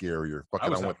 make it scarier. I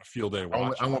was having a field day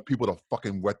watching. I want people to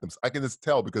fucking wet them. I can just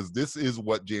tell, because this is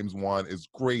what James Wan is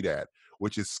great at,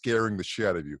 which is scaring the shit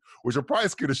out of you, which will probably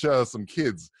scare the shit out of some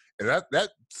kids. And that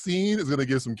scene is going to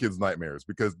give some kids nightmares,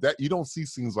 because you don't see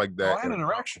scenes like that. I had an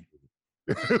erection.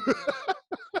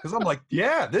 Because I'm like,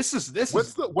 yeah, this is.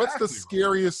 What's the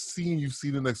scariest scene you've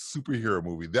seen in a superhero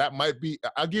movie? That might be.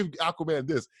 I'll give Aquaman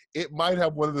this. It might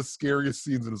have one of the scariest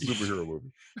scenes in a superhero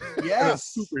movie.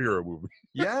 Yes, superhero movie.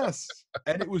 Yes,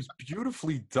 and it was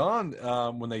beautifully done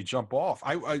when they jump off.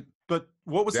 But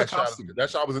what was the costume? That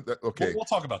shot was okay. We'll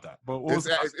talk about that. But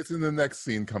it's in the next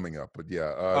scene coming up. But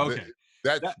yeah, okay.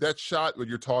 That shot that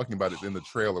you're talking about is in the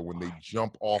trailer when they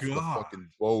jump off the fucking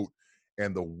boat.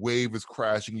 And the wave is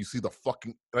crashing. You see the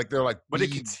fucking they're like. But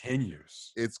it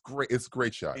continues. It's great. It's a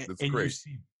great shot. It's great. You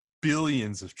see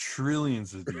billions of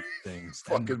trillions of these things,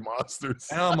 fucking monsters.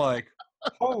 And I'm like,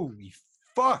 holy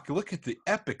fuck! Look at the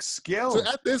epic scale.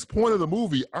 So at this point of the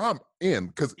movie, I'm in,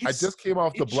 because I just came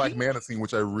off the Black Manta scene,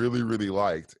 which I really, really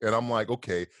liked, and I'm like,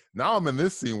 okay, now I'm in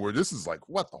this scene where this is like,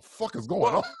 what the fuck is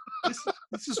going on?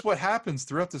 This is what happens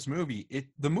throughout this movie.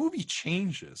 The movie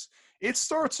changes. It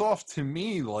starts off to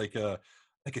me like a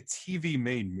TV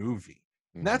made movie.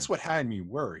 And that's what had me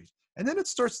worried. And then it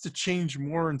starts to change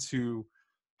more into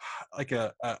like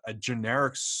a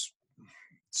generic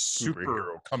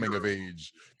superhero coming of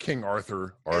age, King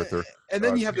Arthur. And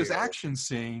then you have this action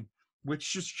scene,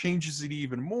 which just changes it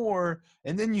even more.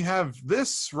 And then you have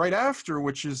this right after,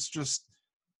 which is just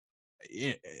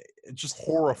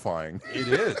horrifying. It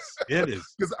is.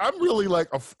 Because I'm really like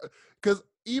because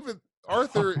even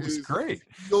Arthur is great,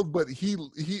 but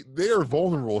they are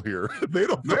vulnerable here. They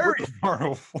don't very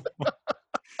vulnerable,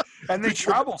 and they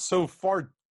travel so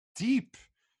far deep,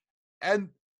 and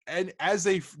as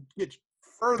they get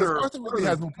further, Arthur really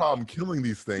has no problem killing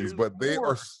these things, but there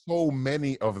are so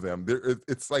many of them.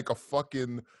 It's like a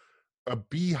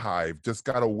beehive just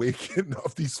got awakened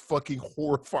of these fucking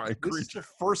horrifying creatures. This is the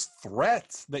first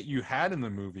threat that you had in the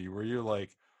movie where you're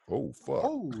like, oh fuck!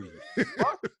 Holy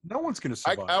fuck! No one's gonna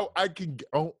survive.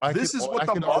 This is what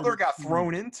the mother got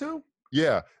thrown into.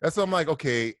 Yeah, that's what I'm like.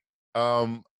 Okay,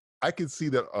 I could see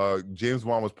that James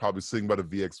Wan was probably sitting by the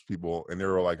VX people, and they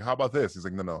were like, "How about this?" He's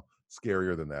like, "No,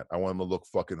 scarier than that. I want him to look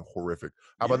fucking horrific.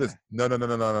 How about this? No,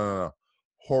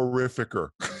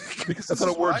 horrificer." Because that's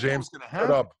not a word, James.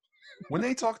 Shut up. when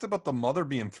they talked about the mother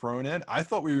being thrown in, I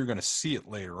thought we were going to see it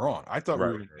later on. I thought we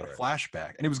were going to get a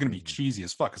flashback, and it was going to be cheesy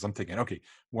as fuck. Because I'm thinking, okay,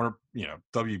 Warner,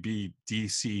 WB,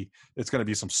 DC, it's going to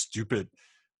be some stupid.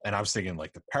 And I was thinking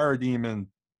like the Parademon,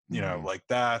 like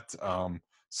that,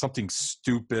 something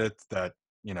stupid that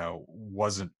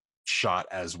wasn't shot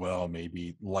as well,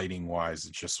 maybe lighting wise.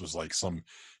 It just was like some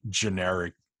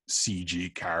generic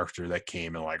CG character that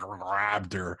came and like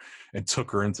grabbed her and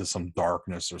took her into some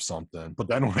darkness or something. But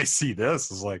then when I see this,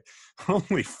 it's like,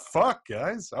 holy fuck,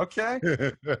 guys. Okay,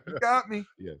 you got me.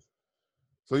 Yes.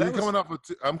 So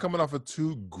I'm coming off of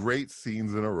two great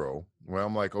scenes in a row where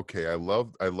I'm like, okay, I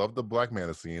love the Black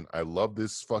Manta scene. I love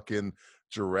this fucking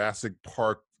Jurassic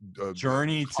Park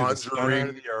journey to the center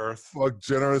of the earth. Fuck,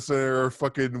 center,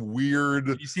 fucking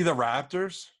weird. You see the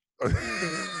raptors?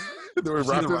 There were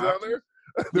raptors down there?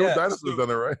 There were dinosaurs down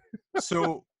there, right?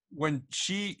 So when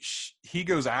he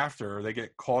goes after her, they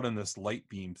get caught in this light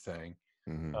beam thing.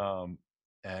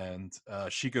 And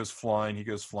she goes flying, he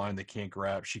goes flying, they can't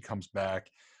grab, she comes back.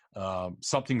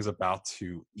 Something's about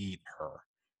to eat her.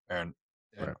 And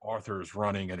Arthur is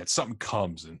running, and something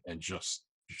comes and just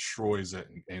destroys it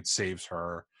and saves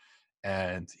her.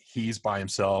 And he's by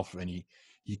himself, and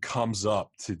he comes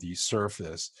up to the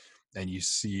surface, and you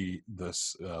see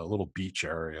this little beach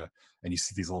area, and you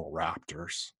see these little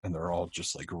raptors, and they're all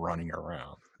just like running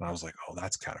around. And I was like, oh,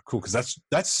 that's kind of cool, because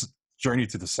that's Journey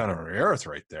to the Center of the Earth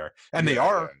right there. And they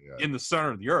are in the center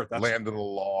of the earth. That's Land of the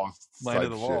Lost. Land of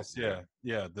the Lost,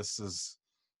 yeah. This is...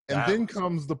 And then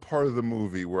comes the part of the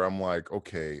movie where I'm like,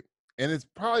 okay, and it's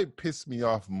probably pissed me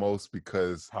off most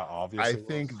because I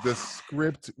think the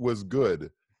script was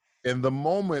good. And the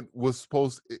moment was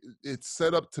it's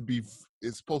set up to be,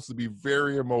 it's supposed to be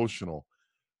very emotional.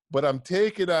 But I'm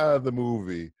taking out of the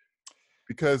movie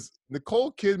because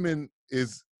Nicole Kidman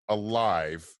is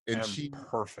alive and she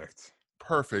perfect.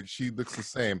 She looks the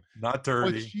same. Not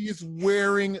dirty. But she is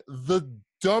wearing the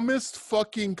dumbest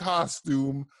fucking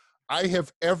costume I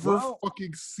have ever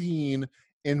fucking seen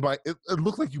in my. It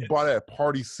looked like you bought it at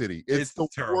Party City. It's the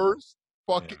terrible. Worst.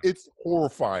 Fucking. Yeah. It's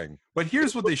horrifying. But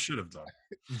here's what they should have done: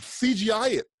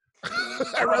 CGI it.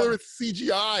 I'd rather it's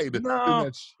CGI'd than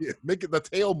that shit. Make it the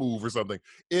tail move or something.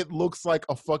 It looks like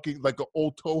a fucking like an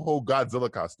old Toho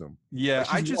Godzilla costume. Yeah,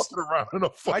 like I just around in a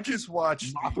fucking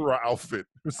watched Mothra outfit.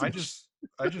 I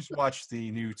just watched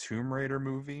the new Tomb Raider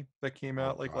movie that came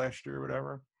out like last year or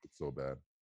whatever. It's so bad.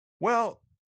 Well,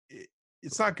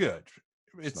 it's not good.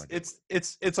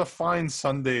 It's a fine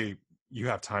Sunday you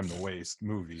have time to waste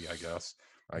movie, I guess.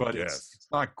 But it's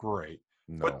not great.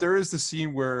 No. But there is the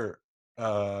scene where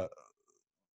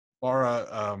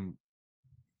Laura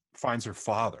finds her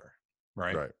father,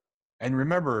 right? And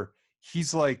remember,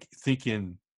 he's like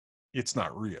thinking it's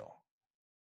not real.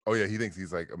 Oh yeah, he thinks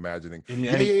he's like imagining.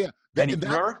 Yeah. You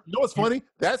know what's funny?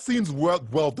 That scene's well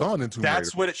done in Tomb Raider.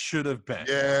 That's what it should have been.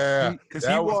 Yeah, because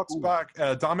he walks back.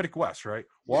 Dominic West, right?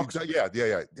 Walks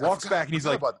back, and he's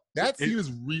like, "That scene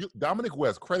is real." Dominic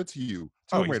West, credit to you.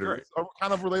 Tomb Raider, it's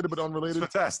kind of related but unrelated.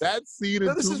 It's fantastic. That scene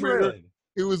in Tomb Raider,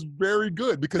 it was very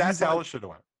good because that's how it should have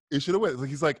went. It should have went. Like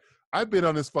he's like, I've been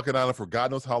on this fucking island for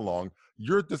God knows how long.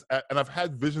 You're this, and I've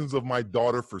had visions of my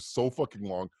daughter for so fucking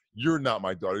long. You're not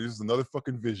my daughter. This is another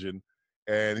fucking vision.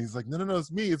 And he's like, no,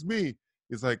 it's me.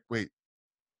 He's like, wait,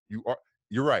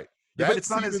 you're right. Yeah, but it's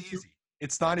not as easy.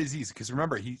 It's not as easy because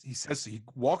remember, he says he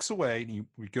walks away and he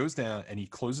goes down and he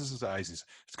closes his eyes. He's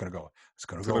it's gonna go.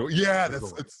 Yeah,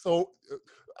 it's so.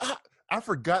 I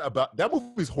forgot about that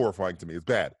movie's horrifying to me. It's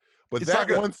bad. But it's that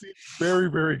one scene, very,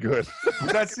 very good.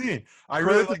 That scene, I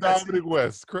really like Dominic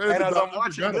West. Credit to Dominic. I'm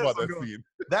watching this, about that scene.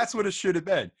 That's what it should have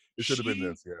been. It should have been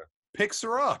this. Yeah. Picks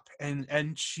her up,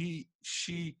 and she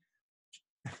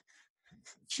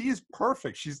is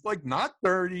perfect. She's like not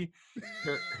dirty.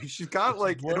 She's got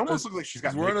like it almost looks like she's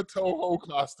wearing a Toho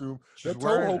costume. That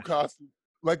Toho costume.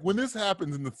 Like when this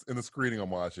happens in the screening I'm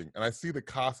watching, and I see the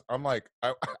costume, I'm like,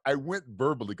 I went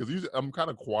verbally because usually I'm kind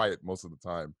of quiet most of the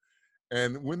time.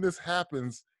 And when this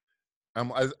happens,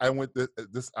 I went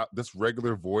this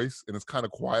regular voice, and it's kind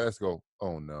of quiet. I just go,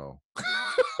 "Oh no!"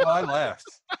 Well, I laughed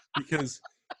because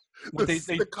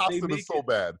the costume is so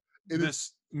bad.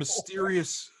 This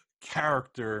mysterious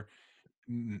character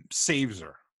saves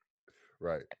her,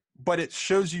 right? But it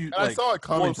shows you. Like, I saw it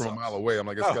coming from a mile away. I'm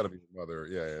like, it's got to be the mother.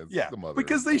 Yeah, the mother.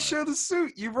 Because they show the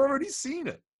suit. You've already seen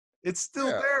it. It's still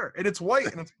there, and it's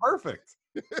white, and it's perfect.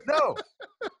 No,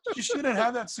 she shouldn't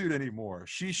have that suit anymore.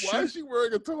 Why is she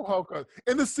wearing a Toho costume?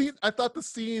 And the scene, I thought the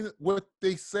scene, what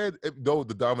they said, though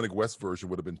the Dominic West version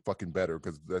would have been fucking better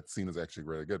because that scene is actually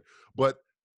really good. But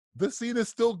the scene is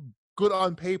still good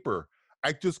on paper.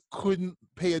 I just couldn't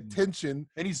pay attention.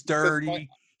 And he's dirty.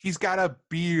 He's got a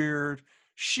beard.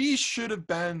 She should have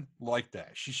been like that.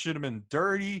 She should have been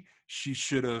dirty. She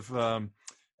should have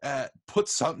put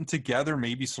something together,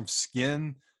 maybe some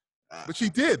skin. But she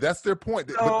did. That's their point.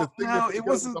 No, but the thing no, it it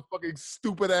wasn't a fucking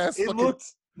stupid ass. It looked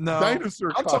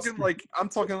dinosaur. I'm costume.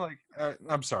 talking like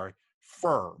I'm sorry,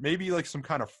 fur. Maybe like some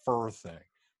kind of fur thing.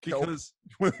 Because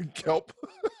kelp,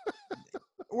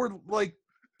 or like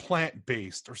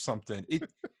plant-based or something.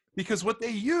 Because what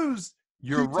they used,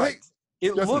 you're right.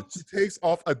 It looked. She takes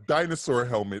off a dinosaur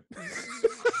helmet.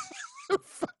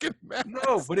 Fucking mask.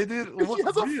 No, but it didn't look She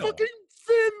has real. a fucking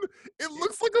fin. It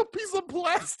looks like a piece of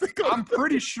plastic. I'm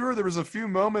pretty sure there was a few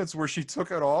moments where she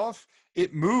took it off.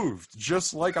 It moved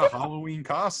just like a Halloween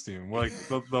costume, like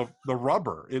the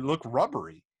rubber. It looked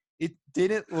rubbery. It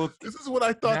didn't look. This is what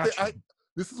I thought. natural.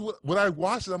 This is what when I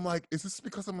watched it, I'm like, is this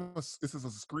because this is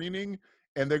a screening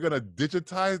and they're gonna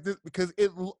digitize this? Because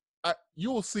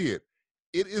you will see it.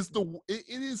 It is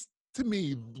to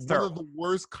me one of the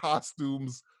worst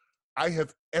costumes I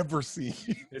have ever seen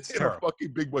It's in terrible. a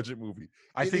fucking big budget movie.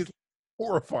 I think it's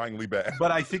horrifyingly bad.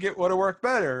 But I think it would have worked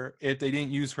better if they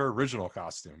didn't use her original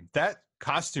costume. That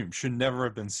costume should never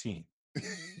have been seen.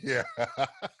 Yeah.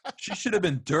 She should have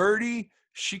been dirty.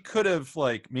 She could have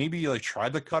maybe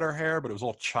tried to cut her hair, but it was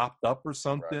all chopped up or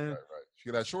something. Right. She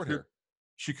could have short hair.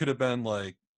 She could have been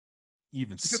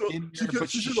even skinnier, but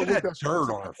she should should have had dirt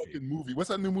on her face. fucking movie. What's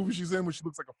that new movie she's in where she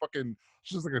looks like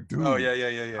a dude? Oh yeah.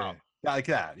 Yeah, like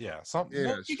that. Yeah, something. Yeah,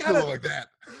 Well, she should look like that.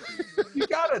 You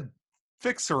gotta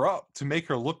fix her up to make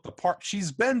her look the part.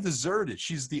 She's been deserted.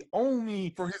 She's the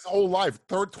only for his whole life,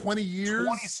 20 years,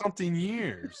 20-something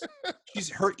years.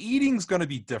 Her eating's gonna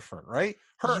be different, right?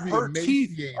 Her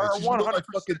teeth are 100%. Like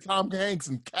fucking Tom Hanks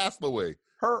and Castaway.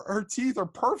 Her teeth are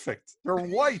perfect. They're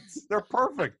white. They're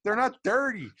perfect. They're not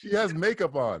dirty. She has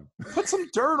makeup on. Put some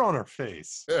dirt on her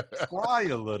face. Try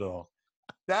a little.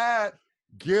 That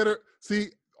get her. See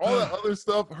all that other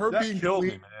stuff. Her that being killed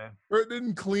clean, me, man. her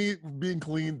being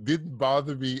clean didn't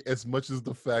bother me as much as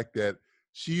the fact that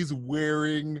she's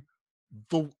wearing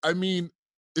the. I mean,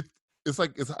 it's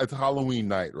like it's Halloween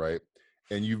night, right?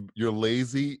 And you're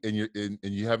lazy and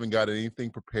you haven't got anything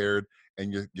prepared,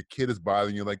 and your kid is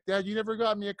bothering you like, Dad, you never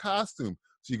got me a costume.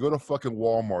 So you go to fucking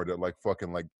Walmart at like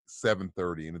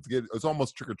 7:30, and it's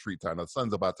almost trick or treat time. The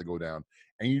sun's about to go down,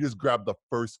 and you just grab the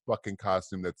first fucking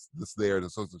costume that's there.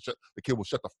 So the kid will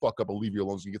shut the fuck up and leave you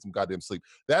alone so you can get some goddamn sleep.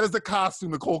 That is the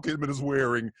costume Nicole Kidman is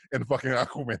wearing in fucking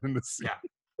Aquaman in the scene.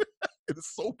 Yeah, it is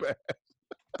so bad.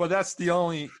 But that's the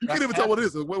only. You can't even tell what it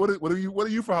is. What are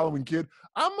you for Halloween, kid?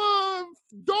 I'm a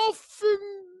dolphin,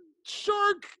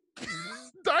 shark,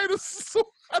 dinosaur.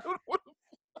 I don't know what.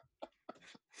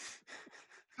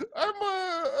 I'm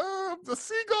a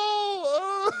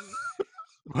seagull.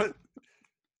 But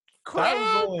that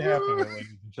was only happening,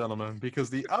 ladies and gentlemen, because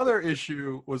the other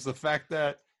issue was the fact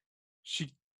that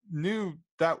she knew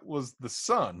that was the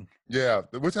son. Yeah,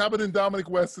 which happened in Dominic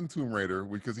West and Tomb Raider,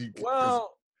 because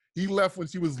he left when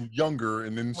she was younger,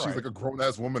 and then she's like a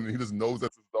grown-ass woman, and he just knows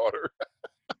that's his daughter.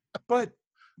 But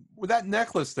with that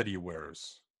necklace that he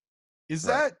wears, is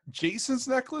that Jason's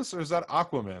necklace or is that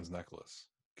Aquaman's necklace?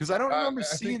 Because I don't remember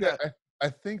seeing that. I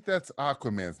think that's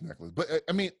Aquaman's necklace. But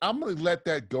I mean, I'm going to let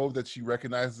that go that she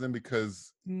recognizes him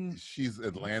because she's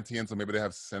Atlantean, so maybe they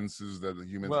have senses that the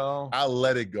humans. Well, I'll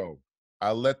let it go.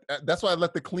 That's why I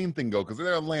let the clean thing go, because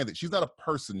they're Atlantic. She's not a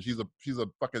person. She's a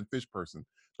fucking fish person.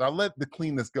 So I let the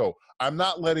cleanness go. I'm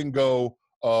not letting go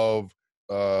of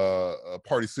a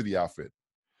Party City outfit.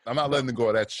 I'm not letting them go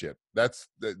of that shit.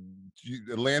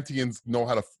 Atlanteans know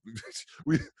how to.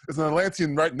 There's an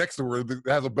Atlantean right next to her that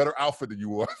has a better outfit than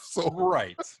you are. So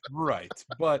right.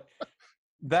 But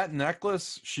that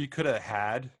necklace she could have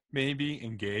had maybe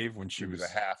and gave when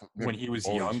he was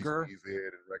younger.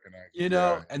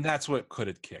 And that's what could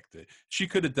have kicked it. She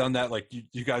could have done that. Like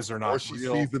you guys are not or she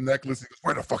real. sees the necklace. And goes,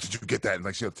 where the fuck did you get that? And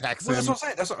like she attacks him. That's what I'm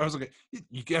saying. That's what I was like.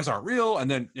 You guys aren't real.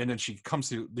 And then she comes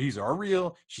to these are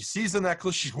real. She sees the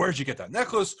necklace. Where'd you get that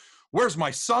necklace? Where's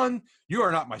my son? You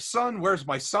are not my son. Where's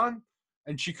my son?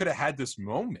 And she could have had this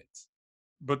moment,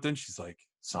 but then she's like,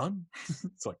 son?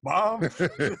 It's like, Mom.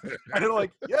 And they're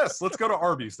like, yes, let's go to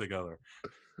Arby's together.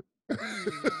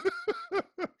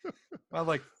 I'm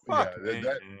like, fuck,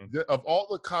 of all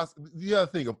the other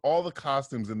thing, of all the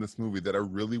costumes in this movie that are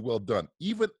really well done,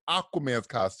 even Aquaman's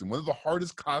costume, one of the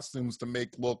hardest costumes to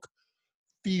make look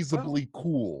feasibly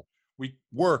cool,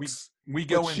 works. We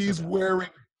go into she's wearing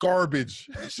garbage.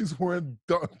 She's wearing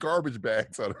garbage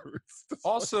bags on her.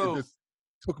 Also, it just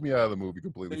took me out of the movie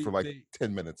completely for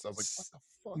 10 minutes. I was like, what the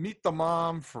fuck? Meet the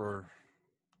mom for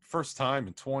first time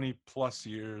in 20 plus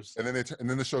years. And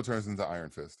then the show turns into Iron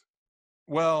Fist.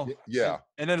 Well, yeah.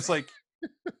 And then it's like,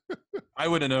 I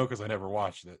wouldn't know because I never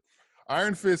watched it.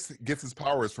 Iron Fist gets his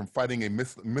powers from fighting a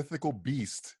mythical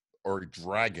beast or a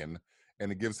dragon,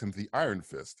 and it gives him the Iron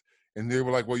Fist. And they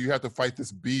were like, well, you have to fight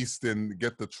this beast and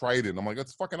get the trident. I'm like,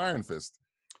 that's fucking Iron Fist.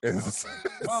 And it's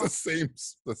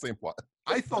the same plot.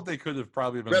 I thought they could have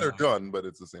probably been better done, but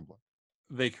it's the same plot.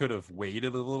 They could have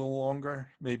waited a little longer,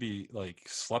 maybe like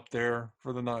slept there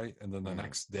for the night and then the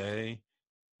next day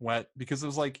went, because it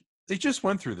was like they just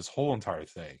went through this whole entire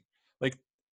thing. Like,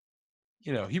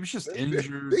 you know, he was just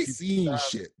injured. They seen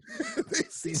shit.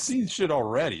 They seen shit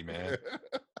already, man.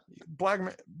 Black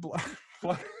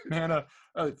Manta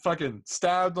fucking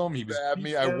stabbed him. He stabbed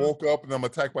me. I woke up and I'm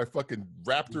attacked by fucking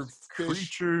raptor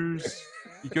creatures.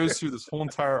 He goes through this whole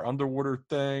entire underwater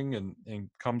thing and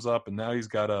comes up, and now he's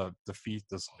got to defeat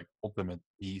this like ultimate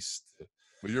beast.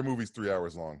 But your movie's 3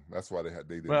 hours long. That's why they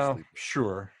didn't sleep.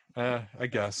 Sure, I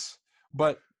guess.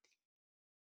 But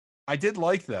I did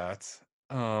like that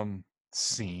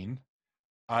scene.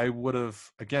 I would have,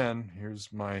 again,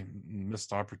 here's my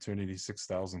missed opportunity,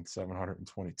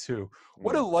 6,722.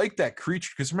 Would have liked that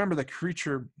creature, because remember that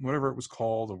creature, whatever it was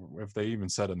called, or if they even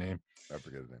said a name. I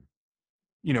forget the name.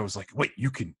 You know, it was like, wait,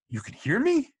 you can hear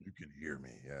me? You can hear me,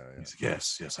 yeah. He's like,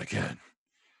 yes, I can.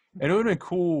 And it would have been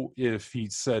cool if he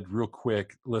said real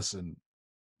quick, listen,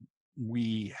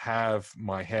 we have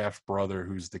my half brother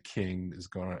who's the king is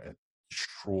going to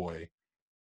destroy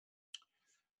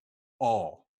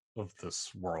all of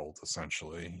this world,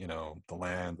 essentially, you know, the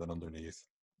land and underneath.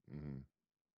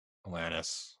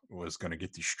 Atlantis was going to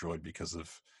get destroyed because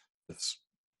of this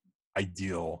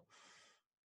ideal,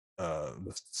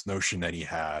 this notion that he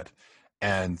had.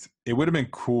 And it would have been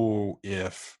cool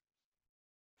if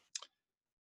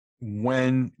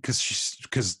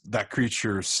because that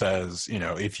creature says, you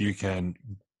know, if you can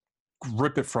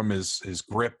rip it from his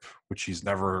grip, which he's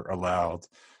never allowed,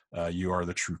 you are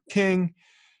the true king.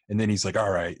 And then he's like,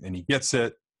 all right. And he gets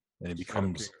it. And he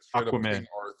becomes Aquaman. King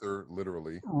Arthur,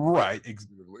 literally. Right.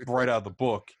 Right out of the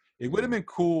book. It would have been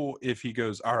cool if he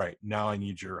goes, all right, now I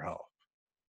need your help.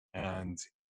 And,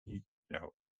 you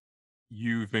know,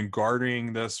 you've been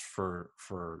guarding this for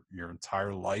your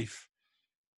entire life.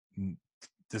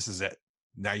 This is it.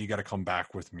 Now you got to come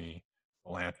back with me,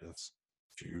 Atlantis,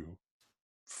 to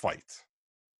fight.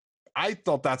 I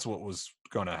thought that's what was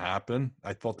going to happen.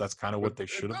 I thought that's kind of what they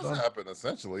should have done. Happen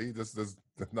essentially. This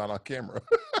not on camera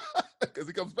because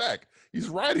he comes back. He's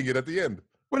riding it at the end.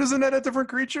 But isn't that a different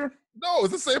creature? No,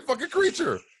 it's the same fucking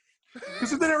creature.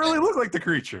 Because it didn't really look like the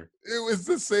creature. It was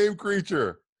the same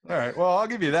creature. All right. Well, I'll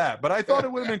give you that. But I thought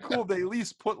it would have been cool if they at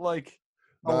least put like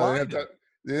a line. They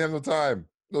didn't have no time.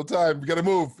 No time. We got to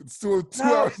move. It's two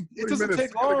hours. It doesn't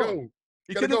take long. Go.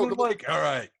 He could have been like, all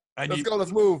right. Let's go.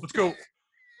 Let's move. Let's go.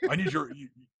 I need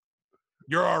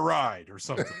you're our ride or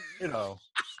something, you know.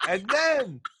 And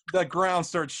then the ground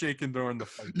starts shaking during the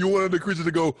fight. You wanted the creature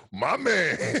to go, my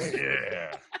man.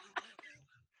 Yeah.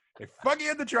 They fucking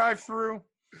had the drive-through.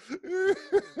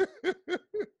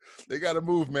 They got to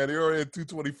move, man. They're already at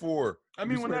 224. I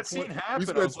mean, when that scene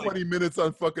happened, we spent 20 minutes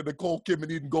on fucking Nicole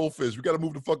Kidman eating goldfish. We got to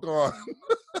move the fuck on.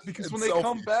 Because when they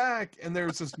come back and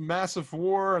there's this massive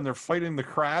war and they're fighting the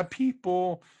crab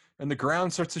people and the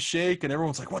ground starts to shake and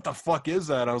everyone's like, what the fuck is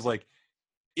that? I was like,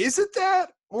 is it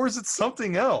that or is it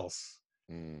something else?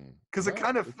 Because it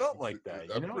kind of felt like that.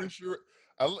 I'm pretty sure.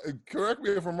 Correct me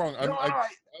if I'm wrong.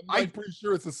 I'm pretty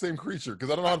sure it's the same creature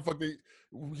because I don't know how the fuck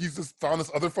he's just found this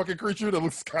other fucking creature that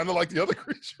looks kind of like the other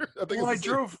creature.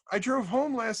 I drove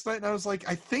home last night and I was like,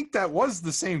 I think that was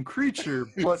the same creature,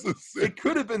 but it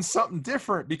could have been something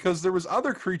different because there was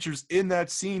other creatures in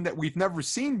that scene that we've never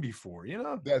seen before. You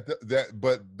know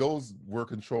but those were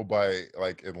controlled by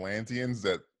like Atlanteans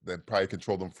that probably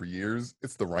controlled them for years.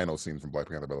 It's the rhino scene from Black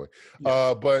Panther, by the way.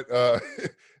 Yeah.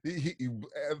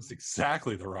 It's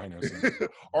exactly the rhino scene.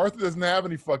 Arthur doesn't have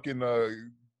any fucking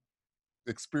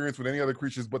experience with any other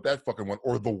creatures but that fucking one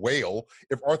or the whale.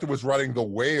 If Arthur was riding the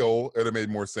whale, it'd have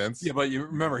made more sense. Yeah, but you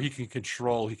remember he can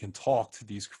talk to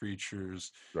these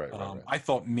creatures. Right. I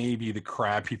thought maybe the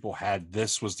crab people had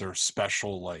this was their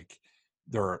special, like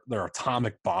their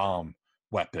atomic bomb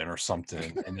weapon or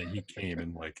something, and then he came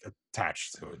and like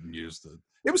attached to it and used it.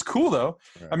 It was cool though.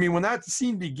 Right. I mean, when that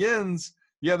scene begins,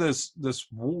 yeah, this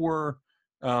war,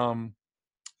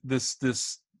 this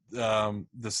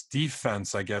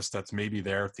defense, I guess, that's maybe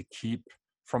there to keep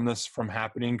this from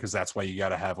happening, because that's why you got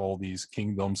to have all these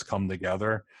kingdoms come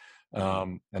together,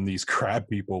 and these crab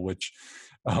people, which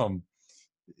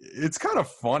it's kind of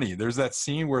funny. There's that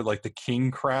scene where like the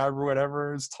king crab or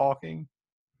whatever is talking.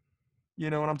 You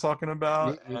know what I'm talking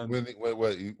about?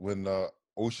 When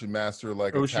Ocean Master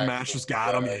like Ocean attacks Master's the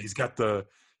got him. guy. Yeah,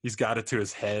 he's got it to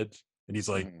his head, and he's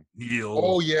like, kneel.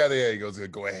 Oh yeah, there he goes.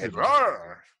 Go ahead. I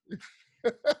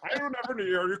don't ever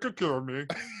kneel. You could kill me.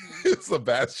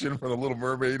 Sebastian from The Little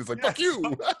Mermaid is like, fuck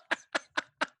you.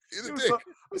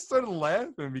 I started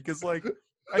laughing because like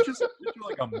I just picture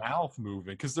like a mouth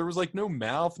moving because there was like no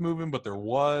mouth moving, but there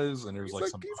was, and there was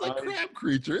he's like a crab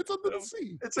creature. It's under the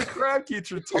sea. It's a crab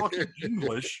creature talking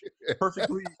English,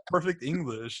 perfect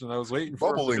English, and I was waiting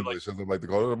for bubble English, as I like to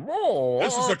call it. Oh,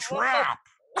 this is a trap.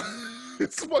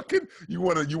 It's fucking. You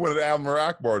wanted Admiral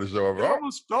Akbar to show up. I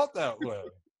almost felt that way.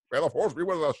 Well, of course, we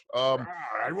was.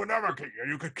 I would never kill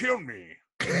you. You could kill me.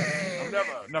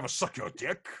 I'll never suck your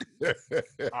dick. Get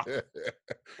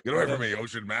away from me,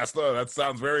 Ocean Master. That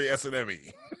sounds very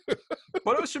S&M-y.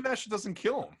 But Ocean Master doesn't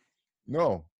kill him.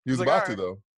 No, he was like, about to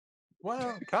though.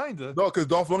 Well, kinda. No, because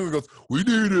Dolph Lundgren goes, "We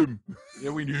need him." Yeah,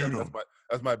 we need him.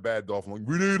 That's my bad, Dolph Lundgren.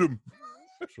 We need him.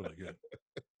 It's really good.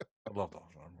 I love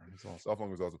Dolph Lundgren. He's awesome. Dolph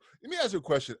Lundgren's awesome. Let me ask you a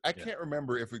question. I can't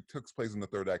remember if it took place in the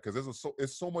third act because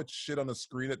it's so much shit on the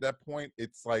screen at that point.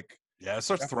 It's like it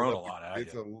starts throwing a lot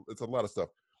at you. It's a lot of stuff.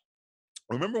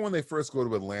 Remember when they first go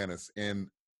to Atlantis and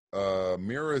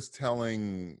Mira is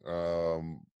telling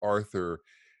Arthur,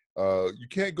 you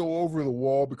can't go over the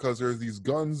wall because there's these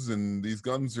guns and these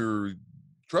guns are,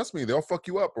 trust me, they'll fuck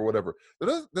you up or whatever.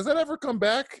 Does that ever come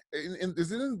back?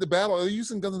 Is it in the battle? Are they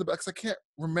using guns in the back? Because I can't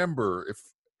remember if.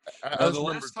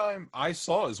 Last time I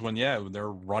saw is when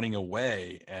they're running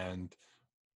away and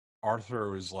Arthur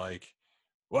was like,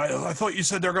 "Well, I thought you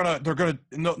said they're gonna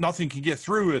nothing can get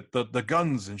through it, the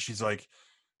guns," and she's like,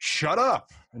 "Shut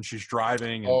up!" And she's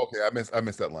driving. And okay, I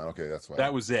missed that line. Okay, that's fine.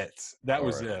 That was it. That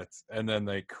was it. And then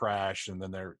they crash, and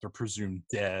then they're presumed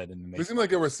dead. And it seemed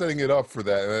like they were setting it up for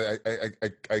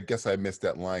that. I guess I missed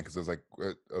that line because I was like,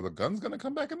 "Are the guns gonna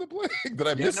come back into play?" Did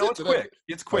I miss it? It's quick.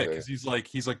 It's quick because he's like,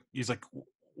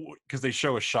 because they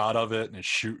show a shot of it and it's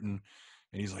shooting,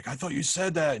 and he's like, "I thought you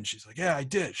said that," and she's like, "Yeah, I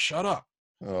did. Shut up."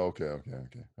 Oh, okay. All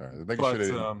right.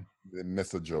 They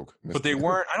missed a joke. But they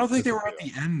weren't. I don't think they were at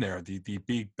the end there. The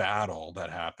big battle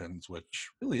that happens, which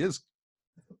really is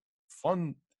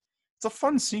fun. It's a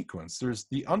fun sequence. There's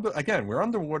again. We're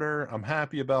underwater. I'm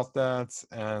happy about that,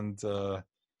 and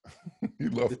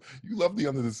you love the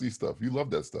under the sea stuff. You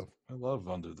love that stuff. I love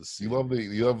under the sea. You love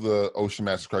the Ocean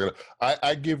Master crocodile.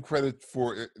 I give credit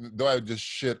for it, though I just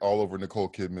shit all over Nicole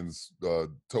Kidman's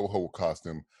Toho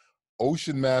costume.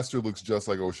 Ocean Master looks just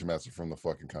like Ocean Master from the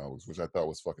fucking comics, which I thought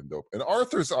was fucking dope. And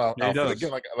Arthur's outfit, again,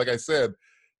 like I said,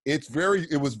 if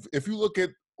you look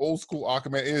at old school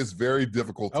Aquaman, it is very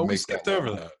difficult to make. We skipped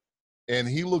over that. And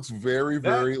he looks very,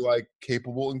 very like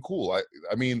capable and cool.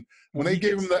 I mean, when they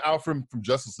gave him the outfit from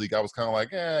Justice League, I was kind of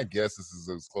like, I guess this is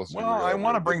as close. Well, I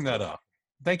want to bring that up.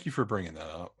 Thank you for bringing that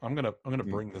up. I'm gonna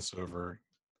bring this over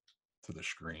to the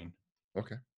screen.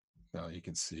 Okay. Now you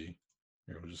can see.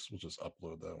 Here, we'll just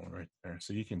upload that one right there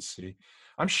so you can see.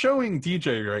 I'm showing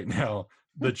DJ right now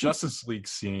the Justice League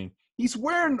scene. He's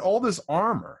wearing all this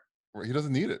armor. He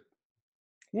doesn't need it.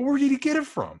 Well, where did he get it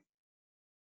from?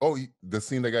 Oh, the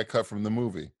scene that got cut from the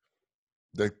movie.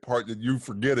 The part that you're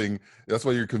forgetting, that's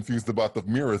why you're confused about the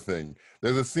mirror thing.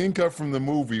 There's a scene cut from the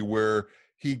movie where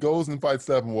he goes and fights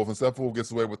Steppenwolf, and Steppenwolf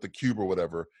gets away with the cube or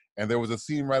whatever. And there was a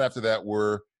scene right after that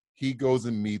where he goes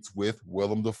and meets with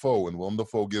Willem Dafoe, and Willem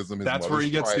Dafoe gives him his That's where he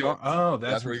gets trident.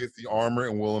 That's where he gets the armor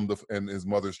and his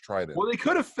mother's trident. Well, they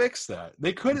could have fixed that.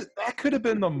 That could have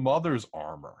been the mother's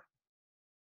armor.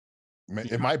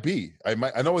 It might be. I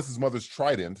know it's his mother's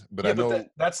trident, but I know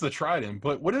that's the trident.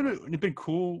 But would it have been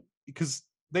cool because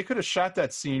they could have shot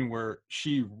that scene where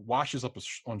she washes up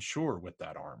on shore with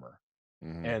that armor,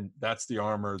 and that's the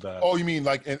armor that. Oh, you mean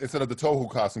like instead of the Toho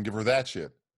costume, give her that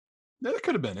shit? That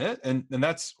could have been it, and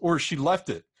that's, or she left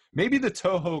it. Maybe the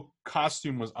Toho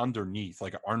costume was underneath,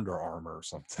 like Under Armour or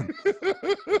something.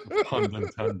 Pun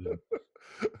intended.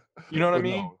 You know what I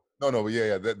mean? No,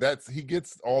 yeah. That's he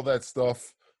gets all that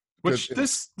stuff. Which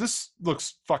this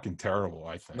looks fucking terrible.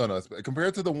 I think. No.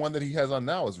 Compared to the one that he has on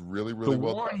now, is really well done. The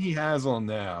one he has on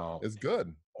now is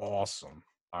good. Awesome.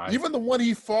 Even the one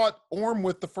he fought Orm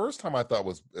with the first time, I thought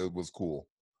was cool.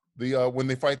 The when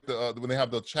they fight when they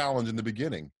have the challenge in the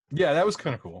beginning. Yeah, that was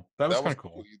kind of cool. That was kind of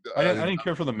cool. I didn't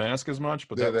care for the mask as much,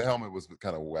 but the helmet was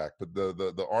kind of whack. But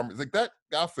the armor, like that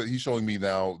outfit, he's showing me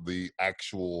now the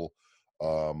actual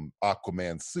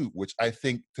Aquaman suit, which I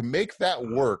think to make that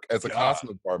work as a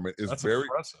costume department is very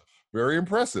impressive. Very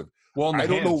impressive. Well, I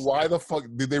don't know why the fuck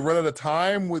did they run out of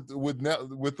time with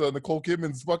Nicole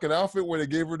Kidman's fucking outfit where they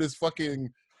gave her this fucking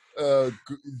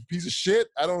piece of shit.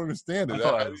 I don't understand it.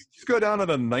 Just go down to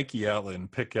the Nike outlet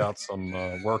and pick out some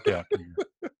workout gear.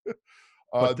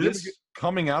 But this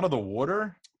coming out of the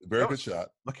water, very good shot.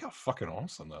 Look how fucking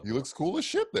awesome that. He looks cool as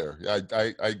shit there. I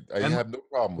have no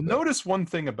problem with that. Notice one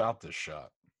thing about this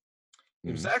shot.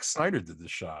 If Zack Snyder did the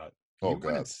shot, you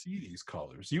wouldn't see these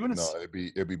colors. You wouldn't. No, it'd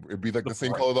be like the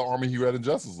same color of the army he read in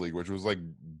Justice League, which was like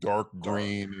dark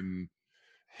green and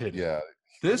hidden. Yeah.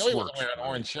 This he wasn't wearing an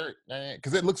orange shirt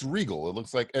because it looks regal. It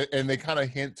looks like, and they kind of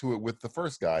hint to it with the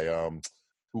first guy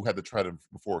who had the Trident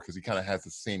before, because he kind of has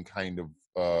the same kind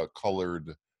of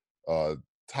colored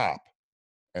top,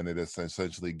 and it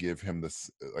essentially give him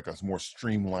this like a more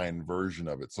streamlined version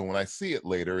of it. So when I see it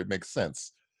later, it makes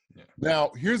sense. Yeah.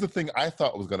 Now, here's the thing I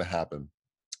thought was going to happen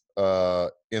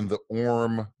in the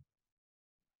Orm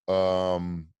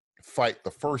fight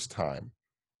the first time.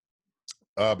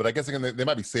 But I guess they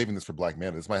might be saving this for Black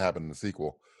Manta. This might happen in the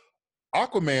sequel.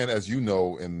 Aquaman, as you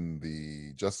know, in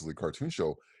the Justice League cartoon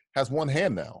show, has one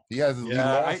hand now. He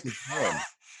lost his hand.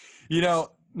 You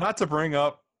know, not to bring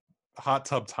up Hot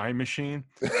Tub Time Machine,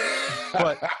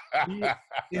 but the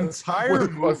entire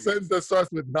movie, a sentence that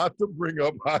starts with "not to bring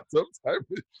up Hot Tub Time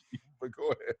Machine," but go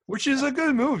ahead. Which is a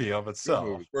good movie of itself.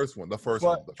 Movie. First one.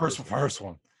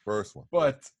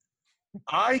 But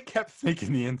I kept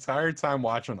thinking the entire time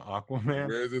watching Aquaman,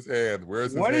 where's his hand?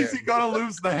 When is he gonna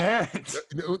lose the hand?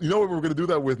 You know what we're gonna do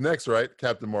that with next, right?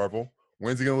 Captain Marvel.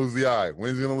 When's he gonna lose the eye?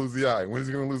 When is he gonna lose the eye? When is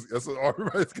he gonna lose? That's what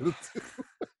everybody's gonna do.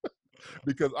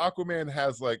 Because Aquaman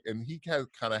has and he kind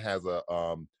of has a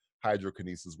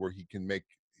hydrokinesis where he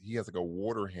has like a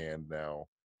water hand now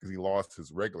because he lost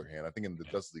his regular hand. I think in the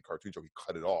Justice League cartoon show he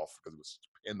cut it off because it was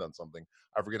pinned on something.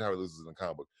 I forget how he loses in the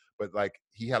comic book, but like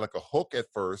he had like a hook at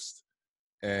first.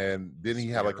 And then he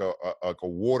had like a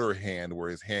water hand where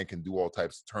his hand can do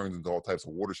turns into all types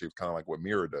of water shapes, kind of like what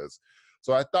Mira does.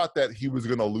 So I thought that he was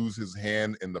gonna lose his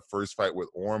hand in the first fight with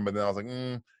Orm, but then I was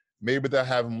like, maybe they'll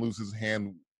have him lose his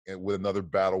hand with another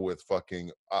battle with fucking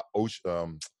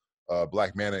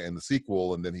Black Manta in the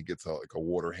sequel, and then he gets like a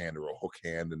water hand or a hook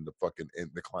hand in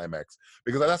the climax.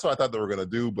 Because that's what I thought they were gonna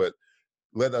do, but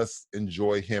let us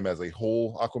enjoy him as a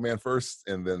whole Aquaman first,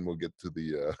 and then we'll get to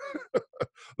the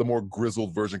the more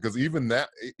grizzled version. Because even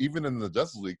in the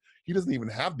Justice League, he doesn't even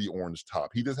have the orange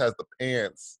top. He just has the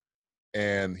pants,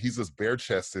 and he's just bare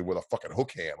chested with a fucking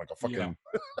hook hand, like a fucking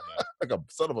like a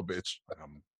son of a bitch, like a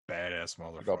badass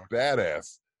motherfucker, like a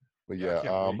badass. But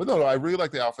but no, I really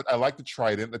like the outfit. I like the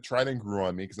Trident. The Trident grew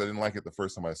on me because I didn't like it the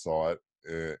first time I saw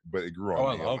it, but it grew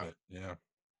on me. I love it. Yeah.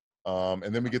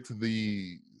 And then we get to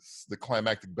the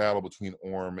climactic battle between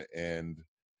Orm and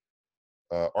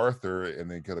Arthur, and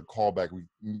then get a callback. We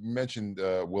mentioned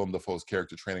Willem Dafoe's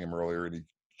character training him earlier, and he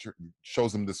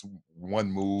shows him this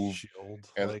one move. Shield,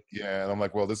 and I'm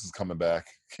like, well, this is coming back.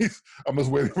 I'm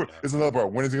just waiting for. It's another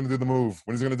part. When is he going to do the move?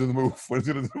 When is he going to do the move? When is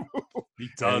he going to do the move? He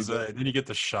does it, and then you get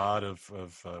the shot of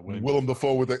Willem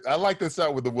Dafoe with I like this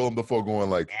shot with the Willem Dafoe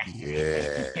going like,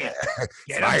 yeah,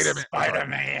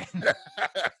 Spider-Man.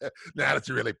 Now that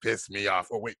you really pissed me off.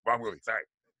 Oh wait, wrong movie. Sorry.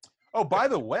 Oh, by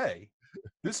the way,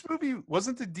 this movie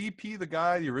wasn't the DP the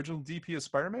guy, the original DP of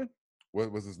Spider-Man?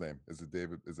 What was his name? Is it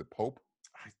David? Is it Pope?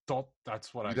 I thought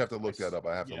that's what You'd have to look that up.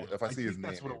 I have to. If I see his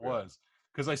name, that's what it was.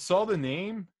 Because I saw the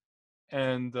name,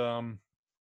 and a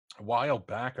while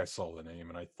back I saw the name,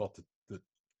 and I thought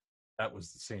that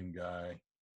was the same guy.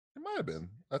 It might have been.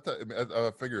 I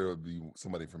figured it would be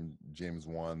somebody from James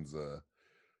Wan's.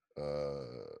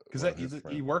 Because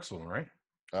he works with him, right?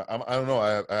 I don't know.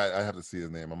 I have to see his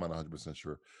name. I'm not 100%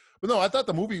 sure. But no, I thought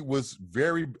the movie was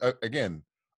very again.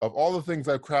 Of all the things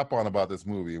I crap on about this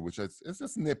movie, which it's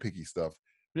just nitpicky stuff.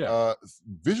 Yeah.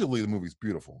 Visually, the movie's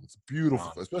beautiful. It's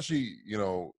beautiful, especially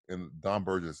in Don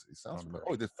Burgess. He sounds familiar.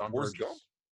 Oh, he did Forrest Gump.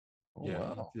 Oh, yeah,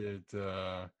 wow. He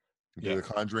did The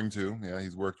Conjuring too. Yeah,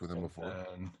 he's worked with him before.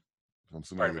 I'm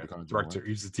assuming he did The Director.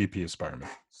 He's the DP of Spider-Man.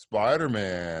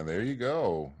 Spider-Man. There you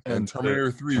go. And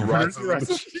Terminator 3. Rise of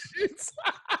the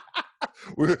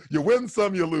You win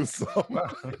some, you lose some.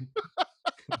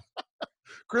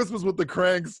 Christmas with the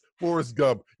Cranks, Forrest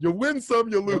Gump. You win some,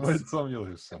 you lose. You win some, you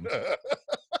lose some.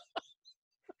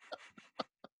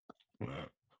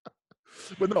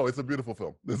 But no, it's a beautiful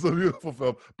film. It's a beautiful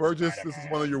film. Burgess, this is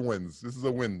one of your wins. This is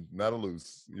a win, not a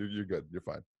lose. You're good. You're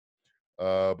fine.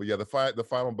 But yeah, the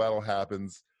final battle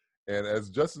happens, and as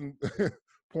Justin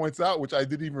points out, which I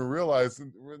didn't even realize, it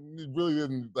really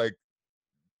didn't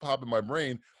pop in my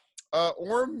brain.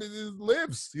 Orm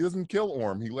lives. He doesn't kill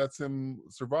Orm. He lets him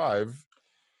survive.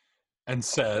 And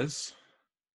says,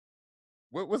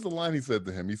 what was the line he said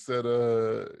to him? He said,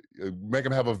 make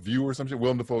him have a view or something.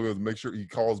 Willem Dafoe goes, make sure he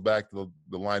calls back the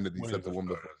line that he said to Willem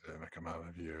Dafoe. Make him have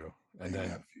a view. And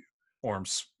then Orm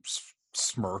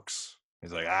smirks.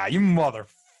 He's like, you motherfucker.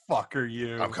 fuck are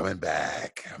you? I'm coming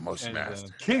back. Motion And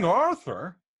master. King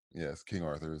Arthur Yes, King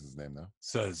Arthur is his name now.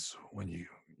 says, when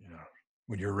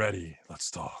you're ready, let's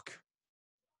talk.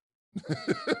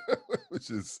 Which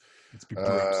is Let's be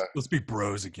bros. Let's be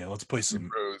bros again. Let's play some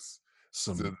bros.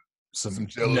 some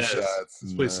jello Nez. shots.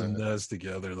 Let's play some Nez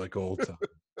together like old time.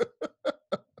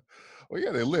 Well,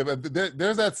 yeah, they live.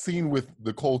 There's that scene with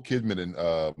Nicole Kidman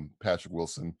and Patrick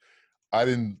Wilson. I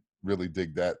didn't really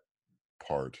dig that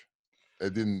part.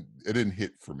 It didn't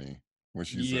hit for me when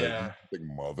she said, like,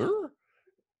 mother?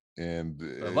 And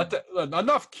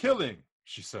enough killing,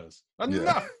 she says.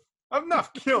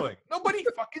 Enough killing. Nobody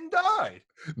fucking died.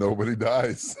 Nobody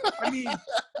dies. I mean,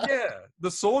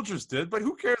 the soldiers did, but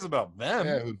who cares about them?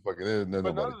 Yeah, who fucking is? But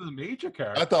Nobody. none of the major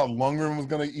characters. I thought Lundgren was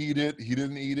gonna eat it. He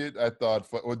didn't eat it. I thought,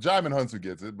 well, Jaimin Hunsu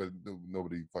gets it, but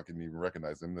nobody fucking even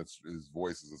recognized him. That's his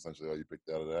voice is essentially all you picked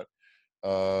out of that.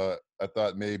 I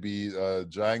thought maybe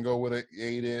Django would have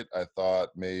ate it. I thought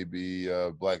maybe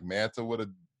Black Manta would have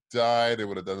died. It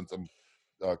would have done some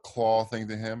claw thing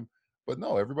to him. But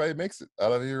no, everybody makes it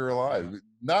out of here alive.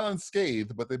 Not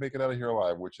unscathed, but they make it out of here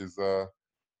alive, which is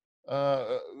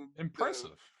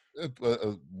impressive.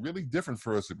 Really different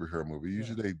for a superhero movie.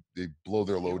 Usually they blow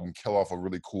their load and kill off a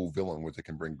really cool villain, which they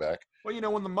can bring back. Well,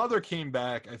 when the mother came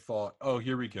back, I thought, oh,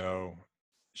 here we go.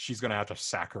 She's going to have to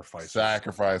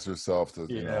sacrifice herself to,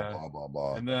 blah, blah,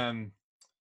 blah. And then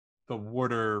the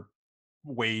water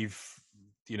wave,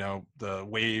 the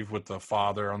wave with the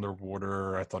father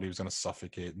underwater, I thought he was going to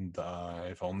suffocate and die.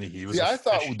 If only he was. I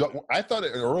thought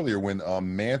earlier when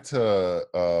Manta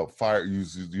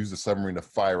used the submarine to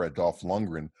fire at Dolph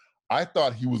Lundgren, I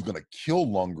thought he was going to kill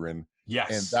Lundgren. Yes.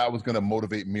 And that was going to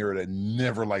motivate Mira to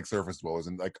never like surface dwellers,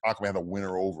 and like Aquaman had to win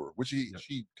her over, which he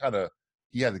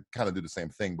had to kind of do the same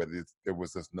thing, but there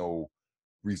was just no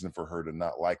reason for her to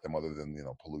not like them other than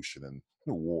pollution and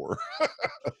war,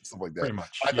 stuff like that. Pretty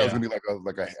much. I thought it was gonna be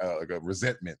like a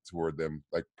resentment toward them,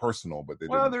 like personal, but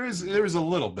there is a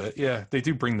little bit. Yeah, they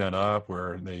do bring that up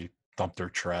where they dump their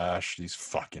trash. These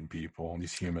fucking people,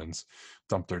 these humans,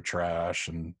 dump their trash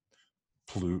and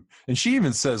pollute. And she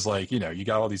even says, like, you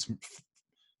got all these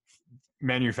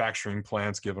manufacturing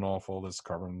plants giving off all this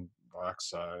carbon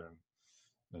dioxide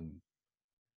and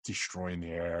destroying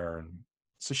the air, and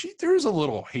so there is a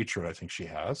little hatred, I think she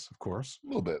has, of course. A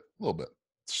little bit.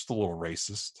 Just a little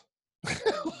racist.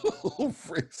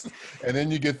 And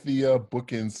then you get the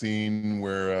bookend scene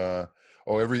where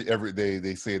every day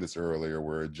they say this earlier,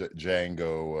 where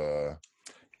Django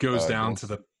goes down to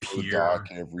the pier.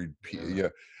 Yeah,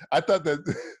 I thought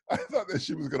that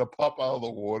she was gonna pop out of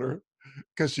the water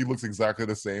because she looks exactly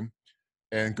the same,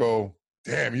 and go,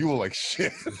 damn, you look like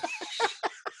shit.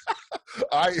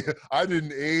 I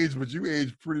didn't age, but you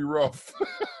aged pretty rough.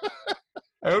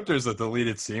 I hope there's a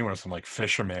deleted scene where some like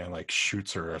fisherman like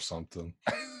shoots her or something.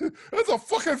 That's a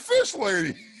fucking fish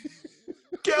lady.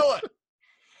 Kill it.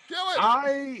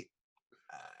 I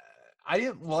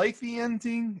didn't like the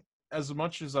ending as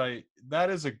much as that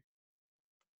is a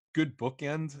good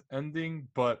bookend ending,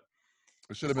 but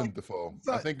it should have been Defoe.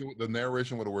 I think the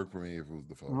narration would have worked for me if it was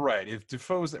Defoe. Right, if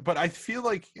Defoe was there. But I feel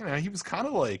like, he was kind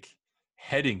of like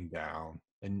heading down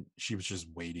and she was just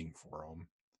waiting for him.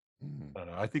 I don't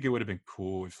know. I think it would have been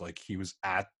cool if like he was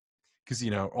because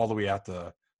all the way at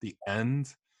the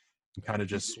end, and kind of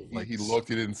just he looked,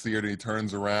 he didn't see her, and he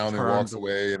turns around and walks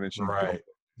away, and then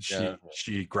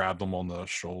she grabbed him on the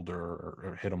shoulder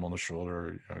or hit him on the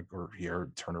shoulder, or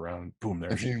here turn around and boom, there.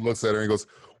 And he looks at her and goes,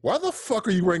 "Why the fuck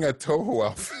are you wearing a Toho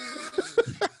outfit?"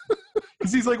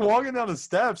 Because he's like walking down the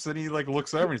steps and he like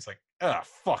looks over and he's like, "Ah,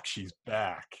 fuck, she's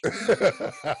back."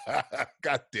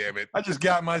 God damn it! I just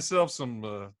got myself some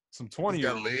 20.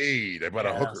 Got laid. I brought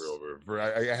a hooker over.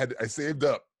 I saved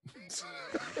up.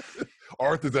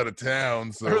 Arthur's out of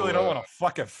town, so I really don't want to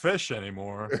fuck a fish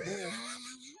anymore.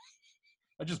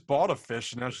 I just bought a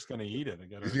fish and now she's gonna eat it.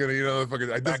 You're gonna eat another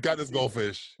fucking. I just got this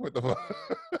goldfish. What the fuck?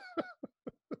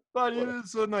 But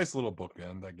it's a nice little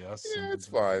bookend, I guess. Yeah, it's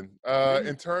fine.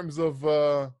 In terms of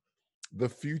the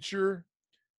future,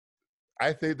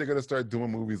 I think they're gonna start doing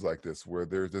movies like this where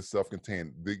they're just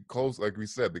self-contained. Like we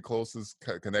said, the closest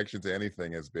connection to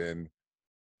anything has been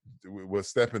with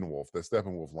Steppenwolf, the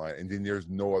Steppenwolf line, and then there's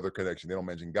no other connection. They don't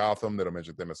mention Gotham. They don't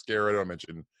mention Themyscira. They don't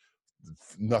mention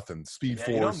nothing. Speed Force.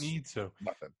 You don't need to.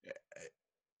 Nothing.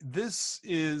 This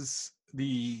is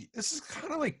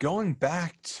kind of like going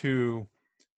back to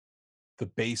the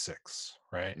basics,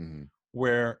 right? Mm-hmm.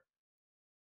 Where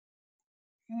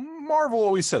Marvel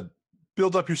always said,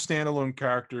 build up your standalone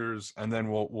characters, and then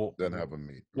we'll have them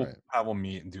meet. We'll have them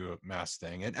meet and do a mass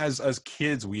thing. And as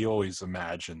kids, we always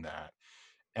imagined that.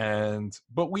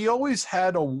 But we always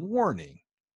had a warning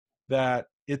that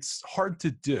it's hard to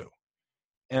do.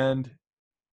 And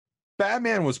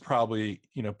Batman was probably,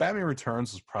 Batman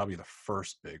Returns was probably the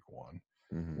first big one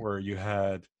where you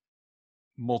had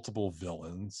multiple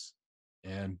villains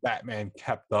and Batman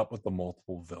kept up with the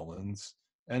multiple villains,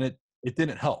 and it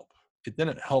didn't help. It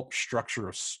didn't help structure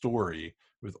a story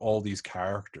with all these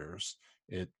characters.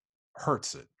 It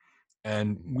hurts it.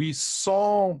 And we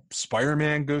saw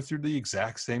Spider-Man go through the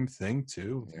exact same thing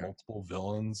too, with multiple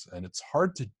villains, and it's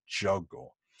hard to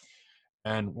juggle.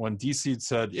 And when DC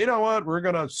said, you know what, we're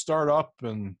going to start up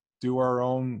and do our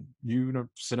own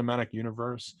cinematic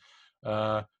universe,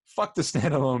 fuck the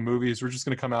standalone movies. We're just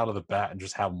going to come out of the bat and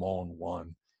just have them all in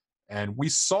one. And we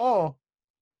saw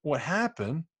what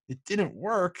happened. It didn't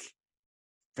work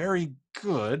very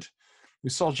good. We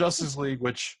saw Justice League,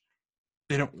 which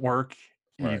didn't work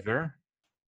either.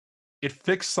 It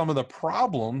fixed some of the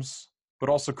problems, but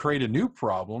also created new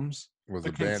problems. It was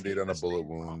a Band-Aid on a bullet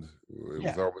wound. It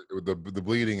was always, the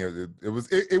bleeding.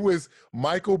 It was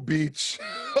Michael Beach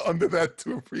under that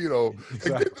torpedo.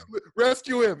 Exactly.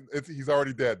 Rescue him. He's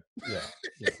already dead. Yeah.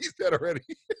 He's dead already.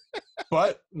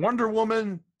 But Wonder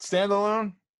Woman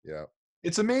standalone,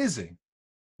 it's amazing.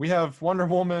 We have Wonder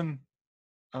Woman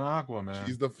and Aquaman.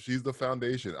 She's the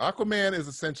foundation. Aquaman is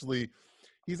essentially,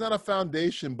 he's not a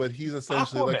foundation, but he's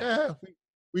essentially Aquaman.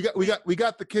 We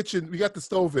got the kitchen, we got the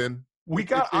stove in. We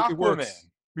got Aquaman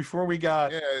before we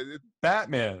got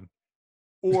Batman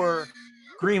or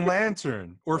Green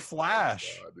Lantern or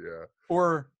Flash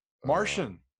or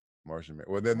Martian. Martian Man.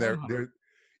 Well, then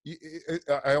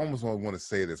I almost want to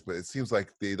say this, but it seems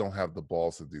like they don't have the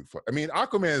balls to do. I mean,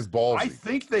 Aquaman is ballsy. I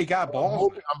think they got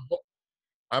balls.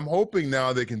 I'm hoping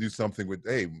now they can do something with.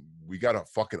 Hey, we got a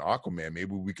fucking Aquaman.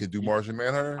 Maybe we can do Martian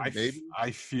Manhunter. Maybe I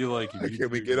feel like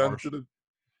can we get onto the?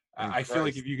 I feel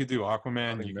like if you could do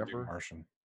Aquaman, you could do Martian.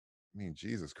 I mean,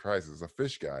 Jesus Christ, it's a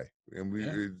fish guy,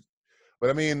 and but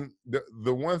I mean,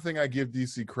 the one thing I give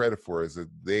DC credit for is that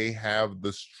they have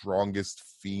the strongest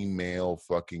female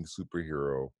fucking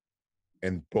superhero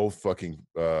in both fucking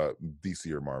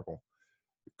DC or Marvel.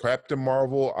 Captain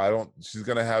Marvel, she's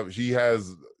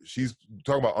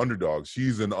talking about underdogs.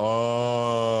 She's an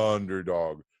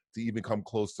underdog to even come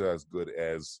close to as good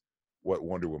as what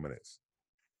Wonder Woman is.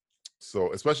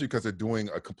 So, especially because they're doing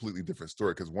a completely different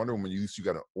story. Because Wonder Woman, you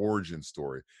got an origin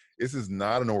story. This is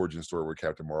not an origin story with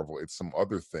Captain Marvel. It's some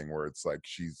other thing where it's like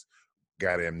she's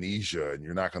got amnesia, and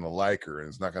you're not going to like her, and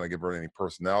it's not going to give her any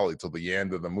personality till the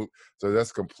end of the movie. So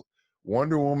that's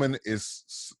Wonder Woman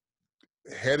is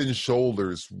head and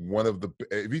shoulders one of the.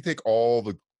 If you take all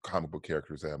the comic book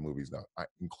characters that have movies now,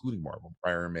 including Marvel,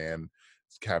 Iron Man,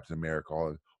 Captain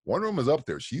America, Wonder Woman's up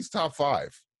there. She's top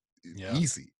 5,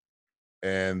 easy.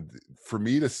 And for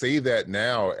me to say that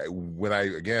now, when I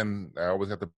always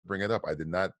have to bring it up. I did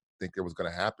not think it was going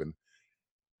to happen.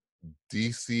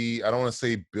 DC, I don't want to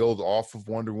say build off of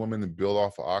Wonder Woman and build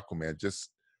off of Aquaman. Just,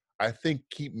 I think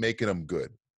keep making them good.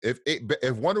 If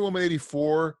Wonder Woman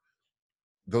 84,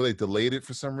 though they delayed it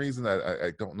for some reason,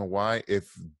 I don't know why.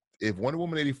 If Wonder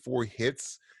Woman 84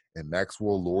 hits and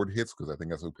Maxwell Lord hits, because I think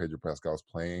that's who Pedro Pascal's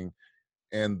playing,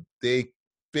 and they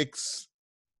fix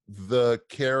the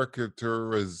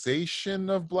characterization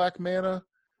of Black Manta,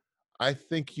 I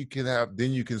think you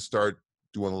can start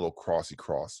doing a little crossy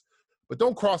cross. But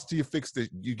don't cross till you fix it.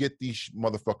 You get these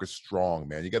motherfuckers strong,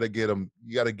 man. You gotta get them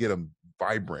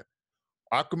vibrant.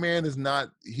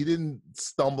 Aquaman he didn't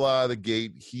stumble out of the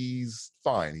gate. He's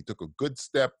fine. He took a good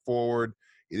step forward.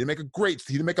 He didn't make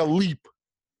a leap.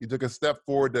 He took a step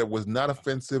forward that was not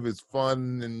offensive. It's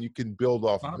fun, and you can build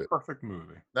off of it. Not a perfect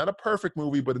movie. Not a perfect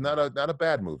movie, but not a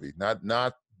bad movie.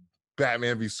 Not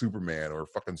Batman v Superman or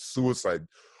fucking Suicide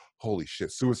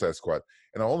Squad.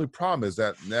 And the only problem is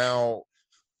that now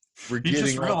we're getting. You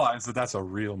just realized that that's a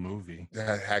real movie.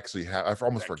 That actually I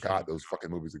almost forgot those fucking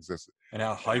movies existed. And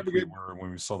how hyped we were when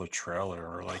we saw the trailer.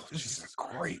 We're like, this is a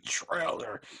great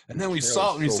trailer. And then we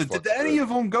saw it and we said, did any of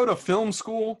them go to film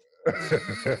school?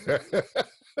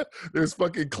 There's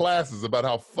fucking classes about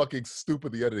how fucking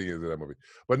stupid the editing is in that movie.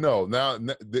 But no, now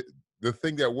the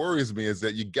thing that worries me is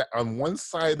that you got on one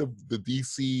side of the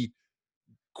DC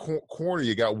corner,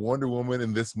 you got Wonder Woman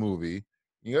in this movie.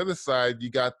 On the other side, you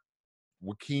got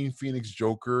Joaquin Phoenix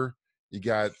Joker. You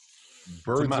got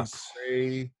Birds of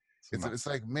Prey. It's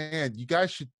like, man, you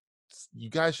guys should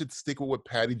stick with what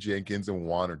Patty Jenkins and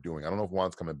Juan are doing. I don't know if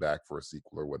Juan's coming back for a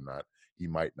sequel or whatnot. He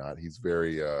might not. He's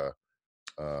very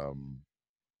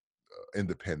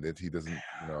independent. He doesn't,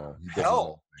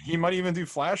 he might even do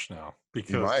Flash now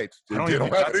because he might.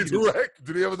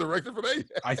 Did he have a director for that?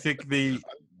 I think the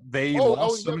they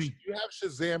lost so many. You have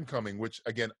Shazam coming, which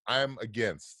again I'm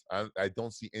against. I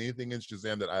don't see anything in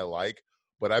Shazam that I like,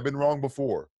 but I've been wrong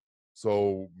before.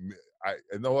 So I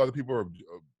know other people are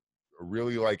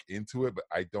really like into it, but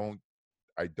I don't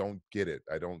get it.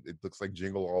 It looks like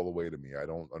Jingle all the way to me. I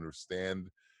don't understand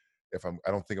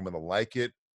I don't think I'm gonna like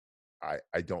it.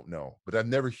 I don't know, but I've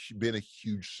never been a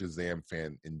huge Shazam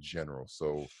fan in general.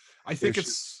 So I think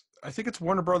it's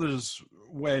Warner Brothers'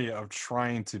 way of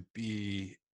trying to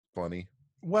be funny.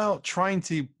 Well, trying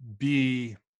to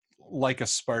be like a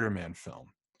Spider-Man film,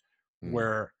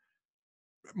 where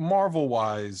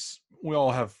Marvel-wise,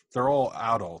 they're all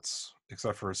adults,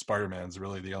 except for Spider-Man's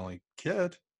really the only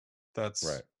kid that's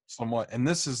right. Somewhat, and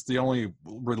this is the only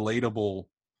relatable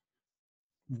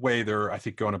way they're, I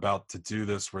think, going about to do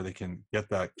this, where they can get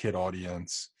that kid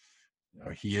audience. You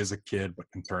know, he is a kid, but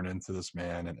can turn into this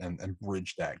man and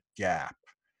bridge that gap.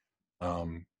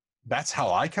 That's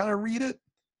how I kind of read it.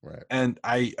 Right. And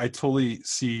I totally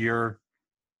see your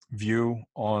view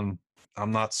on,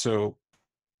 I'm not so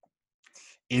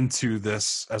into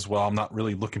this as well. I'm not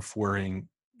really looking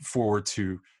forward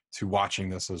to watching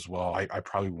this as well. I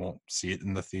probably won't see it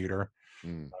in the theater.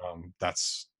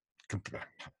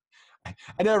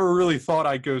 I never really thought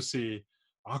I'd go see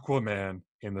Aquaman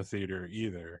in the theater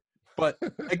either. But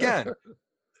again,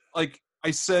 like I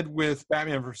said with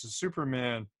Batman versus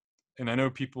Superman, and I know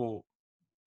people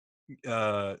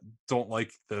don't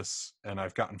like this, and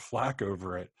I've gotten flack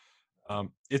over it.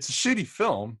 It's a shitty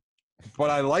film,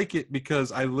 but I like it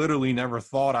because I literally never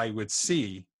thought I would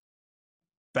see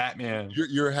Batman.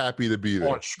 You're happy to be there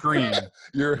on screen.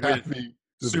 You're happy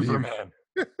to Superman.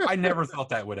 I never thought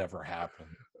that would ever happen.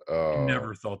 I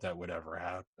never thought that would ever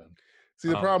happen. See,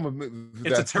 the problem with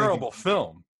it's a terrible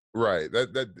film. Right.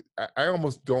 That I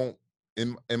almost don't,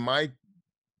 in my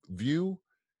view,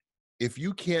 if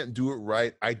you can't do it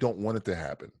right, I don't want it to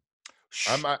happen.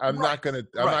 I'm not gonna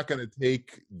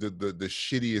take the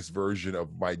shittiest version of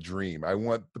my dream. I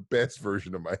want the best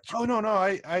version of my dream. Oh no,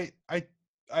 I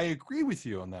agree with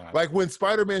you on that. Like when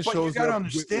Spider-Man shows up. You gotta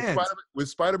understand. When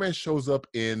Spider-Man shows up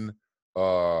in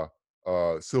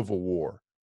Civil War,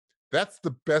 that's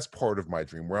the best part of my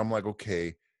dream, where I'm like,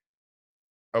 okay,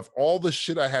 of all the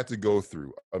shit I had to go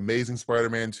through, Amazing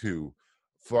Spider-Man 2,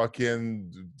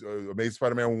 fucking Amazing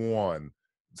Spider-Man 1,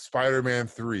 Spider-Man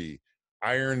 3,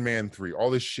 Iron Man 3, all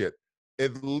this shit,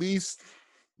 at least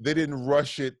they didn't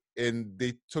rush it and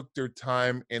they took their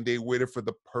time and they waited for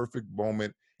the perfect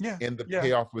moment. Yeah. And the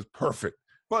payoff was perfect.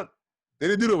 But they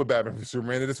didn't do that with Batman v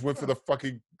Superman. They just went for the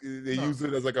fucking, they used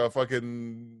it as like a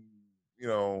fucking, you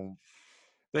know.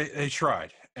 They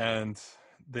tried, and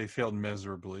they failed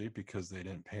miserably because they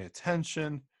didn't pay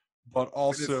attention, but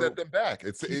also it set them back.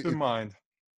 Keep in mind,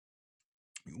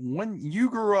 when you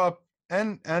grew up,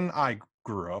 and I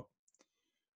grew up,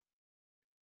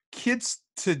 kids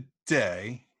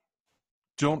today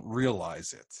don't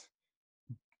realize it.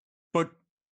 But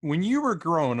when you were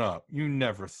growing up, you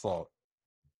never thought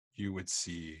you would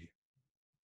see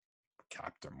a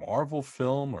Captain Marvel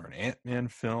film or an Ant-Man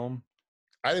film.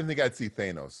 I didn't think I'd see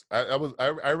Thanos.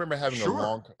 I remember having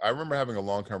a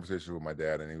long conversation with my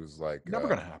dad, and he was like, "Never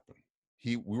gonna happen."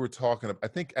 We were talking. I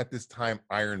think at this time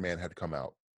Iron Man had come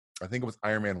out. I think it was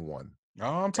Iron Man 1.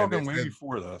 Oh, I'm talking way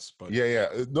before this, but yeah.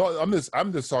 No, I'm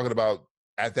just talking about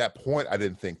at that point. I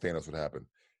didn't think Thanos would happen,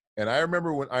 and I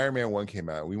remember when Iron Man 1 came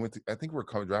out. We went to. I think we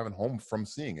were driving home from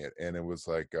seeing it, and it was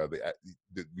like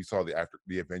we saw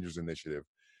the Avengers Initiative,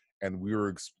 and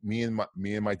me and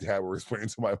my dad were explaining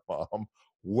to my mom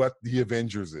what the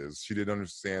Avengers is. She didn't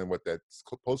understand what that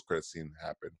post-credit scene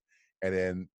happened. And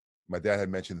then my dad had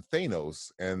mentioned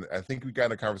Thanos, and I think we got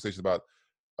in a conversation about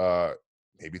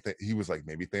he was like,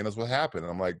 maybe Thanos will happen.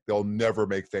 And I'm like, they'll never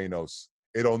make Thanos.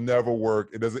 It'll never work.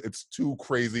 It's too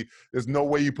crazy. There's no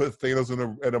way you put Thanos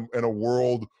in a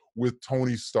world with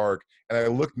Tony Stark.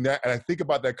 And I think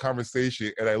about that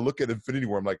conversation, and I look at Infinity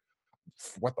War, I'm like,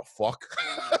 what the fuck?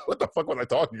 What the fuck was I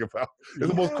talking about? It's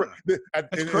the most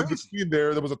in between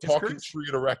there was a talking tree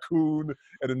and a raccoon,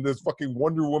 and then there's fucking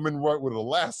Wonder Woman with a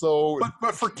lasso.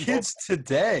 But for kids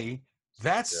today,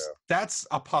 that's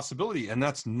a possibility, and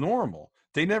that's normal.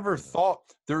 They never thought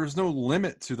there is no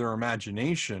limit to their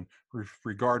imagination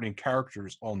regarding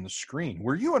characters on the screen.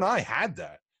 Where you and I had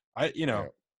that, I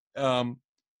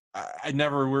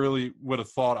never really would have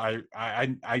thought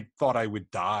I thought I would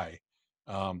die.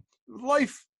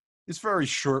 Life is very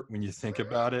short when you think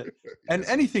about it, and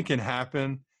anything can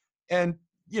happen. And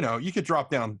you could drop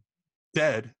down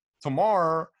dead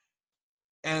tomorrow.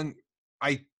 And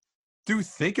I do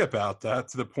think about that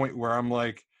to the point where I'm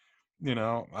like,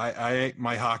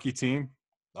 my hockey team,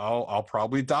 I'll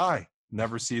probably die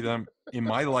never see them in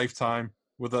my lifetime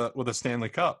with a Stanley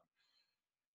Cup.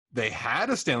 They had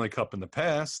a Stanley Cup in the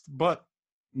past, but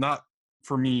not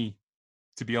for me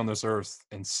to be on this earth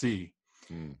and see.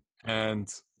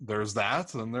 And there's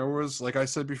that. And there was, like I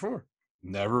said before,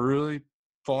 never really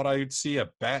thought I'd see a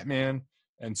Batman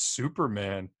and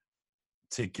Superman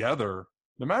together,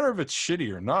 no matter if it's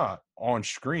shitty or not, on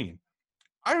screen.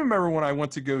 I remember when I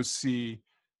went to go see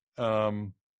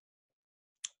the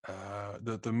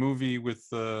movie with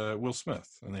Will Smith,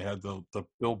 and they had the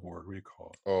billboard. What do you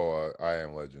call it? Oh, I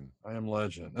Am Legend. I Am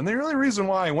Legend. And the only reason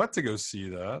why I went to go see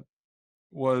that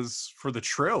was for the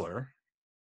trailer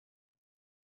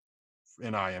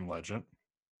in I Am Legend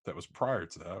that was prior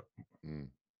to that,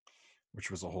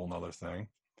 which was a whole nother thing.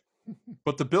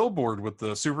 But the billboard with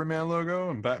the Superman logo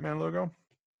and Batman logo,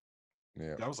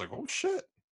 I was like, oh shit.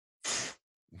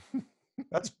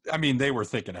 They were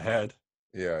thinking ahead.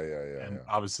 Yeah. And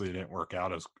obviously it didn't work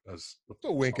out as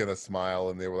a wink and a smile,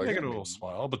 and they were like making a little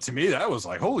smile. But to me, that was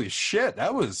like, holy shit,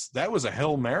 that was a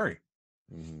Hail Mary.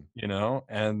 You know,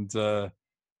 and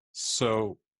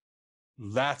so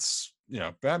that's, you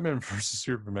know, Batman versus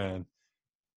Superman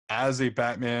as a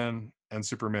Batman and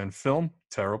Superman film,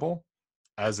 terrible.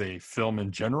 As a film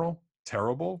in general,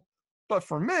 terrible. But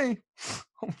for me,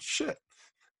 oh shit,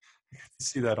 I got to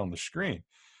see that on the screen.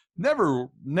 Never.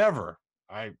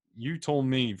 You told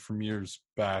me from years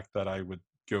back that I would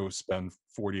go spend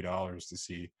 $40 to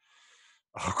see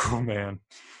Aquaman.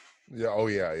 Yeah. Oh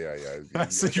yeah.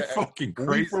 That's fucking crazy.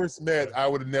 When we first met, I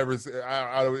would have never.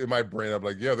 In my brain, I'm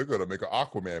like, yeah, they're gonna make an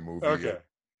Aquaman movie. Okay.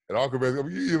 And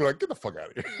Aquaman, you were like, get the fuck out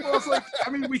of here. Well, it's like,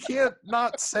 we can't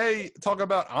not talk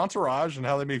about Entourage and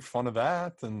how they made fun of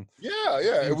that. And yeah,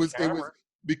 it was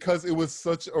because it was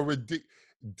such a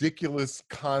ridiculous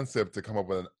concept to come up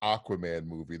with an Aquaman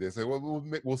movie. They say, well,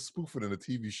 we'll spoof it in a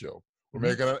TV show. We're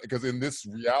making it because in this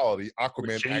reality,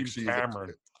 Aquaman actually is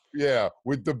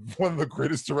with one of the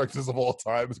greatest directors of all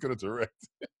time is going to direct.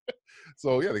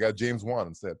 So yeah, they got James Wan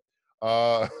instead.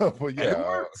 But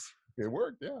yeah. It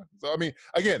worked, yeah. So,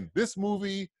 again, this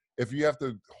movie, if you have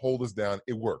to hold us down,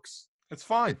 it works. It's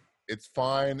fine. It's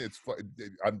fine.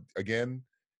 Again,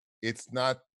 it's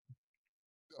not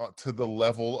to the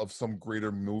level of some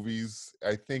greater movies.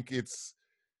 I think it's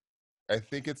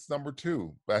number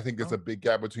 2, but I think there's a big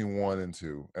gap between 1 and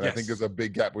 2, and I think there's a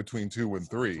big gap between 2 and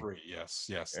 3. Yes,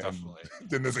 definitely.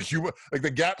 Then there's a human, like the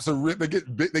gaps are they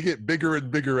get bigger and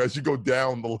bigger as you go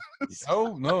down the list.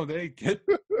 Oh no, they get.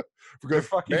 Because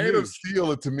Man of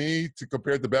Steel, to me, to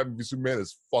compare to Batman v Superman,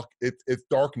 is it's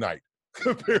Dark Knight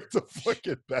compared to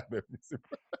fucking Batman v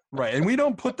Superman. Right, and we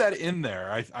don't put that in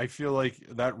there. I feel like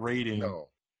that rating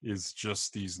is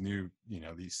just these new,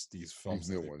 these films,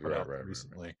 these new ones, right,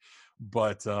 recently.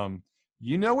 But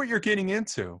you know what you're getting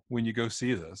into when you go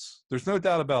see this. There's no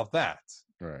doubt about that.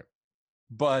 Right.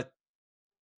 But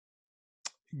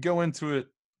go into it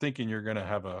thinking you're going to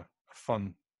have a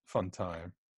fun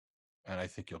time. And I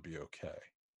think you'll be okay.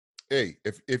 Hey,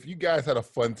 if you guys had a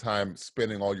fun time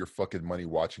spending all your fucking money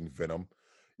watching Venom,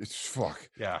 it's fuck.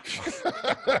 Yeah.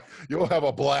 You'll have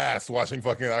a blast watching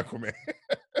fucking Aquaman.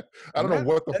 I don't know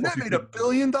what the fuck. That made $1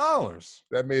 billion.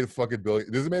 That made a fucking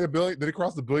billion. Does it make $1 billion? Did it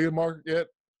cross the $1 billion mark yet?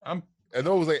 I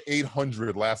know it was like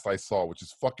 800 last I saw, which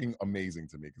is fucking amazing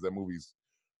to me because that movie's.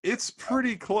 It's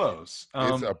pretty close.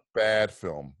 It's a bad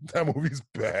film. That movie's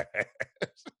bad.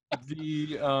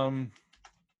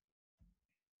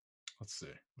 Let's see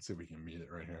if we can meet it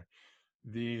right here.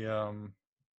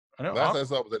 I know last I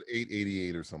saw it was at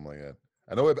 888 or something like that.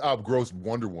 I know it outgrossed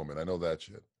Wonder Woman. I know that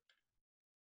shit.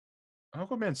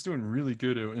 Aquaman's doing really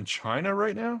good in China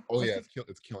right now. Oh yeah,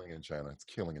 it's killing in China. It's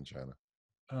killing in China.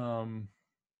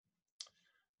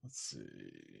 Let's see.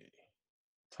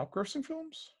 Top grossing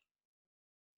films?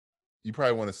 You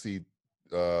probably want to see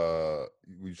you're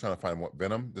trying to find what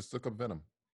Venom? Just look up Venom.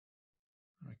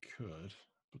 I could,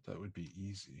 but that would be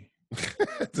easy.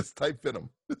 Just type Venom.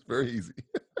 It's very easy.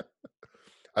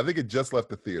 I think it just left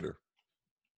the theater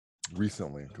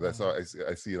recently because I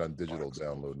see it on digital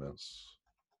download now.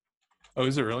 Oh,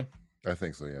 is it really? I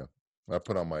think so. Yeah, I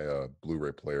put on my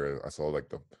Blu-ray player. I saw like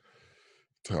the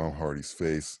Tom Hardy's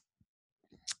face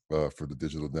for the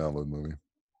digital download movie.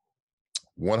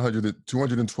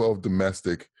 212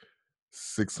 domestic.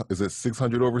 Is it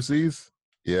 600 overseas?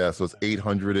 Yeah, so it's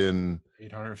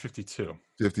 852.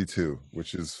 52,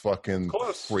 which is fucking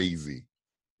crazy.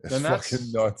 It's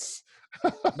fucking nuts.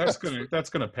 that's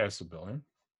gonna pass $1 billion.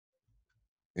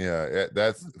 Yeah,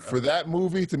 that's for that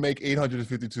movie to make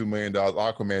 $852 million.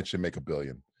 Aquaman should make $1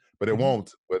 billion. but it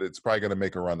won't. But it's probably going to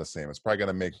make around the same. It's probably going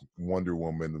to make Wonder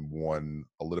Woman 1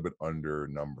 a little bit under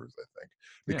numbers, I think,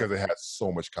 because it has so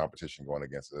much competition going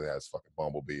against it. It has fucking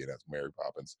Bumblebee, and it has Mary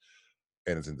Poppins,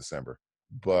 and it's in December.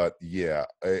 But yeah,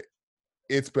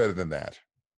 it's better than that.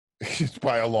 It's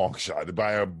by a long shot,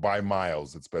 by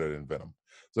miles. It's better than Venom.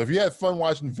 So if you had fun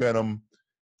watching Venom,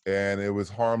 and it was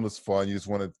harmless fun, you just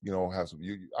want to, have some.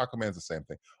 Aquaman's the same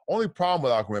thing. Only problem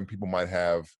with Aquaman people might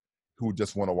have, who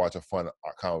just want to watch a fun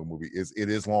comic movie, is it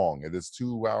is long. It is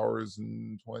 2 hours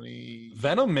and 20.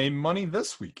 Venom made money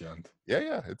this weekend.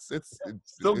 Yeah. It's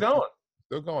still going.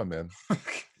 Still going, man.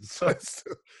 it's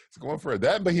going for it.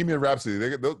 That and Bohemian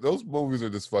Rhapsody. Those movies are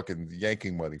just fucking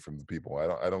yanking money from the people.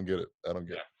 I don't get it. I don't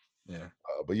get it. Yeah.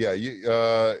 But yeah,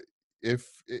 the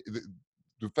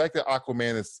fact that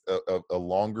Aquaman is a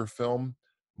longer film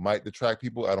might detract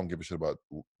people. I don't give a shit about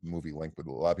movie length, but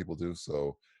a lot of people do.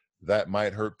 So that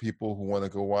might hurt people who want to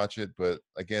go watch it. But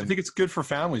again, I think it's good for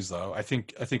families, though. I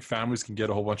think families can get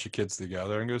a whole bunch of kids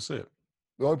together and go see it.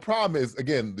 The only problem is,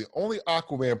 again, the only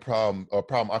Aquaman problem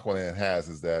Aquaman has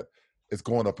is that it's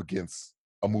going up against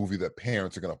a movie that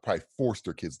parents are going to probably force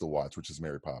their kids to watch, which is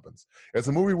Mary Poppins. It's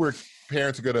a movie where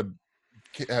parents are going to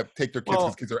take their kids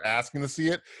because kids are asking to see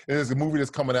it. And there's a movie that's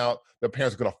coming out that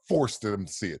parents are going to force them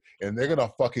to see it. And they're going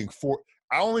to fucking force.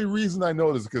 The only reason I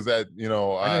know this is because that,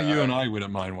 I know you and I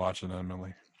wouldn't mind watching that,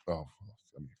 Emily. Oh,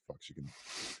 I mean, fuck, she can.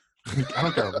 I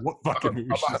don't care what fucking movie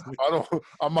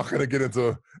I'm not going to get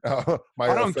into my.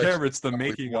 I don't care if it's the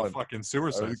making of fucking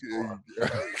Suicide Squad.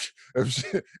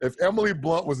 If Emily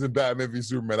Blunt was in Batman v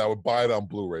Superman, I would buy it on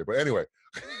Blu-ray. But anyway,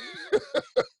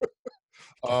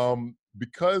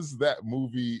 because that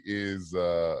movie is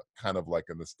kind of like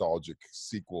a nostalgic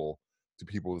sequel to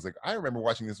people who's like, I remember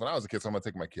watching this when I was a kid, so I'm going to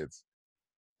take my kids.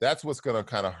 That's what's going to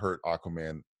kind of hurt Aquaman.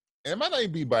 And it might not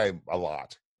even be by a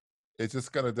lot. It's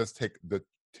just going to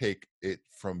take it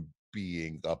from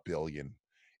being $1 billion.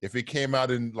 If it came out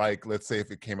in, like, let's say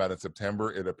if it came out in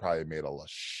September, it'd have probably made a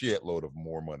shitload of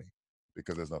more money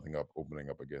because there's nothing opening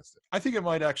up against it. I think it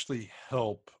might actually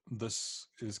help. This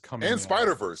is coming. And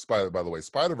Spider-Verse, by the way,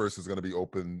 Spider-Verse is going to be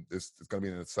open. It's going to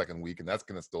be in its second week, and that's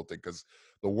going to still take, because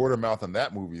the word of mouth on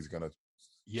that movie is going to.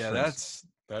 Yeah,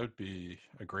 that would be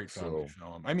a great family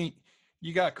film. I mean,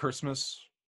 you got Christmas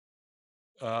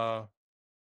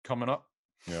coming up.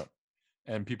 Yeah.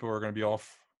 And people are going to be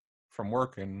off from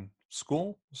work and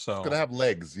school, so it's going to have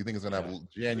legs. You think it's going to have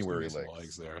January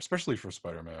legs there, especially for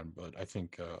Spider-Man. But I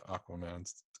think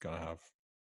Aquaman's going to have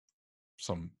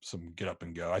some get up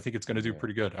and go. I think it's going to do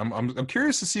pretty good. I'm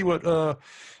curious to see what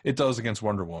it does against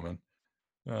Wonder Woman.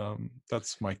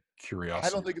 That's my curiosity.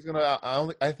 I don't think it's going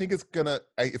to. I think it's going to.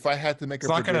 If I had to make, it's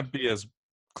not going to be as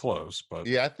close, but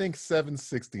yeah, I think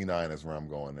 769 is where I'm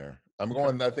going there. I'm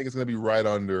going. I think it's going to be right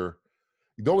under.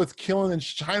 Though it's killing, and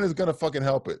China's gonna fucking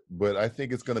help it, but I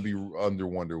think it's gonna be under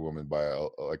Wonder Woman by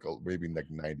maybe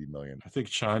like 90 million. I think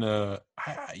China.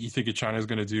 You think China's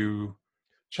gonna do?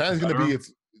 China's gonna be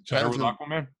its. China's with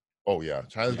Aquaman. Oh yeah,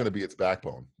 China's gonna be its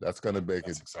backbone. That's gonna make it.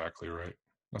 That's exactly right.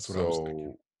 That's what I was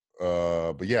thinking.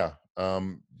 But yeah,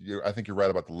 I think you're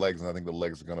right about the legs, and I think the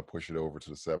legs are gonna push it over to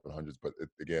the 700s. But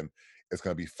again, it's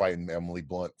gonna be fighting Emily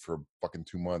Blunt for fucking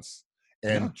 2 months,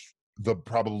 and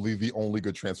probably the only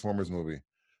good Transformers movie.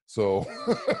 So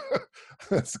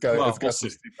it's got some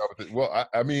steep competition. Well,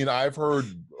 I mean, I've heard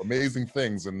amazing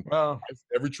things, and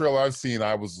every trailer I've seen,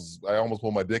 I almost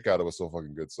pulled my dick out. It was so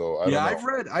fucking good. So I don't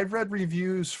know. I've read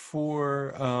reviews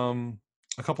for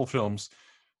a couple films.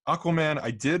 Aquaman,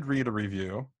 I did read a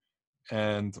review,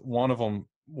 and one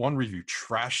review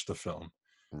trashed the film.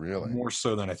 Really? More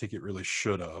so than I think it really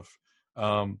should have.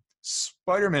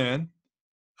 Spider-Man.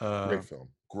 Great film.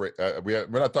 Great. We're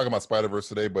not talking about Spider-Verse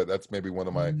today, but that's maybe one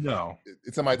of my. No,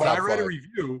 it's in my top. But I read 5. a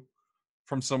review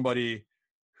from somebody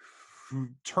who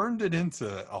turned it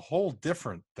into a whole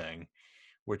different thing,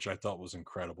 which I thought was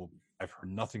incredible. I've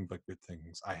heard nothing but good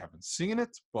things. I haven't seen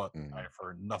it, but I've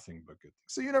heard nothing but good things.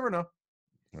 So you never know.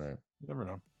 Right. You never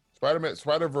know.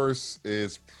 Spider-Verse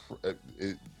is,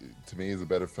 to me, is a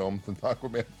better film than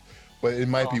Aquaman, but it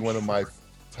might be one of my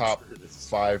top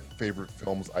 5 favorite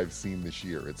films I've seen this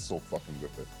year. It's so fucking good.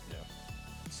 Yeah.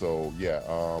 So yeah,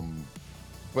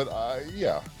 but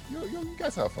yeah, you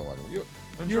guys have fun.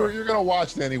 You're gonna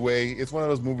watch it anyway. It's one of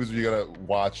those movies where you're gonna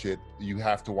watch it. You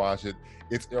have to watch it.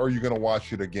 Or you're gonna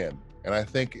watch it again. And I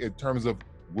think in terms of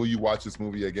will you watch this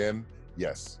movie again?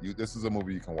 Yes. This is a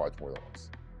movie you can watch more than once.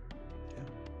 Yeah.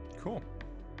 Cool.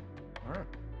 All right.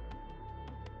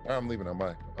 I'm leaving. I'm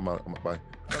out. Bye.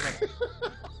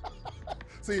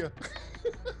 See ya.